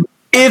from.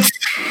 If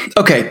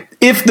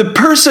the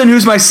person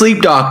who's my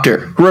sleep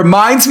doctor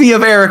reminds me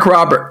of Eric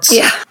Roberts,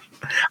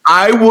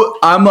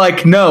 I'm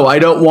like, no, I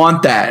don't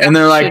want that. And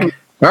they're like,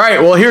 all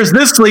right, well, here's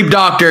this sleep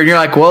doctor. And you're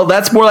like, well,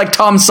 that's more like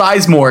Tom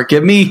Sizemore.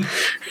 Give me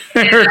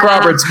Eric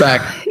Roberts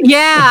back.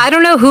 Yeah, I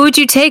don't know. Who would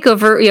you take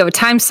over,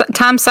 Time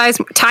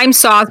Sizemore? Time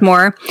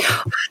Sogmore.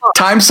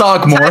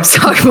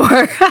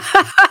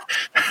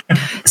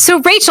 So,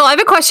 Rachel, I have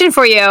a question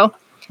for you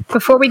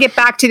before we get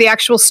back to the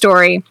actual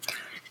story.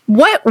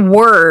 What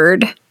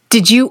word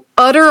did you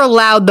utter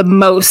aloud the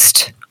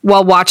most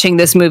while watching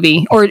this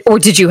movie? Or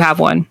did you have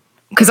one?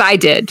 Because I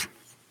did.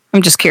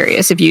 I'm just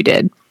curious if you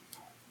did.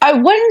 I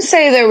wouldn't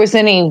say there was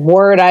any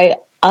word I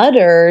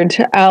uttered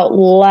out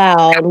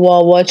loud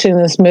while watching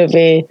this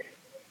movie.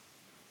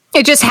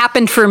 It just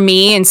happened for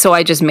me, and so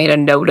I just made a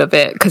note of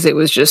it because it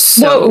was just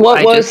so...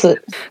 What was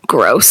it?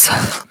 Gross.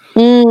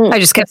 I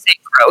just kept saying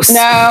gross.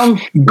 No,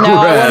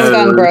 I wasn't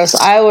going gross.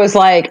 I was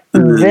like,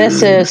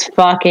 this is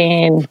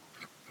fucking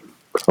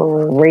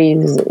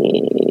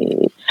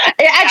crazy.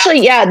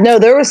 Actually,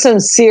 there was some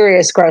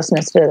serious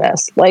grossness to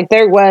this. Like,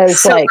 there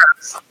was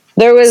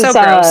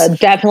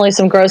definitely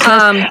some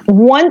grossness.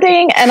 One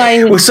thing,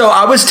 so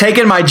I was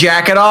taking my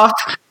jacket off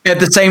at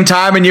the same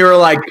time, and you were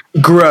like,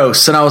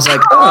 gross, and I was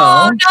like,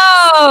 oh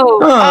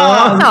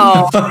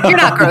no, you're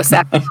not gross.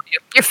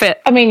 You're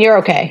fit. I mean, you're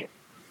okay.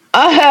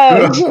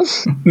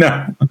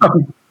 No,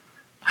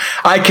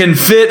 I can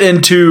fit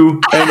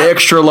into an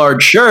extra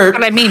large shirt.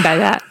 What I mean by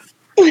that.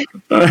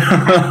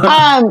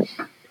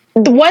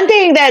 The one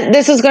thing that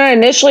this is going to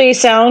initially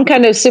sound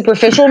kind of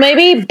superficial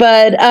maybe,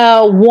 but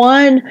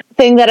one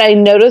thing that I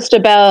noticed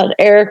about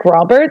Eric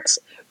Roberts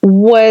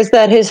was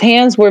that his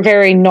hands were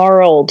very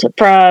gnarled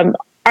from,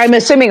 I'm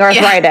assuming,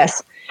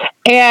 arthritis.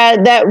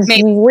 And that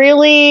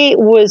really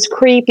was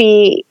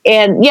creepy.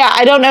 And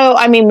I don't know.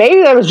 I mean,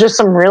 maybe there was just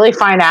some really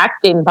fine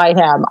acting by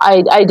him.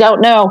 I don't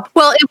know.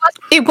 Well,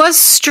 it was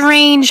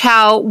strange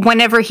how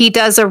whenever he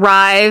does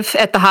arrive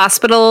at the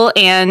hospital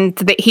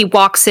and he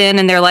walks in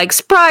and they're like,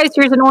 surprise,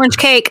 here's an orange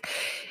cake.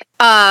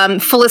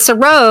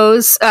 Felissa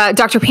Rose,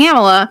 Dr.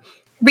 Pamela,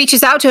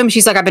 reaches out to him.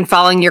 She's like, I've been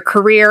following your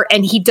career.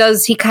 And he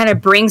kind of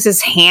brings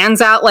his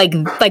hands out, like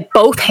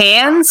both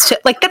hands.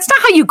 That's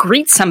not how you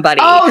greet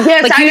somebody. Oh,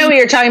 yes, I know what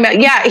you're talking about.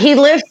 Yeah, he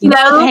lifts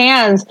both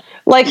hands.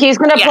 Like, he's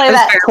going to play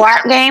that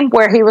slap game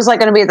where he was, like,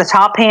 going to be at the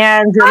top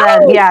hands.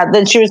 And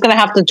then she was going to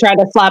have to try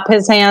to flap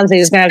his hands. He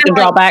was going to have to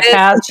draw back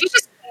pads. She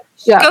just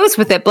goes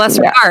with it, bless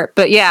her heart.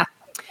 But,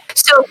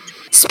 So,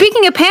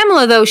 speaking of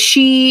Pamela, though,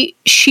 she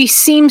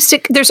seems to...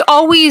 There's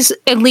always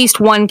at least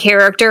one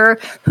character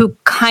who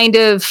kind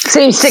of...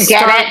 seems to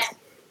get it.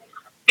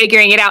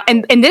 Figuring it out.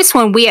 And in this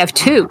one, we have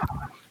two.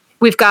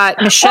 We've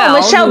got Michelle.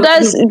 Well, Michelle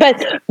does,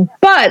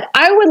 but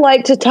I would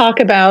like to talk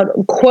about,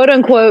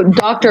 quote-unquote,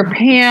 Dr.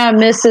 Pam,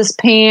 Mrs.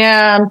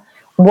 Pam,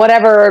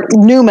 whatever,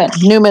 Newman.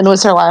 Newman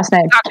was her last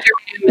name. Dr.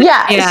 Newman.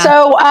 Yeah.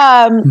 So...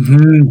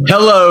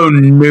 hello,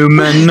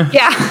 Newman.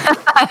 Yeah.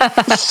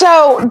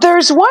 So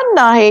there's one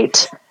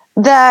night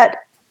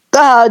that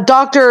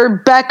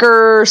Dr.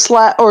 Becker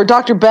or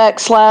Dr. Beck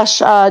 /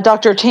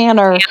 Dr.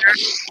 Tanner.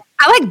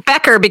 I like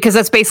Becker because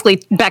that's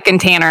basically Beck and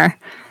Tanner.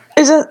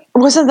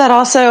 Wasn't that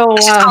also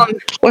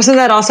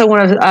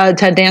one of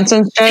Ted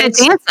Danson's shows? Ted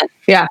Danson.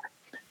 Yeah.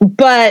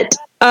 But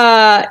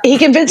he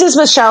convinces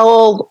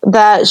Michelle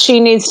that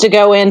she needs to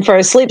go in for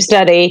a sleep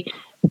study,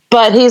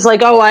 but he's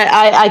like, oh,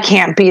 I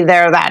can't be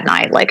there that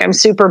night. Like, I'm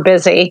super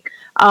busy.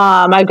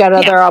 I've got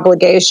other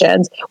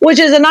obligations, which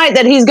is a night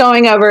that he's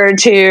going over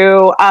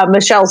to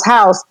Michelle's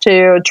house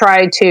to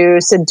try to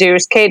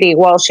seduce Katie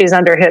while she's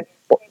under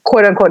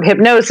quote unquote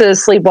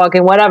hypnosis,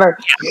 sleepwalking, whatever.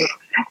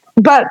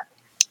 But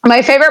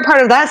my favorite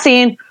part of that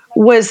scene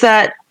was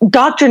that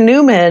Dr.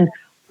 Newman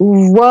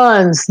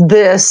runs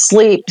this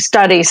sleep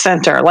study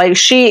center. Like,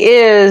 she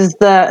is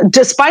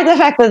despite the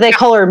fact that they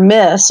call her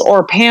Miss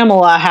or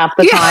Pamela half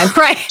the time,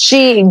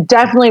 she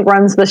definitely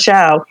runs the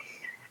show.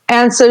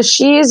 And so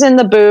she's in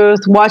the booth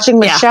watching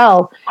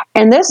Michelle.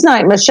 And this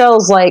night,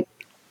 Michelle's like,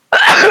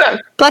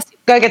 bless you,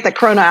 gotta get the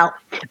corona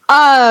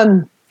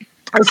out.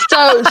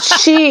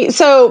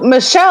 So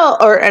Michelle,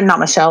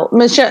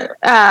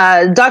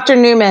 Dr.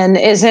 Newman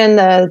is in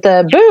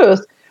the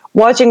booth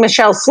watching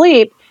Michelle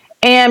sleep,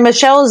 and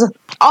Michelle's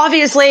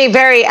obviously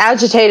very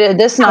agitated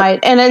this night.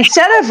 And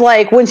instead of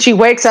like when she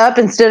wakes up,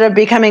 instead of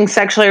becoming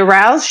sexually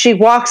aroused, she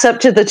walks up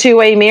to the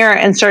two-way mirror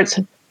and starts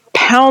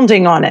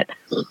pounding on it.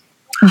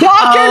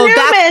 Dr.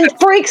 Newman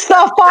freaks the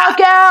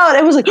fuck out.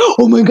 It was like,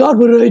 oh my God,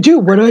 what did I do?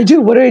 What did I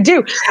do? What did I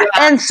do? Yeah.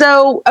 And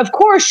so, of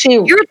course,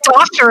 you're a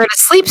doctor at a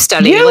sleep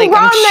study. You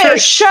run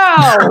this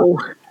show.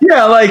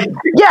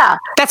 Yeah.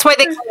 That's why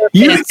they.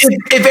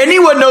 If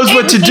anyone knows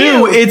what to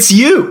do, it's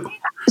you.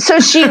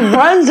 So she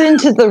runs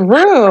into the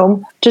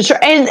room to try,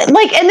 and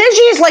then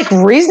she's like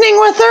reasoning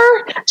with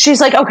her. She's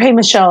like, okay,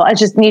 Michelle, I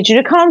just need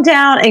you to calm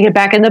down and get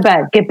back in the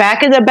bed. Get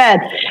back in the bed.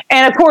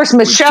 And of course,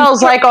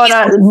 Michelle's like on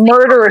a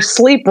murderous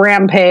sleep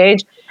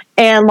rampage.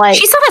 And like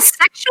she's on a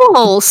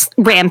sexual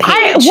rampage.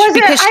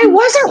 I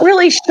wasn't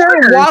really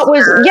sure what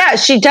was. Yeah,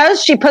 she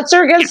does. She puts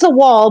her against the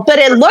wall, but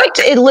it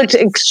looked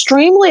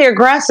extremely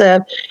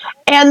aggressive.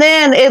 And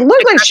then it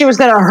looked like she was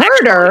going to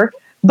hurt her.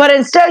 But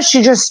instead,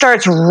 she just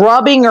starts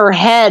rubbing her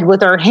head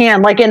with her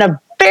hand, like in a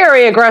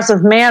very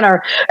aggressive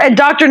manner. And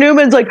Dr.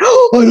 Newman's like,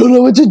 oh, I don't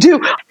know what to do.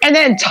 And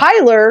then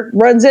Tyler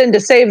runs in to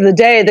save the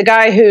day. The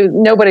guy who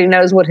nobody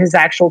knows what his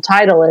actual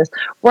title is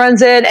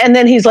runs in. And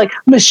then he's like,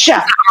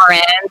 Michelle.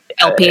 RN,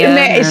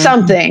 LPN.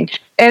 Something.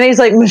 And he's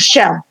like,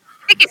 Michelle. I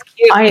think he's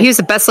cute. He was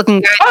the best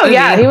looking guy. Oh,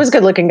 yeah. He was a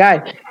good looking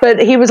guy.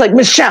 But he was like,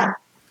 Michelle,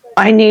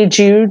 I need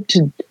you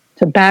to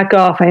back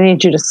off. I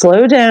need you to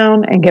slow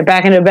down and get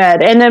back into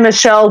bed. And then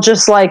Michelle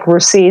just like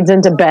recedes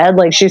into bed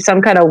like she's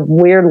some kind of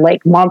weird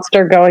lake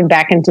monster going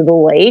back into the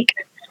lake.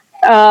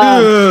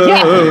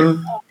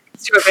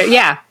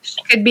 Yeah,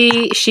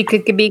 she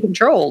could be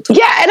controlled.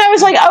 Yeah, and I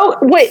was like, oh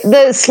wait,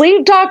 the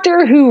sleep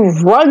doctor who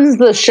runs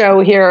the show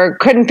here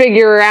couldn't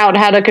figure out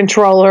how to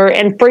control her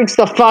and freaks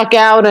the fuck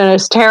out and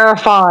is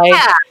terrified.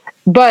 Yeah.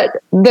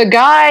 But the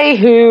guy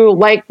who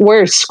like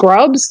wears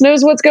scrubs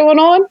knows what's going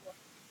on.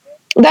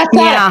 That's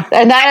not,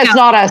 and that is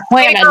not a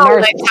slam at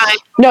nurses.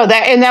 No,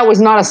 that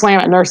was not a slam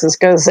at nurses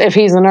because if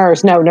he's a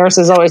nurse,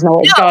 nurses always know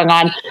what's going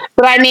on.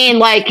 But I mean,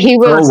 like he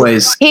was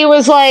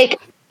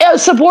like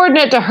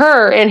subordinate to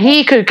her, and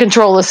he could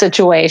control the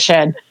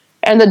situation.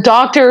 And the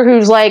doctor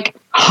who's like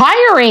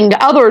hiring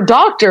other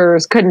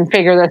doctors couldn't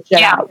figure this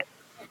shit out.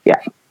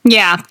 Yeah.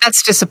 Yeah,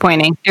 that's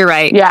disappointing. You're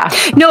right. Yeah.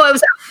 No, I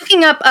was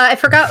looking up. I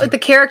forgot what the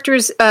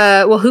characters.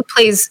 Who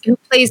plays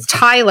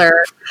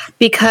Tyler?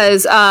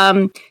 Because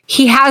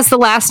he has the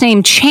last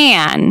name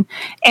Chan,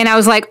 and I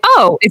was like,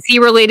 oh, is he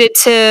related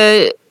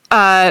to?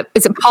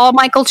 Is it Paul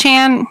Michael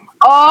Chan?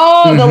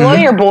 Oh, the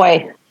lawyer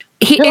boy.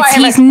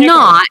 He's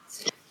not.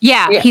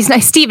 Yeah, he's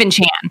not Stephen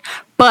Chan,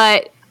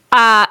 but.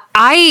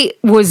 I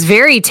was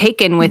very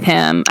taken with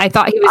him. I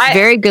thought he was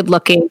very good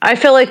looking. I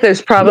feel like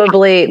there's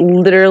probably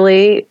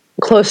literally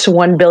close to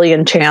 1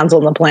 billion Chans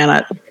on the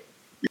planet.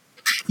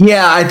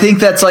 Yeah, I think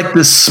that's like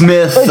the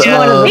Smith.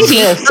 One of the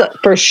Smiths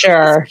for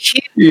sure.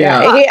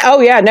 Yeah.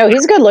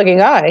 He's a good looking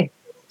guy.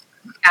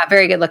 Yeah,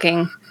 very good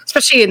looking,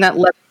 especially in that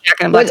leather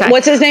jacket and black tie.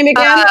 What's his name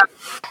again?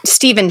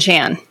 Stephen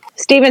Chan.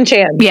 Stephen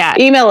Chan. Yeah.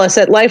 Email us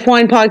at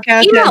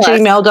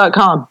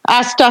lifewinepodcast@gmail.com.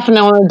 Ask Stefan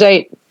on a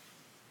date.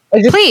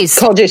 Please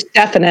called you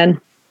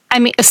Stefan. I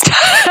mean, it's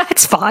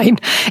fine.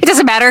 It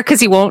doesn't matter because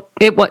he won't.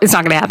 It's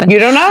not going to happen. You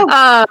don't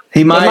know.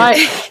 He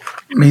might.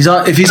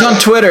 If he's on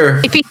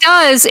Twitter. If he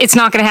does, it's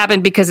not going to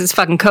happen because it's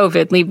fucking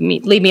COVID.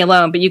 Leave me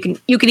alone. But you can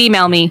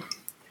email me.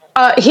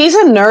 He's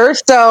a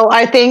nurse, so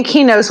I think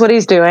he knows what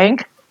he's doing.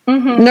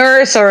 Mm-hmm.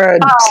 Nurse or a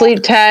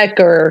sleep tech,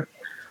 or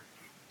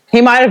he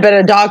might have been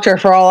a doctor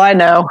for all I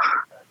know.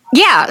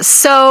 Yeah.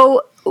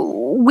 So.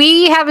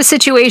 We have a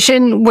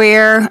situation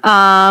where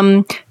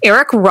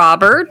Eric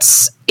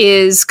Roberts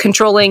is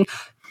controlling.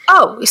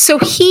 Oh, so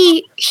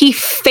he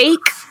fake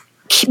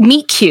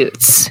meet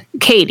cutes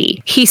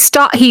Katie. He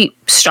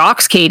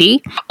stalks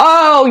Katie.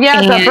 Oh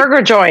yeah, the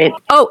burger joint.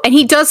 Oh, and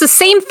he does the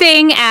same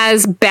thing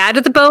as Bad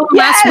at the Bone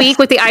last week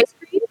with the ice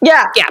cream.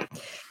 Yeah.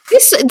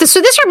 So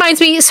this reminds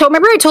me. So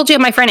remember I told you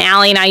my friend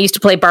Allie and I used to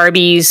play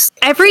Barbies.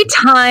 Every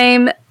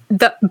time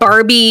the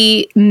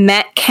Barbie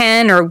met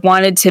Ken or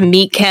wanted to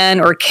meet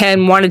Ken or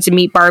Ken wanted to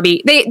meet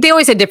Barbie, they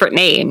always had different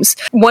names.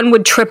 One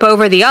would trip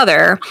over the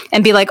other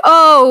and be like,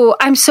 oh,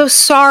 I'm so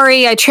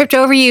sorry. I tripped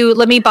over you.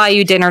 Let me buy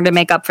you dinner to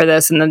make up for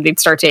this. And then they'd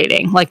start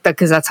dating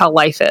because that's how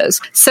life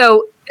is.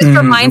 So this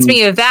reminds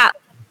me of that.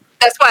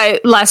 That's why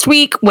last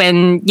week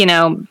when,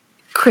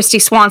 Christy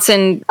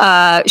Swanson,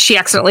 she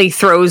accidentally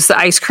throws the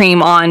ice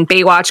cream on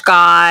Baywatch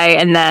guy.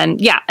 And then,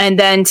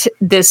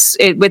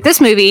 with this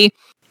movie,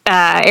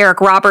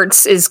 Eric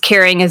Roberts is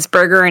carrying his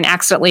burger and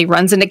accidentally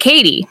runs into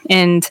Katie,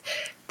 and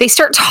they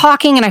start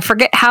talking, and I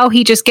forget how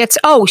he just gets,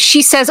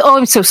 she says,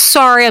 I'm so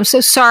sorry.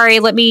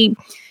 Let me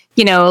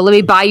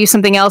buy you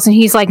something else. And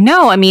he's like,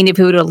 no, I mean, if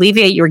it would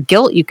alleviate your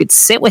guilt, you could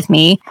sit with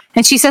me.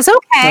 And she says,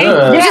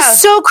 okay. It's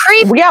just so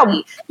creepy.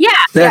 Yeah.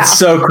 That's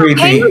so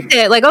creepy. Okay with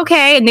it. Like,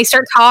 okay. And they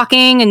start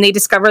talking and they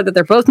discover that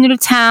they're both new to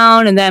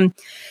town. And then,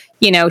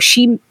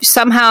 she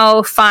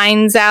somehow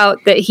finds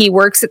out that he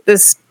works at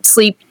this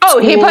sleep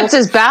school. He puts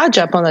his badge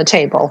up on the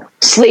table.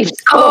 Sleep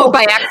school.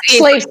 By accident.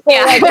 Sleep school.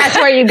 Yeah. That's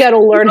where you go to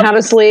learn how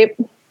to sleep.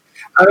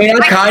 I mean, I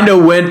kind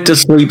of went to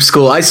sleep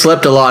school. I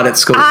slept a lot at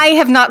school. I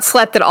have not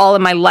slept at all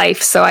in my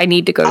life, so I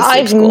need to go to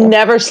sleep school. I've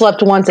never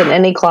slept once in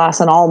any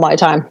class in all my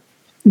time.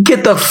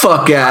 Get the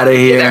fuck out of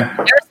here.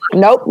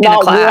 Nope,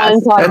 not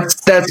one time.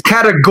 That's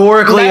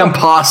categorically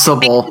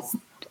impossible.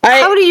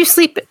 How do you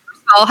sleep?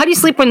 How do you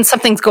sleep when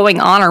something's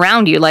going on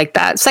around you like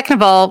that? Second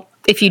of all,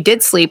 if you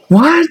did sleep.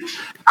 What?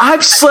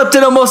 I've slept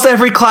in almost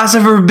every class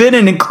I've ever been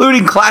in,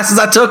 including classes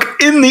I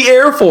took in the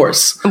Air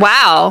Force.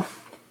 Wow.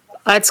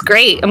 That's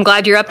great. I'm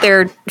glad you're up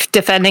there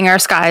defending our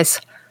skies.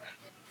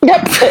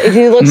 Yep.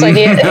 He looks like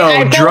he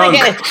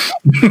drunk.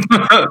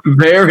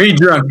 Very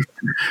drunk.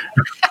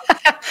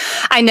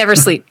 I never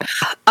sleep.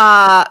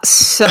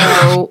 So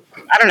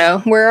I don't know.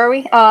 Where are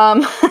we?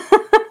 I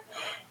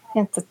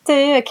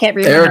can't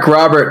read. Eric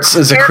Roberts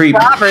is a creep.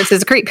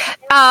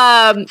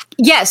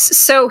 Yes.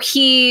 So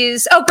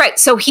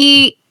So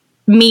he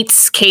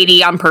meets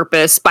Katie on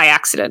purpose by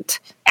accident.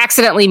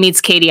 Accidentally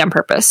meets Katie on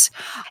purpose.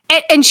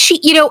 And she,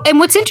 and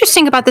what's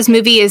interesting about this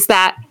movie is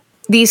that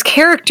these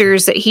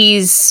characters that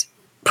he's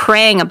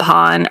preying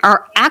upon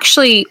are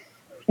actually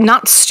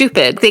not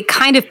stupid. They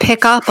kind of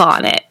pick up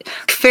on it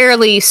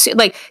fairly.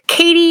 Like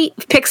Katie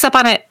picks up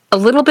on it a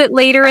little bit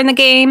later in the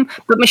game,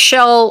 but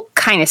Michelle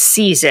kind of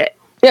sees it.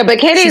 Yeah, but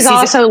Katie's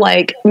also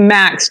like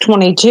max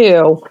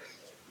 22.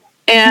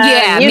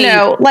 And,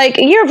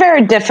 you're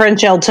very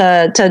differential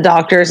to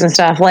doctors and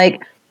stuff.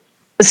 Like,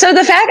 so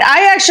the fact,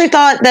 I actually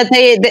thought that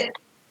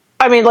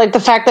the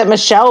fact that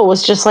Michelle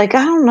was just like,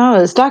 I don't know,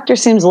 this doctor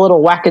seems a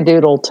little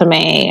wackadoodle to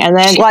me. And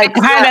then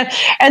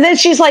and then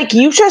she's like,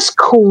 you just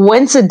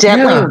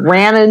coincidentally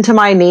ran into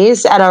my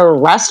niece at a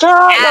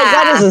restaurant? Yeah. Like,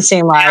 that doesn't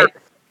seem right.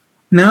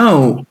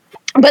 No.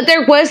 But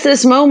there was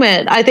this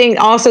moment, I think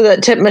also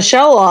that tipped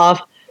Michelle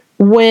off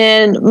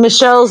when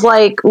Michelle's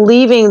like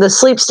leaving the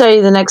sleep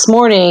study the next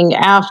morning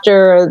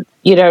after,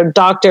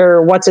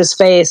 Dr.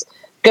 What's-His-Face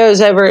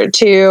goes over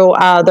to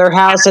their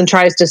house and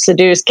tries to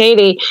seduce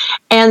Katie.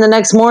 And the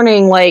next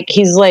morning,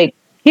 he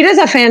does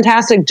a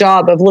fantastic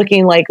job of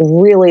looking like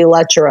really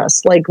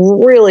lecherous, like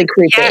really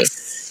creepy.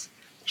 Yes,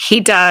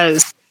 he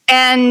does.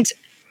 And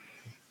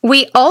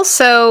we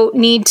also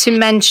need to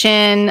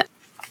mention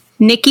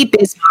Nikki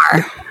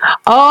Bismarck.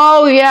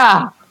 Oh,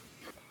 yeah.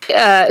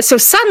 So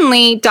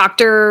suddenly,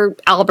 Dr.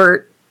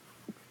 Albert,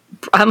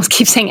 I almost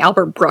keep saying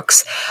Albert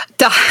Brooks.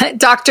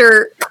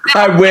 Dr.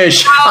 I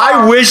wish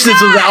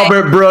this was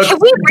Albert Brooks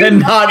and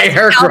not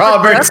Eric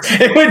Roberts.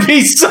 It would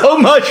be so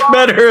much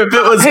better if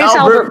it was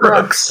Albert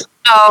Brooks.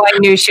 Oh, I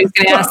knew she was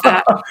going to ask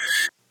that.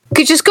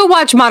 Could just go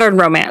watch Modern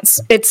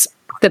Romance. It's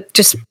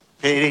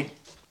Petey,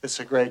 this is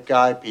a great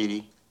guy,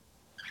 Petey.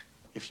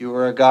 If you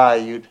were a guy,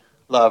 you'd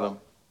love him.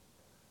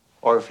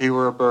 Or if he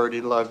were a bird,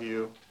 he'd love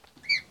you.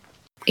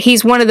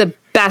 He's one of the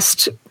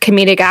best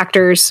comedic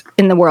actors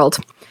in the world.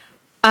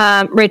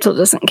 Rachel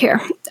doesn't care.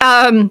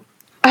 All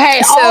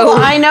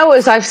I know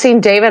is I've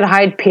seen David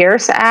Hyde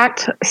Pierce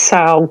act,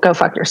 so go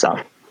fuck yourself.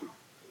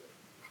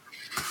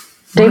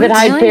 David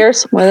Hyde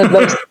Pierce, one of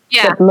those.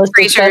 Yeah,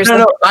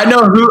 No, I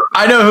know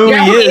who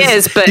he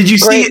is. But did you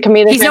see it?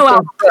 He's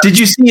no. Did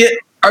you see it?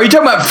 Are you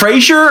talking about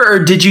Frasier,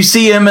 or did you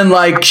see him in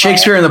like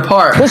Shakespeare in the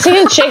Park? Was he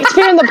in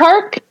Shakespeare in the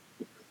Park?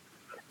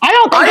 I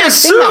don't think I've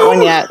seen that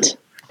one yet.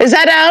 Is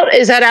that out?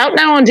 Is that out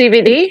now on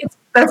DVD?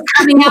 That's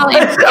coming out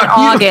in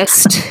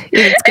August.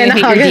 In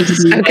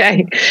August.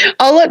 Okay.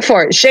 I'll look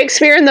for it.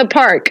 Shakespeare in the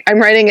Park. I'm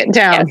writing it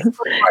down.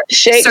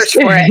 Yes. Search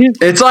for it.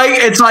 It's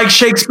like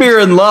Shakespeare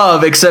in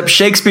Love, except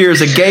Shakespeare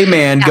is a gay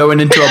man going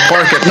into a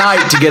park at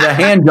night to get a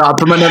hand job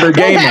from another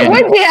gay man.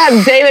 That would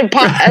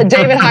be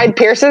David Hyde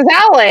Pierce's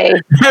alley.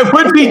 It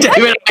would be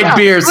David Hyde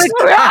Pierce.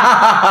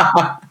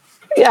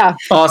 Yeah.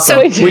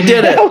 Awesome. So we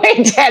did it.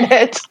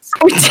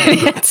 We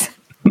did it.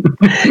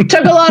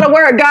 Took a lot of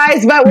work,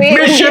 guys, but we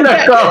mission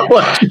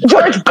accomplished.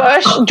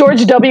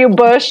 George W.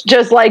 Bush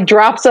just like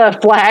drops a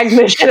flag,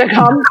 mission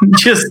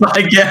accomplished. Just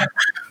like, yeah,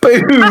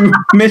 boom,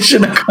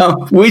 mission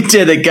accomplished. We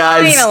did it,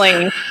 guys.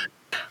 Finally.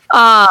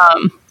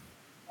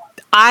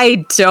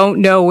 I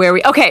don't know where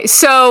we. Okay,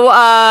 so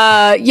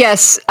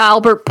yes,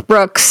 Albert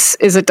Brooks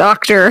is a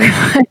doctor.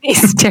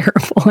 He's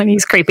terrible and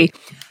he's creepy.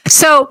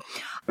 So,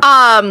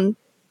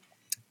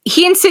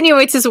 he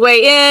insinuates his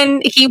way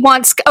in. He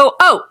wants.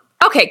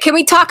 Okay, can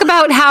we talk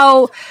about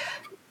how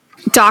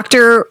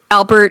Dr.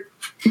 Albert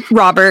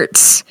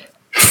Roberts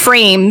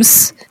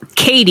frames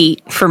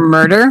Katie for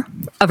murder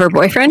of her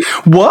boyfriend?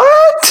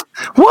 What?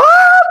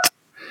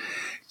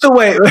 So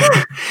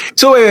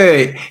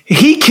wait.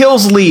 He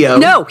kills Leo.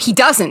 No, he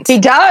doesn't. He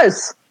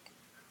does.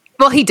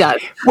 Well, he does.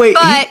 Wait,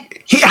 but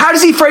how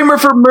does he frame her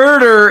for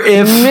murder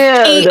if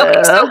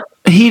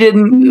he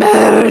didn't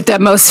murder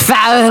most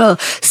foul?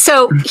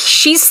 So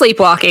she's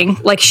sleepwalking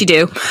like she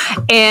do,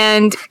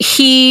 and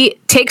he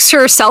takes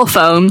her cell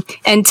phone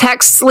and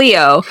texts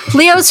Leo.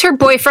 Leo's her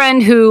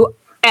boyfriend who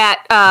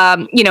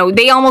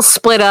they almost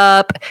split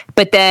up,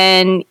 but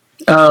then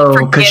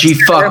Oh, because she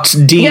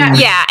fucked Dean.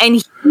 Yeah,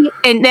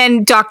 and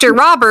then Dr.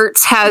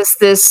 Roberts has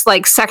this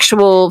like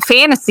sexual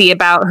fantasy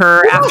about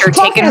her after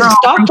taking her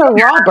home. Dr.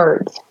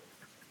 Roberts.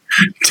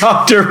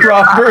 Dr.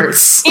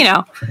 Roberts. You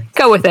know,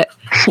 go with it.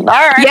 All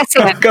right. Yes,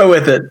 go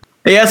with it.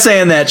 Yes,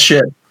 saying that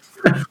shit.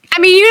 I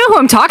mean, you know who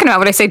I'm talking about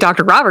when I say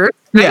Dr. Roberts.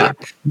 Right? Yeah,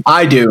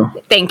 I do.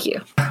 Thank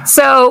you.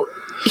 So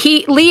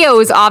Leo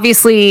is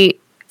obviously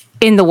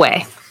in the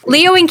way.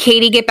 Leo and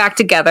Katie get back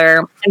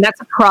together, and that's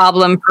a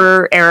problem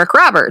for Eric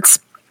Roberts.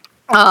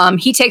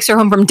 He takes her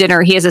home from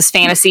dinner. He has this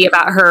fantasy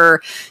about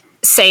her.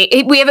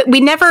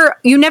 You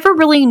never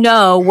really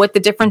know what the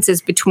difference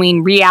is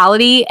between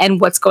reality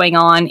and what's going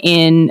on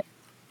in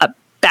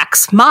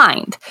Beck's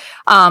mind.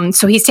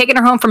 So he's taking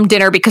her home from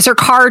dinner because her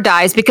car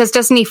dies. Because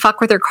doesn't he fuck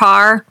with her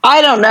car?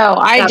 I don't know.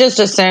 I just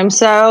assume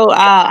so.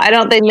 I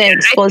don't think they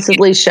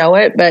explicitly show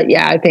it, but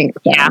yeah, I think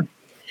so. Yeah.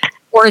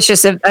 Or it's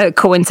just a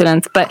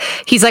coincidence. But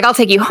he's like, I'll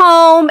take you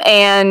home.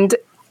 And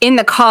in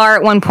the car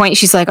at one point,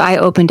 she's like, I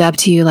opened up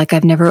to you like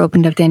I've never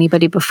opened up to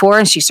anybody before.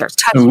 And she starts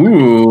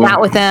touching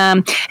out with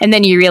him. And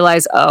then you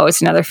realize, oh,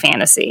 it's another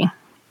fantasy.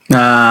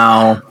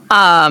 No.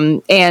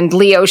 And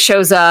Leo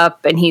shows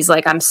up and he's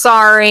like, I'm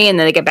sorry. And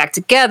then they get back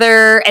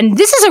together. And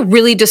this is a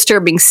really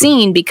disturbing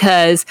scene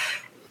because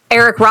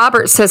Eric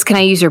Roberts says, can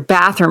I use your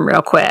bathroom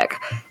real quick?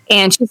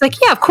 And she's like,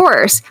 yeah, of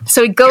course.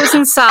 So he goes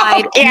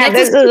inside. And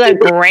this is a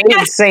great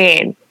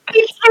scene.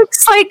 He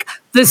takes like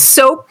the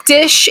soap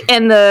dish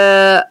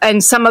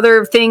and some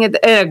other thing,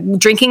 a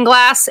drinking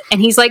glass, and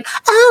he's like,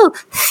 "Oh,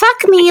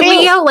 fuck me,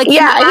 Leo!" Like,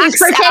 he's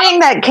pretending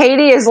that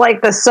Katie is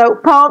like the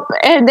soap pump,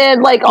 and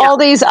then like all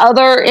these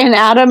other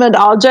inanimate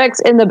objects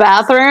in the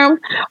bathroom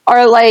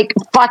are like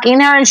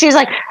fucking her, and she's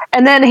like,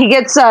 and then he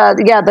gets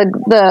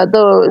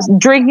the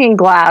drinking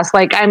glass,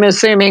 like I'm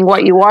assuming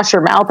what you wash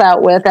your mouth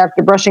out with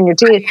after brushing your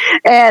teeth,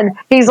 and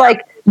he's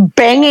like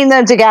banging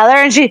them together,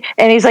 and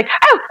he's like,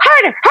 oh,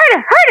 harder,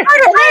 and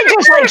then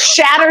just like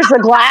shatters the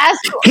glass.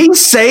 He's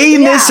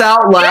saying this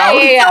out loud.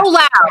 So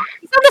loud.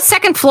 He's on the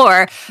second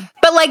floor,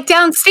 but like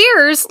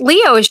downstairs,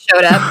 Leo has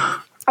showed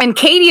up. And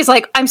Katie is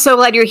like, I'm so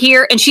glad you're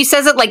here. And she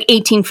says it like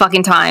 18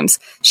 fucking times.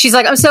 She's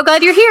like, I'm so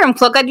glad you're here. I'm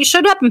so glad you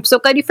showed up. I'm so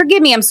glad you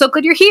forgive me. I'm so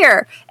glad you're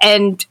here.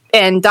 And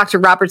Dr.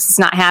 Roberts is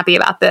not happy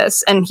about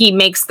this. And he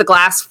makes the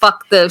glass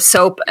fuck the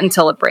soap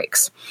until it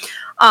breaks.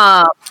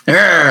 So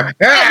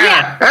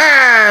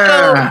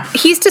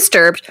he's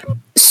disturbed.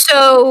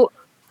 So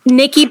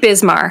Nikki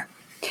Bismarck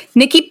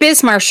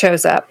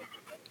shows up.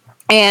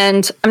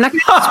 And I'm not going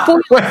to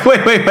spoil.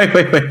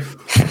 Wait.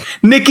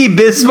 Nikki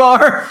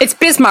Bismarck? It's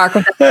Bismarck.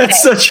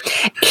 That's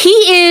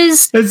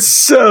It's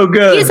so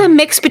good. He's a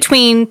mix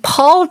between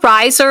Paul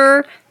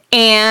Reiser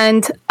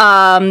and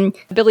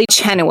Billy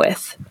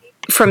Chenoweth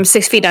from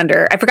 6 Feet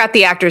Under. I forgot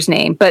the actor's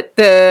name, but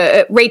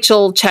the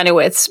Rachel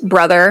Chenoweth's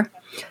brother.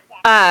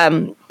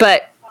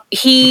 But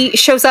he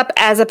shows up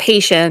as a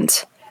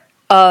patient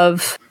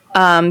of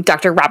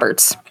Dr.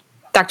 Roberts,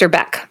 Dr.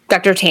 Beck,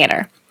 Dr.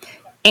 Tanner.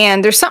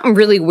 And there's something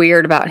really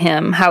weird about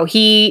him, how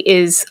he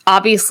is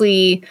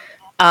obviously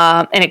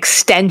an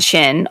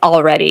extension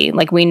already,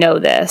 like we know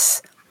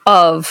this,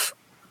 of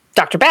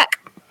Dr. Beck.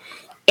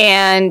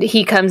 And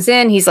he comes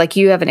in, he's like,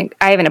 I have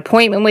an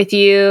appointment with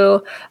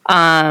you.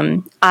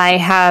 I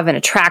have an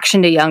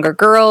attraction to younger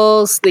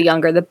girls, the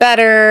younger the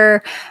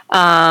better.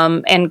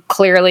 And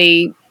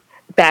clearly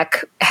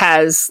Beck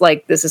has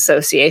like this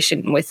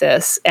association with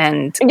this.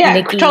 And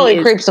Nikki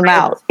totally creeps him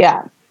out.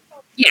 Yeah.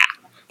 Yeah.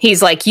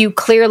 He's like, you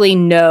clearly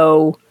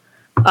know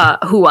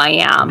who I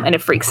am, and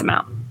it freaks him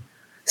out.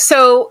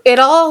 So it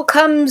all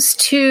comes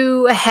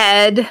to a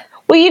head.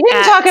 Well, you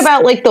didn't talk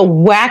about like the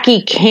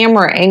wacky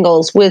camera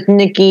angles with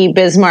Nikki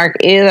Bismarck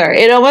either.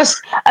 It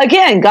almost,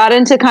 again, got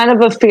into kind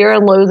of a Fear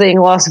and Loathing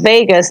Las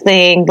Vegas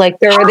thing. Like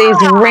there were these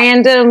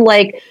random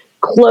like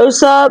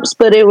close-ups,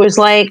 but it was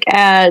like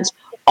at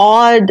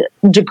odd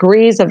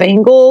degrees of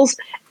angles.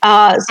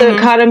 So it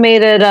kind of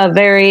made it a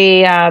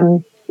very...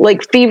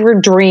 like fever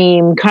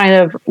dream kind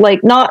of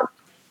like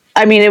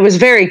it was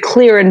very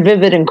clear and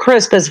vivid and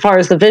crisp as far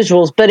as the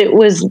visuals, but it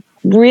was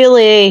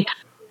really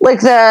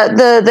like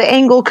the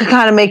angle could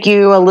kind of make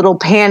you a little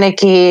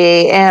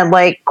panicky and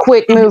like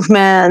quick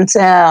movements.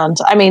 And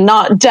I mean,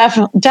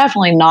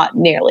 definitely not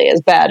nearly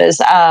as bad as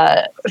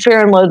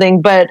Fear and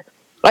Loathing, but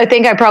I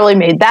think I probably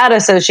made that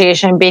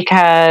association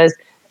because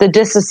the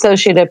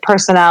disassociative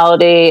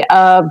personality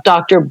of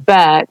Dr.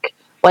 Beck,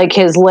 like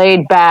his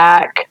laid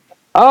back,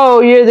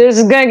 oh, this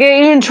is gonna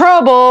get you in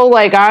trouble.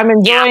 Like I'm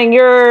enjoying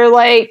your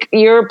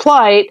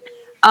plight.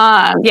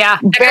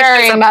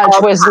 Very much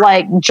was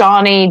like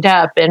Johnny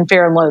Depp in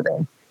Fear and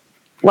Loathing.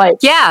 Like,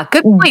 yeah,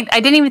 good point.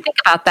 I didn't even think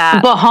about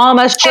that.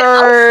 Bahamas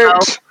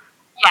shirt.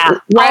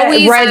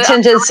 Red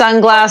tinted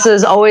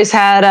sunglasses. Always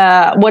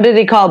had what did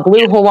he call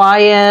Blue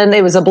Hawaiian?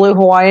 It was a Blue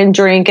Hawaiian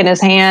drink in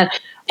his hand.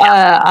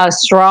 A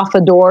straw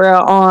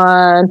fedora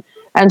on.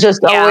 And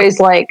just always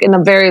like in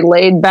a very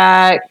laid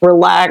back,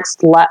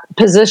 relaxed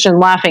position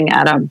laughing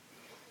at him.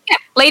 Yeah,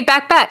 laid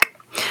back Beck.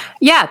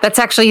 Yeah, that's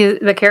actually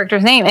the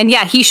character's name. And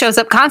yeah, he shows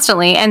up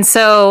constantly. And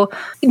so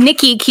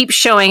Nicky keeps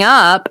showing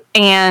up,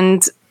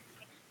 and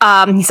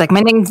he's like,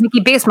 my name's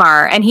Nicky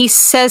Bismar. And he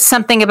says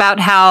something about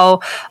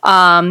how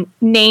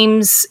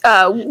names,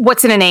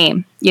 what's in a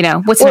name?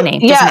 What's in a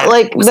name? Yeah,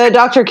 like the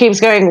doctor keeps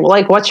going,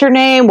 like, what's your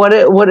name?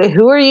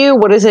 Who are you?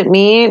 What does it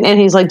mean? And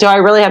he's like, do I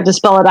really have to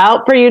spell it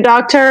out for you,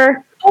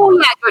 doctor? Oh, yeah,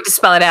 you have to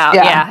spell it out.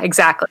 Yeah,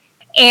 exactly.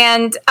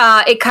 And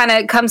it kind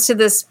of comes to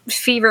this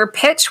fever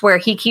pitch where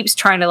he keeps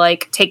trying to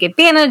like take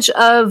advantage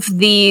of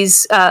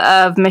these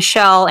of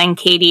Michelle and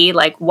Katie,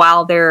 like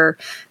while they're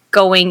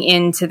going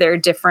into their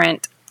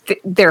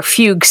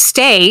fugue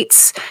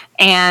states,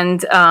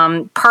 and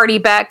party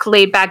Beck,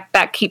 laid back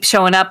Beck keeps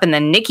showing up, and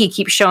then Nicky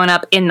keeps showing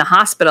up in the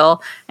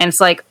hospital, and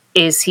it's like,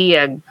 is he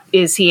an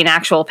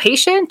actual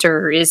patient,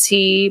 or is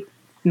he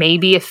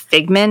maybe a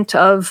figment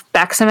of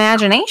Beck's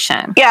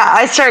imagination? Yeah,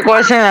 I start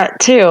questioning that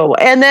too.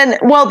 And then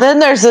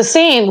there's a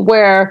scene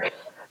where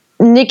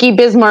Nicky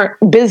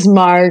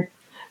Bismar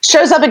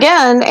shows up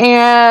again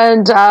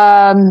and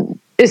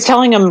is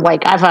telling him,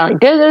 like, I finally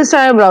did this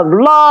time, blah, blah,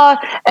 blah,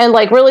 and,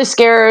 like, really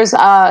scares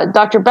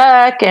Dr.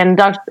 Beck and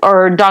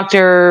Dr.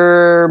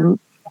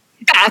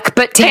 Beck,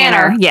 but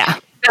Tanner. Yeah.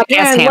 And,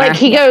 Tanner. Like,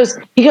 he goes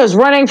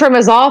running from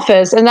his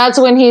office, and that's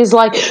when he's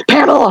like,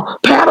 Pamela!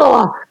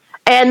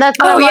 And that's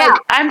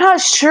I'm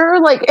not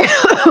sure, like,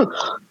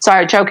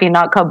 sorry, choking,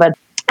 not COVID.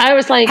 I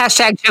was like...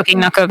 # choking,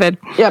 not COVID.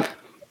 Yep.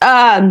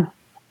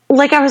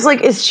 Like, I was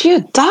like, is she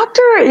a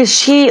doctor? Is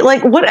she,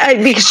 like, what?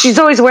 Because she's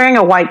always wearing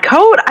a white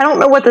coat. I don't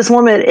know what this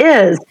woman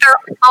is. They're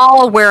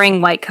all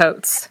wearing white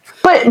coats.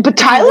 But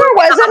Tyler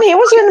wasn't. He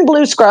was in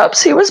blue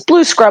scrubs. He was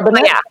blue scrubbing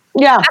it.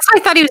 Yeah. That's why I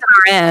thought he was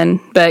an RN.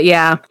 But,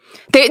 yeah.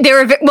 They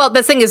were, well,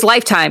 the thing is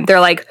Lifetime.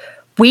 They're like,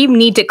 we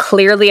need to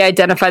clearly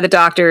identify the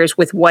doctors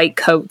with white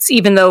coats,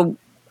 even though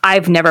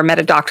I've never met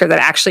a doctor that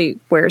actually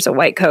wears a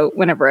white coat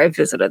whenever I've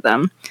visited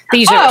them.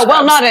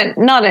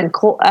 Not in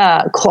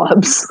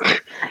clubs.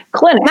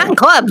 Clinics. Not in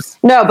clubs.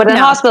 No, but in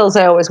hospitals,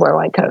 they always wear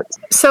white coats.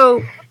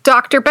 So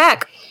Dr.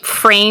 Beck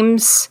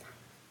frames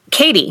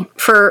Katie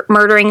for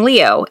murdering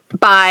Leo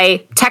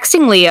by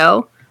texting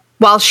Leo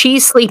while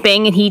she's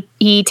sleeping, and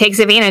he takes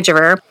advantage of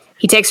her.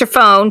 He takes her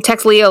phone,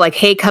 texts Leo like,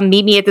 hey, come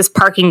meet me at this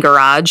parking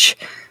garage,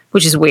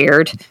 which is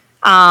weird.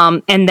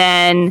 And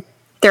then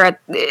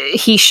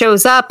he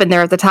shows up, and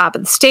they're at the top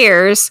of the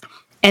stairs.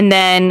 And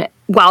then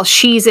while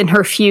she's in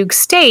her fugue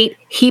state,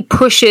 he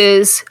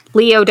pushes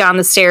Leo down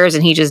the stairs,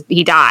 and he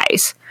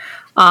dies.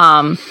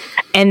 And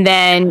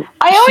then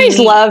I always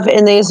love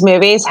in these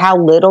movies how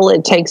little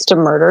it takes to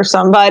murder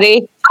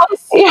somebody.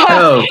 They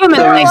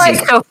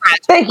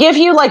give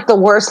you like the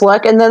worst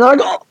look, and then they're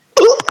like,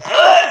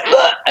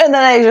 and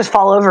then they just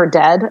fall over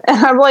dead.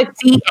 And I'm like,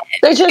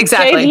 they just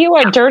gave you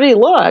a dirty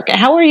look.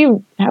 How are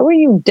you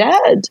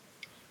dead?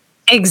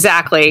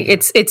 Exactly.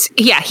 It's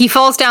he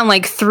falls down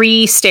like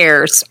 3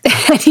 stairs.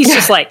 And he's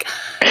just like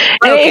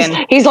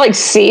broken. He's like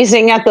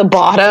seizing at the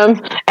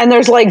bottom, and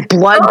there's like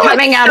blood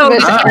coming out of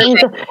his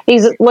ankles.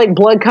 He's like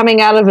blood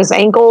coming out of his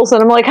ankles,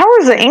 and I'm like, how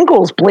are his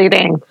ankles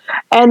bleeding?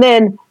 And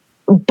then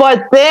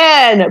but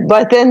then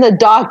the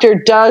doctor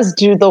does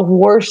do the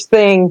worst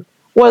thing,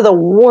 one of the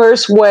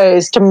worst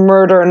ways to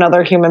murder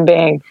another human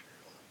being,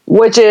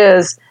 which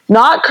is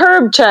not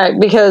curb check,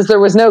 because there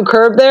was no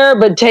curb there,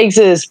 but takes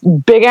his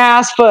big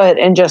ass foot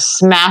and just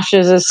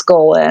smashes his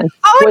skull in.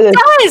 Oh, it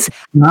does!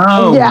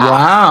 Oh, yeah.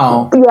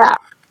 Wow. Yeah.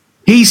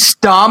 He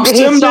stomps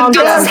him to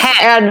his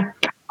head. And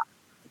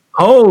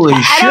holy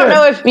shit. I don't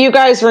know if you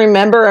guys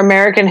remember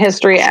American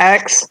History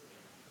X.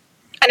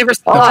 I never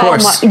saw it. Of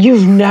course.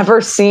 You've never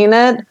seen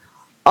it?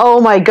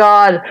 Oh my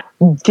God.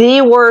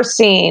 The worst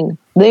scene.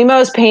 The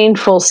most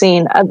painful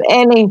scene of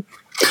any.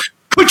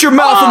 Put your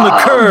mouth on the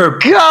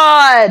curb.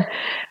 God.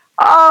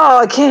 Oh,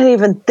 I can't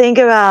even think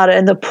about it.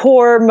 And the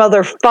poor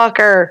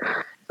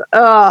motherfucker.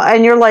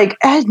 And you're like,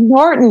 Ed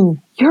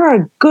Norton, you're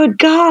a good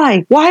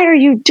guy. Why are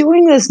you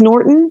doing this,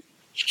 Norton?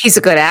 He's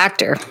a good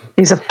actor.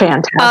 He's a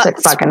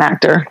fantastic fucking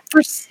actor.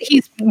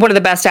 He's one of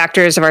the best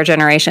actors of our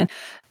generation.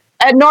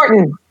 Ed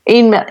Norton,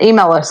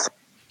 email us.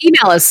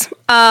 Email us.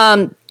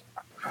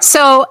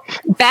 So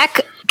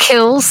Beck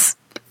kills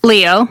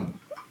Leo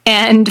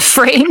and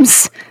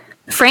frames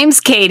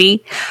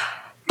Katie.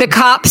 The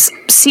cops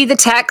see the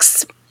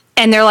text,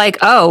 and they're like,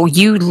 oh,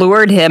 you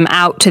lured him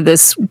out to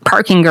this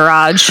parking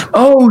garage.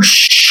 Oh,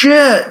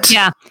 shit.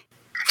 Yeah.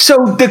 So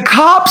the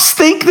cops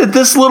think that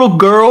this little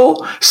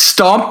girl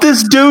stomped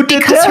this dude to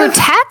death? Because her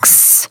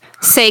texts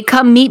say,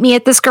 come meet me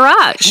at this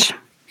garage.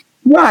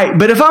 Right.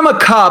 But if I'm a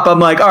cop, I'm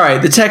like, all right,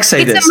 the texts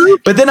say this.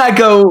 But then I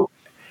know.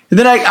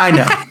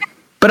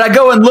 But I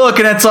go and look,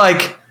 and it's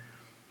like,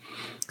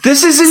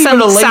 this isn't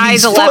even a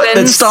lady's foot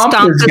that stomped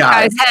this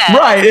guy.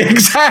 Right,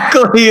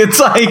 exactly. It's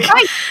like,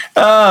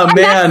 oh,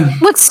 man.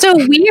 What's so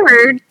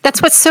weird, that's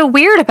what's so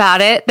weird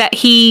about it, that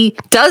he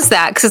does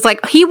that. Because it's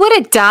like, he would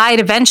have died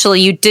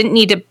eventually. You didn't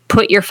need to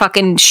put your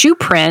fucking shoe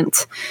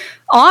print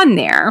on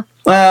there.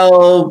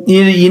 Well,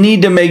 you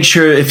need to make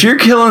sure if you're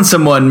killing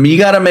someone, you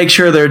got to make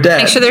sure they're dead.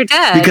 Make sure they're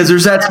dead. Because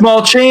there's that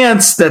small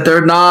chance that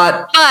they're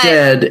not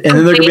dead. And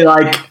then they're going to be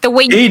like, the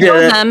way you kill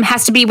them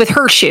has to be with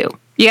her shoe.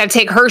 You got to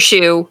take her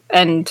shoe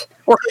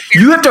or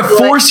you have to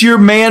force your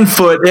man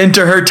foot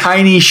into her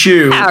tiny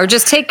shoe. Yeah, or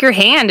just take your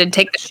hand and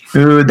take the shoe.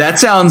 Ooh, that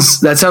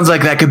sounds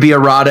like that could be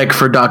erotic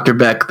for Dr.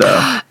 Beck,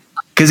 though.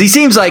 Because he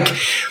seems like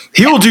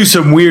he'll do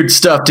some weird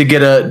stuff to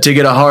get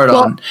a hard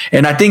on,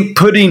 and I think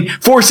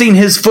forcing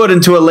his foot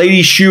into a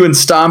lady's shoe and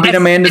stomping a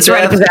man to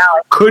death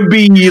could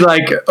be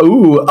like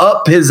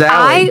up his alley.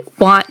 I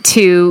want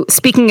to.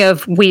 Speaking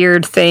of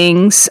weird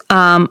things,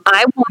 I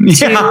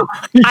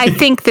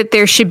think that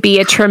there should be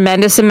a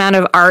tremendous amount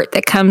of art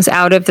that comes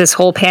out of this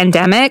whole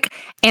pandemic,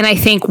 and I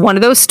think one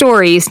of those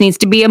stories needs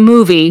to be a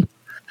movie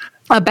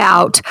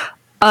about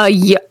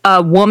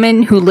a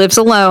woman who lives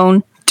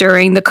alone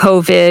during the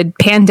COVID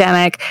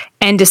pandemic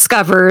and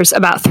discovers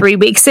about 3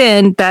 weeks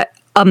in that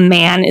a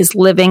man is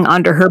living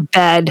under her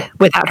bed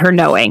without her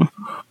knowing.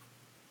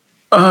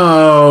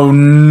 Oh,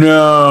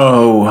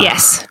 no.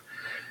 Yes.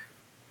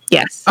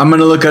 I'm going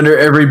to look under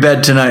every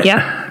bed tonight.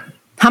 Yeah.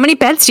 How many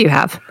beds do you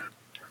have?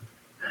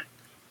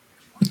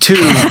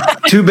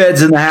 2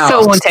 beds in the house.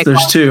 So it won't take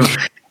There's long. 2.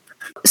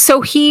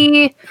 So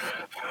he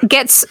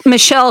gets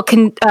Michelle,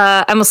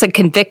 I almost said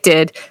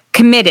committed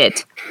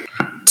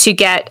to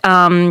get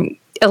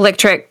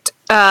electric.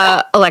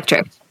 Yeah,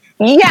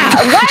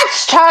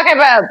 let's talk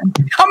about.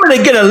 I'm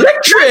gonna get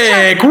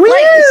electric.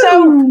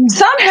 So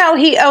somehow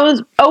he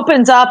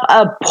opens up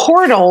a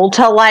portal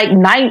to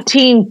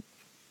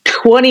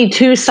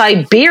 1922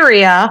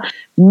 Siberia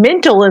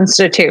mental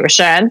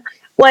institution.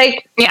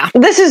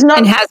 This is not,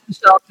 and has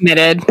Michelle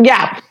committed.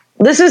 Yeah.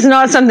 This is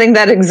not something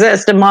that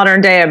exists in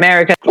modern day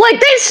America.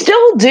 They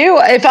still do.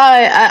 If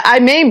I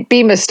may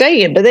be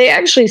mistaken, but they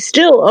actually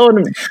still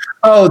own.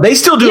 Oh, they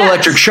still do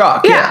electric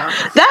shock. Yeah.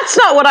 That's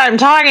not what I'm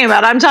talking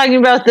about. I'm talking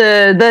about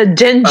the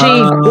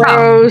dingy,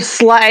 gross,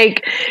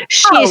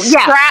 she's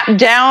strapped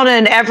down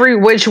in every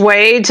which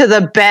way to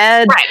the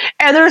bed. Right.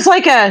 And there's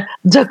a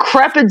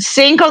decrepit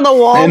sink on the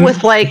wall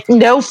with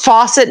no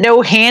faucet,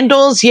 no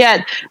handles,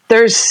 yet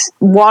there's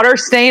water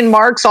stain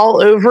marks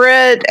all over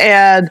it.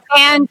 And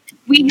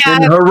we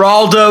have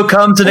Geraldo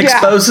comes and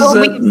exposes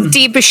it.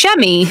 Steve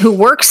Buscemi, who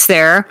works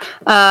there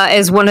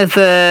as one of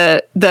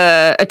the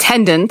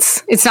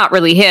attendants. It's not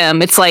really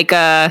him. It's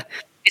okay.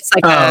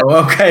 I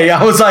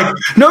was like,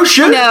 no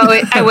shit.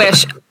 No, I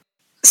wish.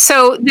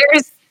 So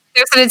there's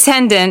an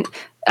attendant.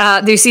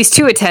 There's these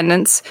 2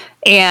 attendants,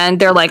 and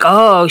they're like,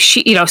 oh,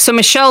 so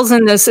Michelle's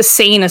in this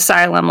insane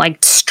asylum,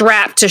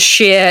 strapped to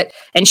shit,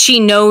 and she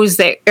knows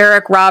that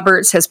Eric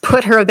Roberts has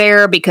put her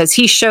there because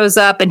he shows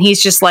up and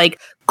he's just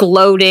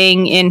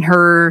gloating in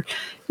her,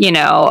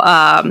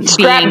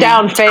 strapped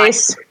down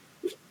face.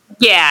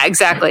 Yeah,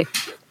 exactly.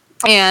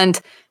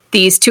 And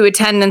these 2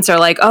 attendants are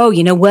like, oh,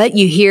 you know what?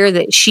 You hear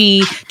that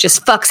she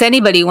just fucks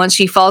anybody once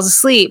she falls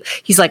asleep.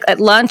 He's like, at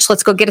lunch,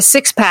 let's go get a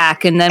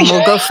 6-pack and then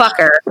we'll go fuck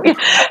her.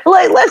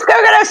 Let's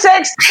go get a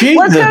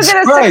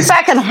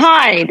 6-pack and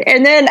hide.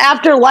 And then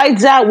after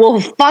lights out,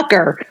 we'll fuck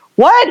her.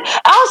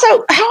 What?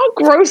 Also, how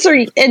gross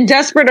and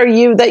desperate are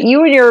you that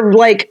you and your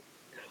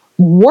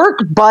work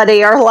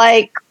buddy are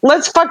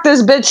let's fuck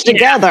this bitch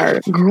together?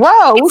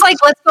 Gross.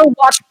 It's let's go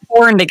watch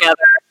porn together.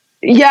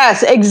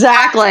 Yes,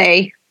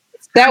 exactly.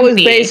 That was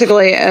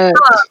basically it.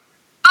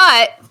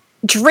 But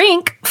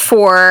drink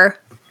for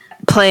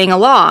playing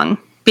along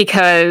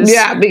because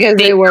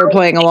they were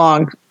playing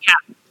along. Yeah.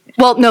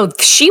 Well, no,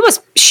 she was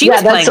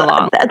playing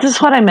along.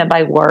 That's what I meant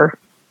by were.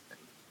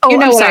 Oh, you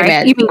know what I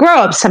meant. You grow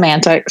up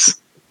semantics.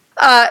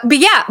 But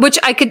yeah, which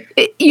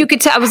you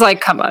could tell. I was like,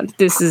 come on,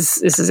 this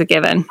is a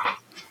given.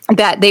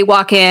 That they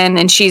walk in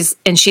and she's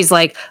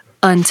like,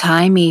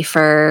 untie me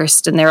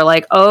first, and they're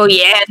like, oh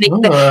yeah,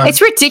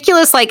 it's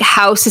ridiculous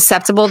how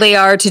susceptible they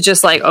are to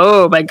just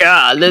oh my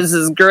god, this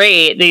is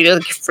great. They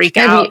freak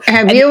out.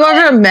 Have you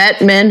ever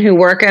met men who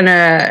work in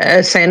a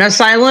insane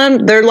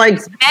asylum? They're like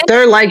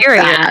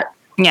that.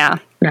 Yeah.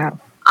 No.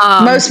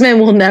 Most men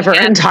will never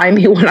untie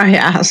me when I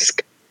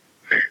ask.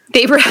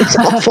 It's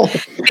awful.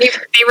 They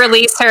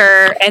release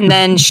her, and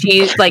then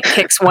she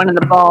kicks one of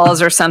the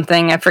balls or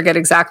something. I forget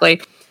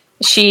exactly.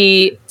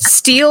 She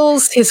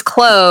steals his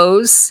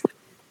clothes,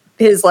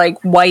 his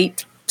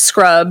white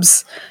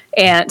scrubs,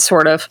 and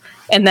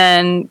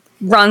then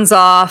runs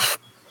off.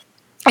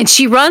 And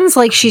she runs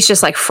she's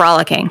just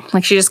frolicking,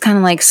 she just kind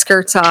of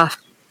skirts off.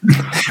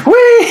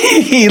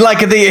 Whee!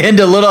 At the end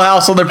of Little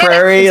House on the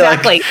Prairie.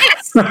 Exactly.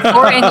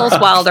 Or Ingalls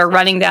Wilder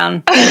running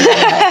down.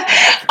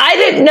 I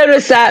didn't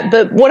notice that,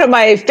 but one of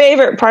my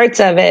favorite parts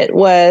of it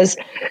was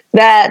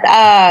that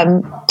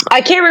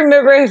I can't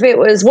remember if it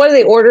was one of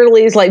the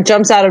orderlies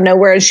jumps out of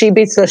nowhere and she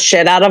beats the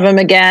shit out of him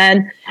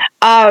again.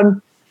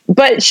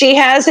 But she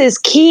has his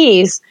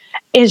keys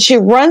and she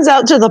runs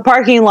out to the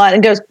parking lot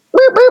and goes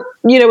boop boop,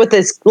 with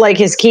this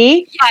his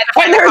key. Yeah,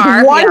 and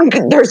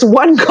there's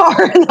one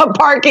car in the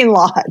parking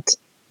lot.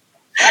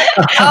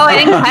 I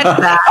didn't catch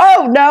that.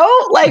 Oh no!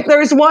 Like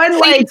there's one.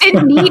 Like you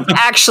didn't need to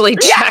actually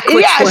check.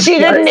 She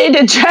didn't need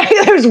to check.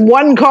 There's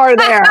one car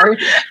there,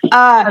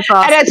 that's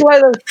awesome. And it's one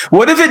of the.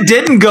 What if it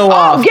didn't go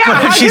off?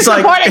 Yeah, she's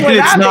like,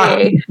 it's not.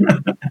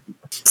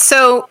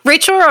 So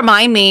Rachel,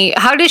 remind me,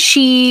 how does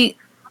she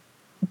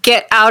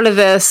get out of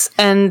this?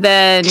 And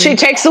then she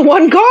takes the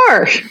one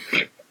car.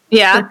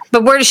 Yeah,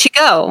 but where does she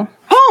go?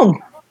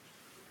 Home.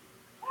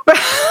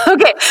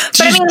 Okay,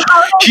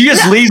 she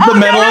just leaves the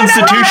mental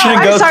institution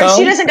and goes home.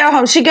 She doesn't go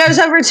home. She goes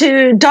over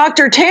to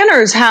Dr.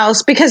 Tanner's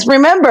house because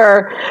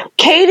remember,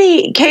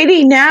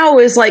 Katie now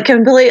is like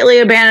completely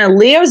abandoned.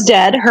 Leo's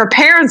dead. Her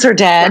parents are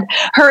dead.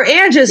 Her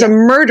aunt is a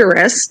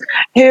murderess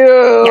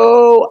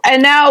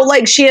and now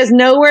like she has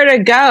nowhere to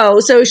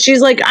go. So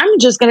she's like, I'm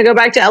just going to go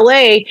back to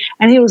LA.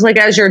 And he was like,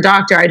 as your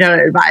doctor, I don't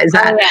advise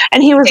that.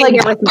 And he was like,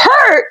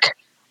 Perk,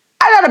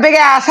 I got a big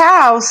ass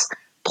house.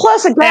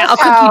 Plus a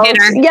guest house.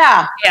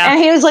 Yeah. And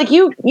he was like,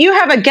 you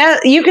have a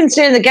guest, you can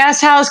stay in the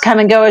guest house, come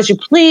and go as you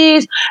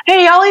please.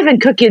 Hey, I'll even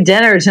cook you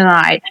dinner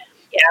tonight.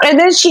 Yeah. And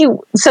then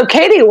so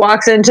Katie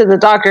walks into the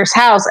doctor's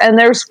house and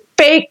there's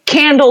fake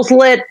candles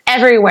lit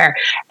everywhere.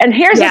 And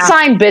here's a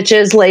sign,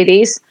 bitches,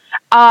 ladies.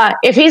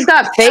 If he's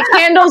got fake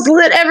candles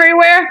lit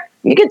everywhere,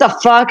 you get the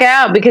fuck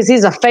out because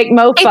he's a fake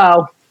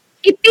mofo.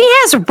 If he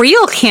has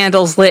real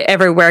candles lit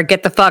everywhere,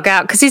 get the fuck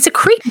out because he's a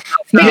creep.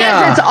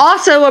 Because it's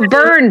also a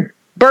burn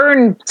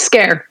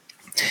scare. A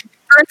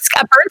burn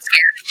scare.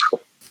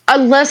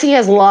 Unless he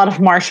has a lot of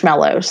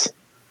marshmallows.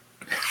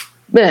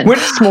 Then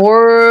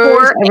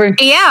s'mores.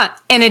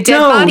 And a dead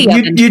body.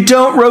 You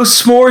don't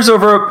roast s'mores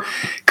over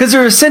because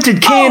they're a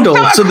scented candle.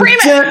 So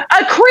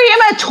a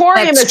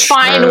crematorium is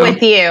fine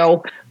with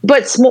you.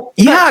 But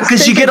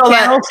because you get all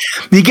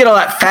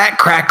that fat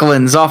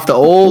cracklings off the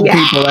old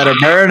people that are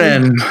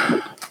burning.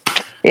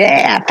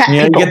 Yeah,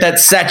 you get that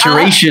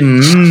saturation.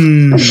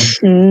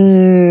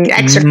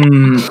 Extra.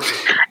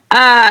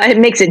 It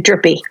makes it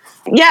drippy.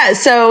 Yeah,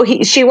 so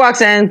she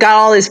walks in, got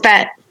all these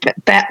fat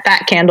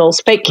candles,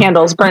 fake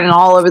candles burning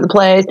all over the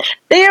place.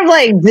 They have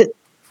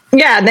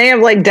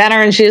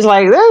dinner, and she's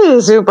like, "This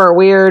is super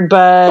weird,"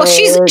 but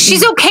she's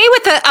okay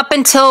with it up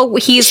until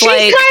she's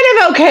kind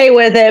of okay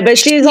with it, but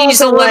she's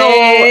also a little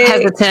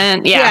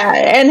hesitant. Yeah,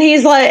 and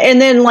he's like,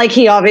 and then like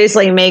he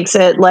obviously makes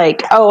it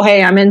like, "Oh,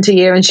 hey, I'm into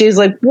you," and she's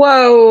like,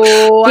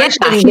 "Whoa, I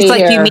shouldn't be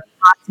like, here." "You mean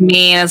a lot to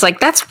me," and it's like,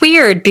 "That's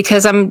weird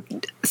because I'm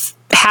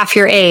half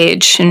your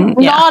age," and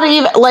not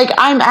even like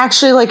I'm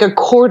actually like a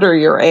quarter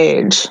your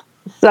age.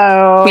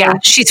 So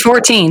she's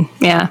 14.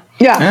 Yeah.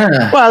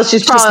 Well,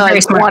 she's probably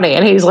like 20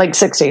 and he's like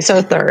 60.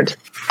 So third.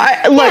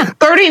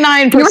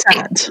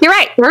 39%. You're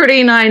right.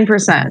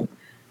 39%.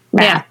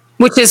 Yeah.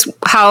 Which is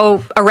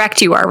how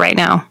erect you are right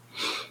now.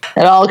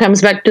 It all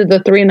comes back to the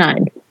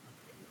 3-9.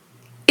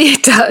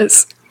 It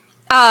does.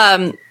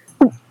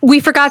 We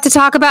forgot to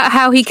talk about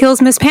how he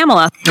kills Miss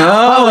Pamela.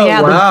 Oh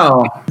yeah.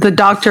 Wow. The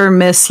Dr.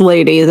 Miss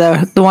lady,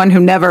 the one who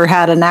never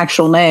had an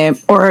actual name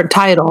or a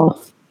title.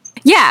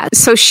 Yeah,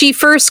 so she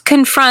first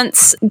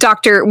confronts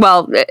Beck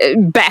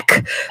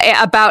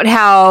about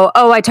how,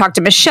 I talked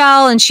to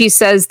Michelle and she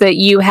says that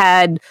you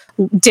had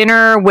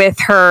dinner with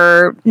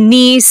her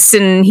niece,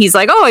 and he's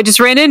like, I just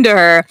ran into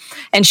her.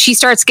 And she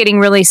starts getting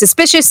really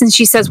suspicious and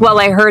she says,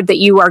 I heard that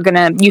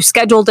you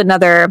scheduled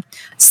another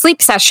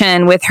sleep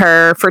session with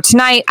her for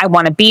tonight. I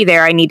want to be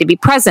there. I need to be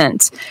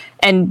present.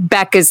 And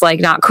Beck is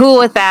like not cool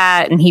with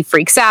that, and he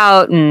freaks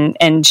out,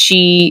 and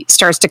she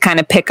starts to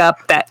kind of pick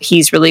up that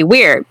he's really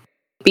weird.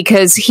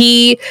 Because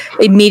he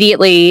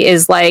immediately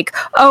is like,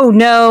 oh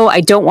no,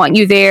 I don't want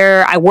you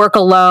there. I work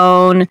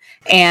alone.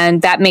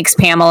 And that makes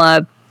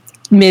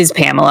Ms.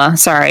 Pamela,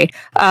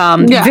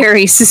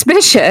 very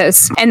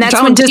suspicious. And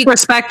that's when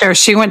disrespect her.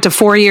 She went to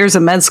 4 years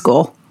of med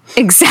school.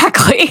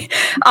 Exactly.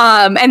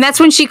 And that's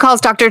when she calls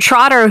Dr.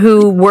 Trotter,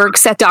 who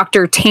works at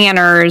Dr.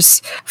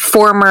 Tanner's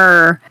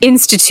former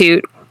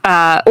institute,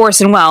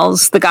 Orson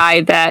Welles, the guy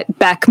that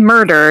Beck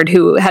murdered,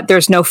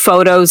 there's no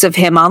photos of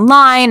him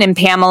online. And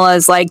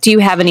Pamela's like, do you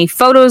have any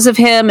photos of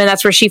him? And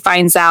that's where she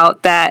finds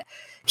out that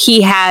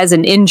he has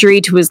an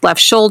injury to his left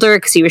shoulder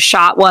because he was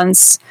shot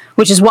once,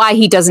 which is why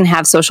he doesn't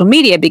have social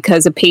media,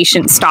 because a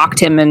patient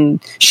stalked him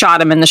and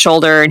shot him in the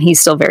shoulder, and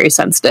he's still very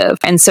sensitive.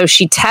 And so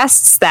she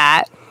tests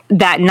that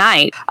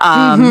night.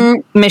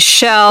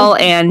 Michelle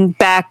and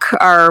Beck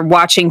are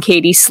watching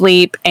Katie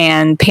sleep,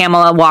 and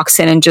Pamela walks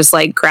in and just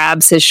like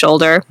grabs his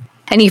shoulder.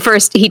 And he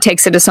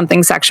takes it as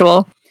something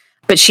sexual,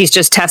 but she's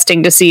just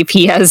testing to see if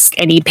he has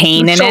any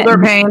pain in it. Shoulder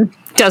pain.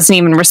 Doesn't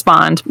even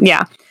respond.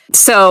 Yeah.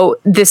 So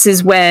this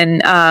is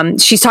when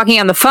she's talking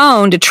on the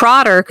phone to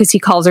Trotter, because he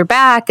calls her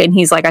back and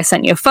he's like, I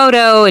sent you a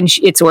photo, and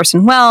it's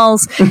Orson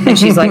Welles. And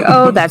she's like,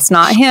 oh, that's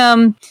not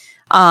him.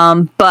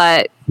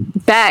 But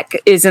Beck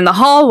is in the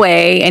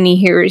hallway and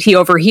he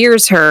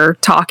overhears her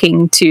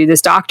talking to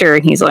this doctor,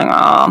 and he's like,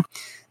 oh.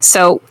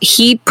 So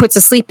he puts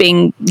a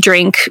sleeping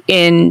drink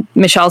in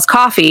Michelle's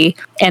coffee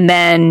and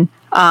then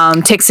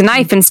takes a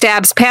knife and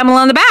stabs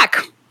Pamela in the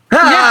back.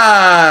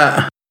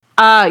 Ah!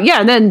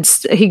 And then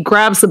he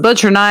grabs the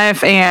butcher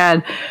knife,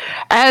 and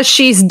as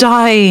she's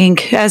dying,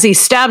 as he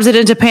stabs it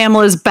into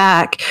Pamela's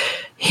back,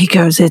 he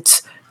goes,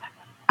 "It's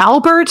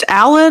Albert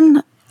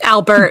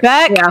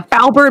Beck. Yeah.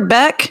 Albert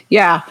Beck.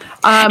 Yeah."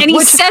 And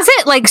he says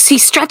it like he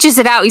stretches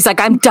it out. He's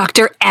like, "I'm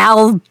Dr.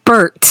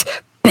 Albert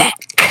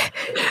Beck."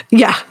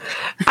 Yeah.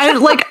 I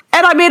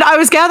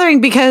was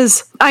gathering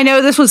because I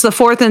know this was the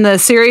fourth in the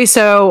series,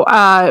 so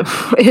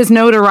his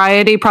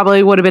notoriety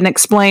probably would have been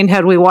explained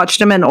had we watched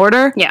him in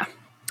order. Yeah.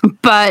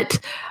 But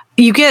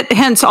you get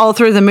hints all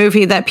through the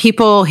movie that he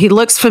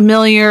looks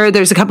familiar.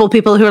 There's a couple of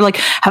people who are like,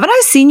 "Haven't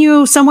I seen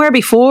you somewhere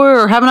before?"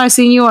 Or "Haven't I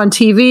seen you on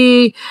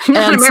TV?" And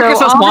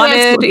America's Most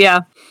Wanted. Yeah.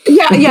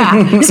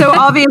 Yeah. So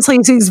obviously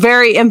he's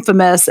very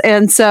infamous.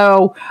 And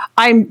so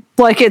I'm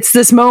like, it's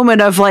this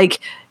moment of like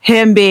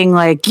him being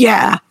like,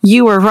 "Yeah,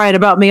 you were right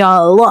about me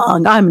all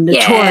along. I'm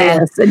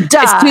notorious." And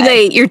it's too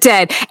late. You're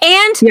dead.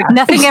 And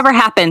nothing ever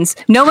happens.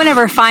 No one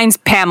ever finds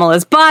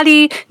Pamela's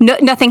body.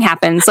 Nothing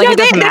happens. Like, it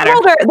doesn't matter.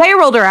 They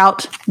rolled her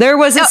out. There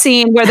was a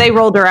scene where they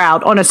rolled her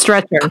out on a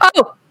stretcher.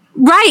 Oh,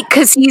 right.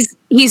 Because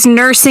he's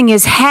nursing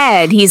his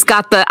head. He's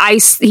got the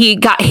ice. He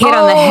got hit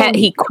on the head.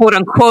 He quote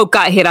unquote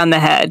got hit on the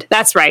head.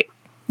 That's right.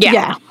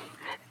 Yeah.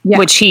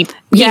 Which he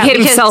hit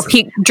himself.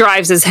 He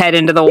drives his head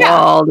into the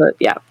wall.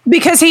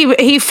 Because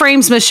he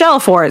frames Michelle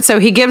for it. So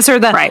he gives her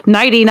the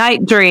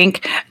nighty-night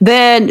drink.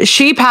 Then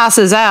she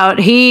passes out.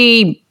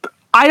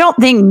 I don't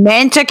think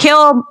meant to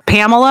kill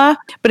Pamela,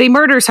 but he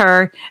murders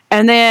her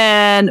and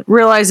then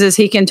realizes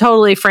he can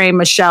totally frame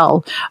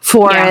Michelle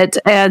for it.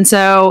 And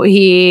so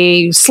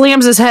he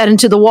slams his head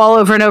into the wall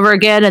over and over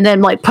again, and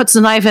then like puts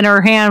the knife in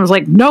her hand and was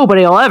like,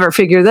 "Nobody will ever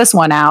figure this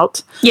one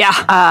out." Yeah.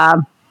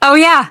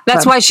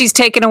 That's why she's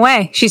taken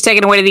away. She's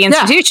taken away to the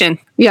institution.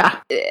 Yeah.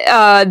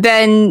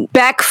 Then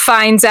Beck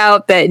finds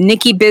out that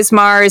Nikki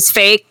Bismarck is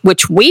fake,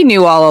 which we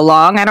knew all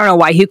along. I don't know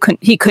why he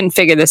couldn't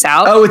figure this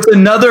out. Oh, it's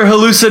another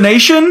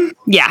hallucination?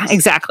 Yeah,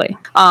 exactly.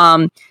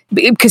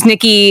 Because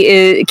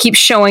Nikki keeps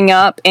showing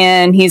up,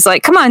 and he's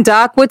like, "Come on,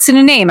 Doc, what's in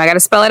a name? I got to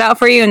spell it out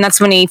for you." And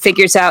that's when he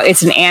figures out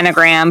it's an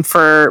anagram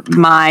for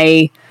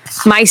my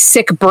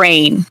sick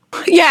brain.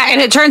 Yeah, and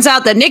it turns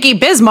out that Nikki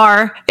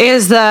Bismarck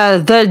is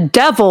the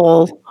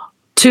devil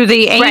to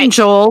the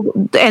angel,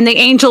 and the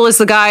angel is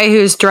the guy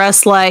who's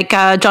dressed like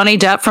Johnny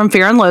Depp from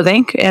Fear and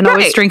Loathing, and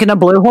always drinking a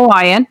blue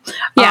Hawaiian.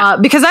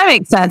 Because that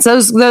makes sense.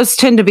 Those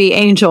tend to be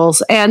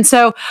angels, and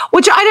so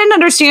which I didn't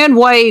understand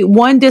why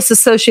one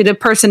dissociative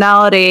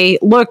personality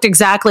looked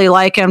exactly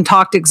like him,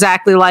 talked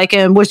exactly like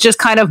him, was just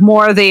kind of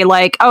more the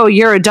like, "Oh,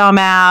 you're a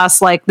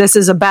dumbass. Like this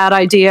is a bad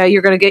idea.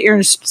 You're going to get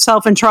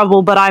yourself in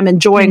trouble, but I'm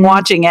enjoying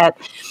watching it."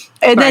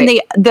 And then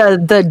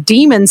the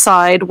demon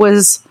side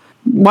was,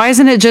 why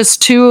isn't it just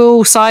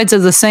two sides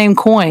of the same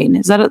coin?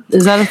 Is that a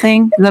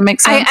thing? Does that make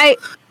sense? I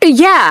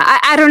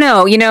don't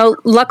know.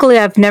 Luckily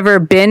I've never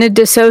been a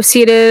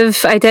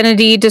dissociative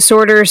identity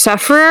disorder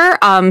sufferer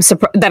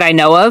that I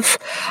know of.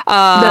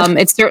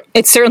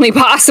 It's certainly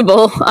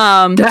possible.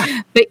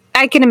 But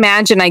I can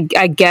imagine,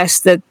 I guess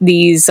that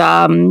these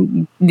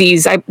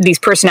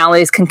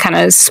personalities can kind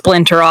of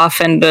splinter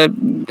off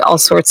into all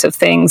sorts of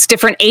things,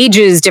 different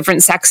ages,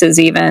 different sexes,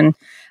 even.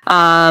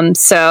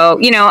 So,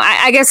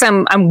 I guess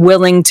I'm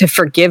willing to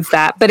forgive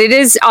that, but it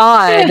is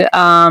odd.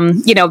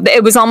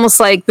 It was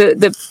almost like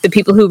the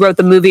people who wrote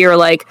the movie are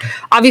like,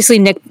 obviously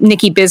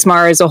Nikki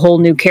Bismarck is a whole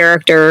new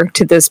character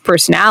to this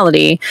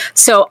personality.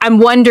 So I'm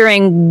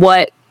wondering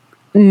what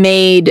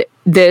made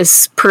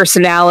this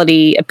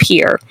personality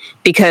appear,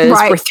 because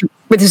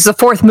this is the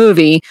fourth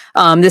movie.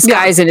 This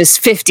guy's in his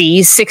 50s,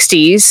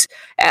 60s.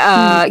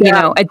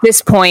 At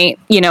this point,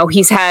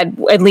 he's had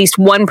at least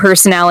one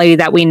personality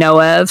that we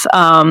know of.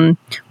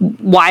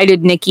 Why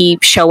did Nikki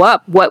show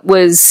up? What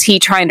was he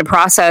trying to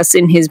process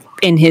in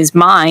his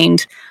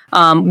mind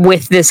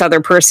with this other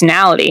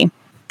personality?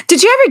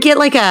 Did you ever get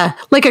like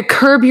a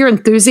Curb Your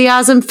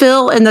Enthusiasm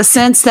feel, in the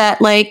sense that,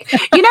 like,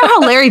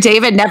 how Larry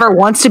David never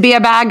wants to be a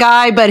bad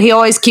guy, but he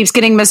always keeps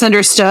getting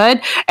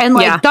misunderstood, and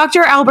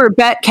Dr. Albert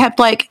Beck kept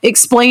like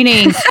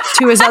explaining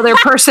to his other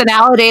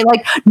personality,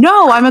 like,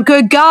 "No, I'm a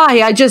good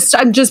guy. I'm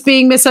just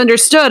being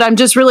misunderstood. I'm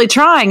just really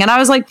trying." And I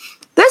was like,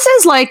 this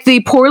is like the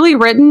poorly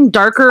written,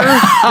 darker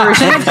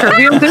version of Curb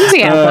Your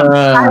Enthusiasm.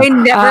 I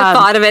never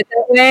thought of it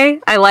that way.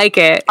 I like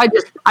it.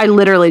 I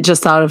literally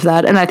just thought of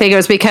that. And I think it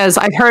was because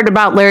I've heard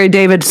about Larry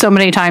David so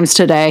many times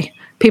today.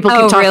 People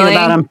keep talking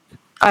about him.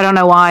 I don't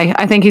know why.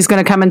 I think he's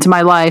going to come into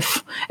my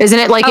life. Isn't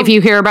it like if you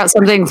hear about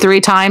something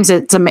 3 times,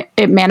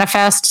 it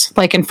manifests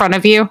like in front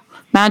of you?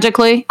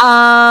 Magically?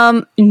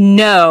 No,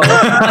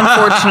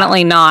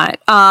 unfortunately not.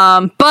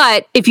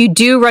 But if you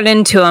do run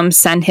into him,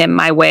 send him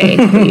my way,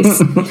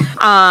 please.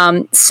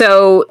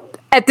 So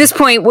at this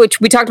point, which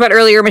we talked about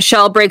earlier,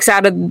 Michelle breaks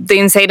out of the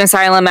insane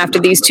asylum after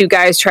these two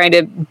guys trying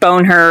to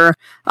bone her.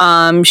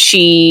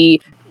 She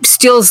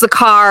steals the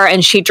car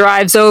and she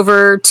drives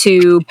over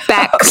to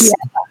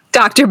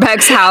Dr.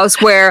 Beck's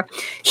house, where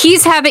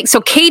he's having,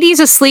 so Katie's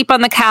asleep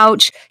on the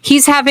couch.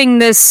 He's having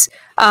this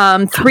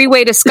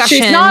 3-way discussion.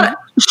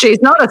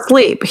 She's not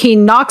asleep. He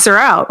knocks her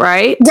out,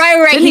 right?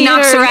 Right. He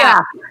knocks her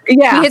out.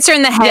 Yeah. He hits her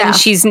in the head and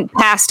she's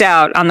passed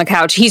out on the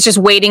couch. He's just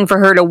waiting for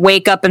her to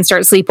wake up and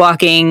start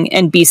sleepwalking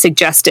and be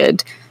suggestible.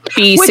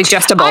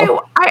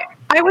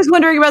 I was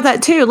wondering about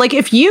that too. Like,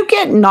 if you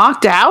get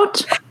knocked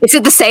out, is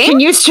it the same?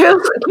 Can you still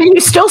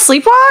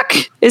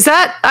sleepwalk? Is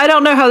that? I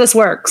don't know how this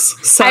works.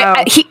 So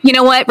you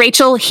know what,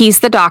 Rachel?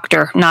 He's the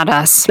doctor, not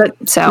us.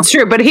 So it's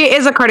true, but he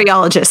is a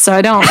cardiologist, so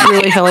I don't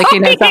really feel like he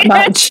knows that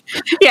much.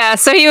 Yeah,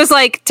 so he was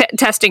like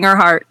testing her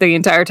heart the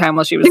entire time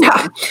while she was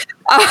sleeping.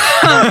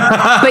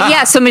 But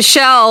yeah, so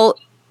Michelle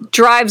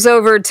drives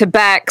over to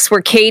Beck's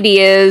where Katie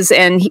is,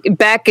 and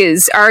Beck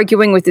is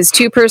arguing with his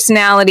two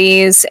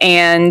personalities,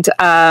 and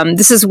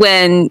this is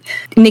when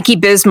Nikki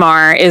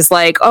Bismar is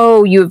like,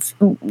 oh,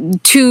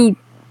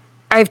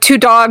 I have two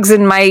dogs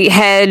in my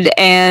head,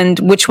 and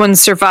which one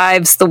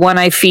survives the one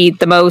I feed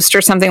the most,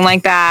 or something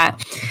like that.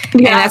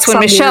 Yeah, and that's when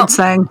Michelle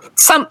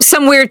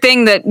some weird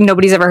thing that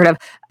nobody's ever heard of.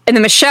 And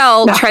then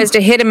Michelle tries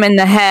to hit him in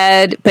the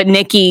head, but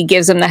Nikki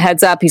gives him the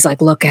heads up. He's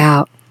like, look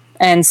out.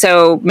 And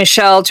so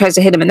Michelle tries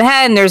to hit him in the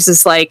head, and there's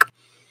this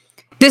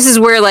this is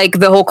where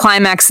the whole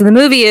climax of the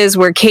movie is,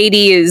 where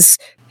Katie is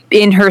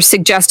in her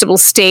suggestible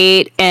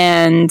state,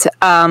 and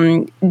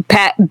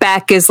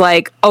Beck is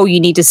like, oh, you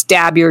need to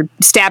stab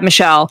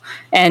Michelle.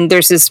 And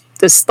there's this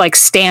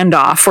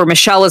standoff where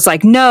Michelle is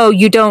like, no,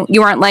 you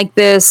aren't like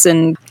this.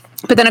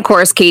 But then, of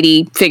course,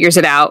 Katie figures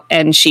it out,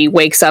 and she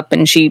wakes up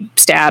and she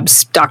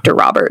stabs Dr.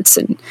 Roberts,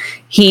 and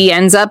he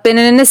ends up in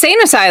an insane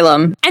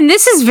asylum. And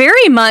this is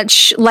very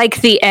much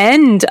like the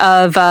end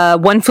of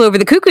One Flew Over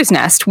the Cuckoo's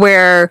Nest,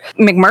 where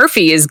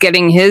McMurphy is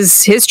getting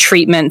his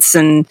treatments.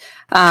 And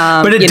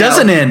but it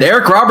doesn't end.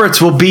 Eric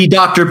Roberts will be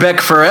Dr.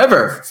 Beck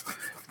forever.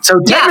 So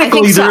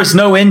technically, there is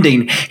no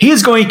ending. He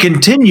is going to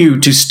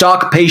continue to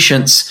stalk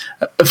patients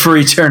for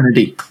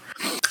eternity.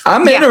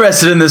 I'm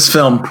interested in this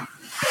film.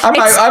 I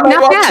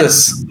might watch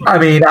this. I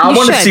mean, I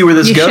want to see where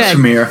this goes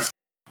from here.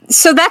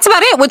 So that's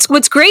about it.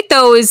 What's great,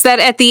 though, is that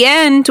at the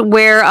end,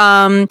 where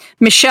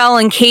Michelle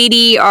and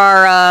Katie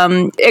are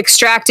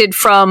extracted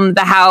from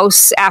the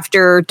house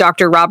after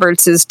Dr.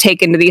 Roberts is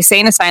taken to the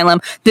insane asylum,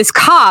 this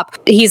cop,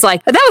 he's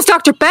like, that was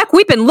Dr. Beck.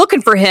 We've been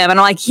looking for him. And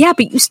I'm like, yeah,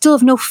 but you still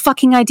have no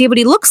fucking idea what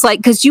he looks like,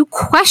 because you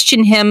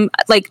questioned him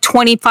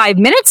 25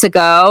 minutes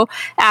ago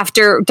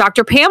after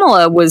Dr.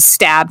 Pamela was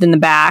stabbed in the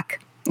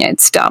back. Yeah,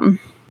 it's dumb.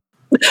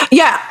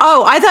 Yeah.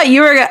 Oh, I thought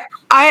you were.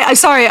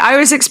 Sorry. I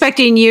was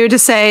expecting you to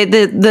say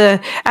the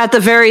at the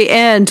very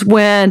end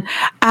when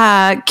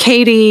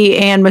Katie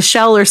and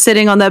Michelle are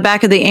sitting on the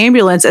back of the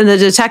ambulance, and the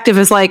detective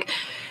is like,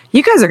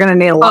 "You guys are going to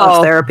need a lot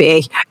of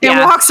therapy," and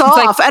walks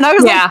off. And I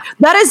was like,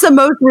 "That is the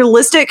most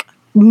realistic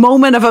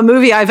moment of a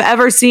movie I've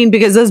ever seen,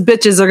 because those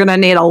bitches are going to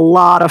need a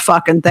lot of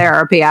fucking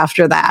therapy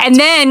after that." And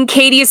then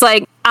Katie's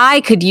like,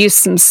 I could use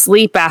some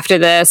sleep after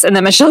this. And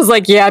then Michelle's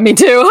like, yeah, me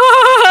too.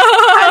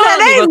 And then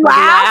they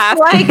laugh.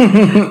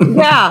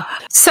 Yeah.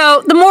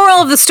 So the moral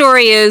of the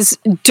story is,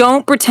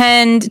 don't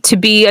pretend to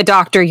be a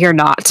doctor you're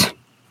not.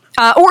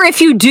 Or if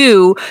you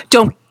do,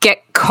 don't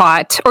get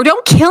caught, or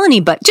don't kill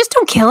anybody. Just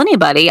don't kill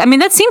anybody. I mean,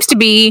 that seems to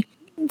be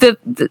the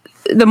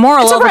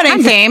moral of the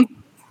running theme.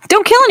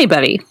 Don't kill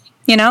anybody.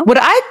 You know? What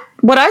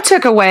I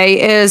took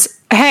away is,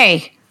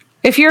 hey,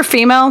 if you're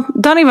female,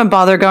 don't even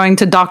bother going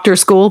to doctor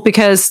school,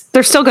 because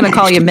they're still going to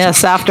call you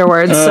miss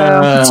afterwards.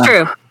 So that's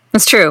true.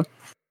 That's true.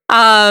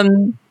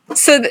 That's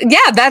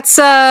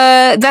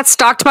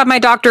Stalked by My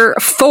Doctor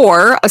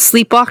 4, A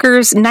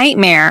Sleepwalker's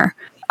Nightmare.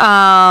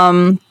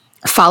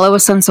 Follow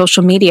us on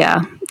social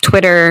media,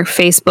 Twitter,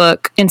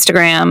 Facebook,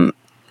 Instagram,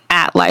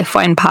 at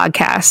Lifewine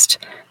Podcast.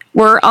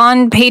 We're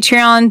on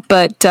Patreon,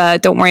 but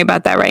don't worry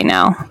about that right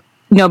now.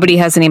 Nobody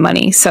has any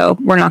money, so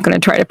we're not going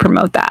to try to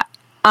promote that.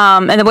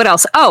 And then what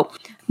else? Oh,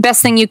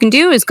 best thing you can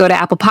do is go to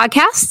Apple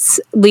Podcasts,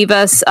 leave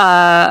us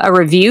a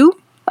review.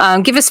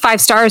 Give us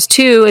 5 stars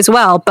too as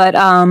well. But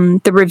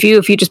the review,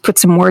 if you just put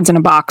some words in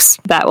a box,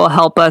 that will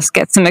help us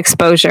get some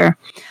exposure.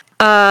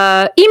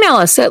 Email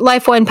us at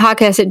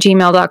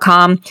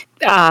lifewinepodcast@gmail.com.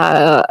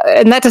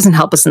 And that doesn't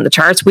help us in the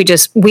charts.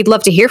 We'd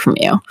love to hear from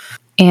you.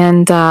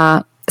 And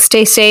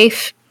stay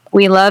safe.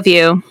 We love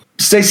you.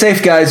 Stay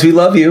safe, guys. We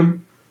love you.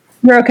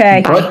 You're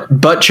okay.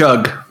 Butt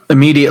chug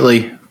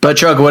immediately. Butt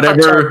chug,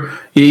 whatever,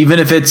 even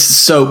if it's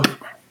soap.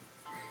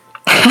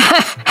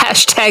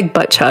 Hashtag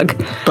butt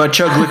chug. Butt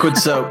chug liquid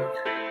soap.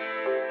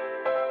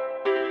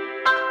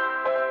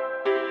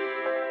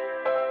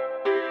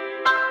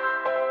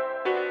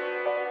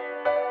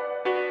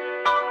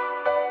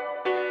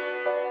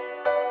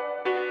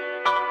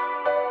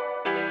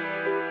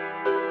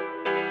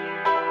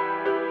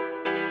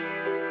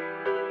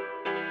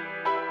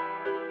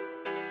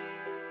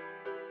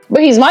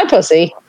 But he's my pussy.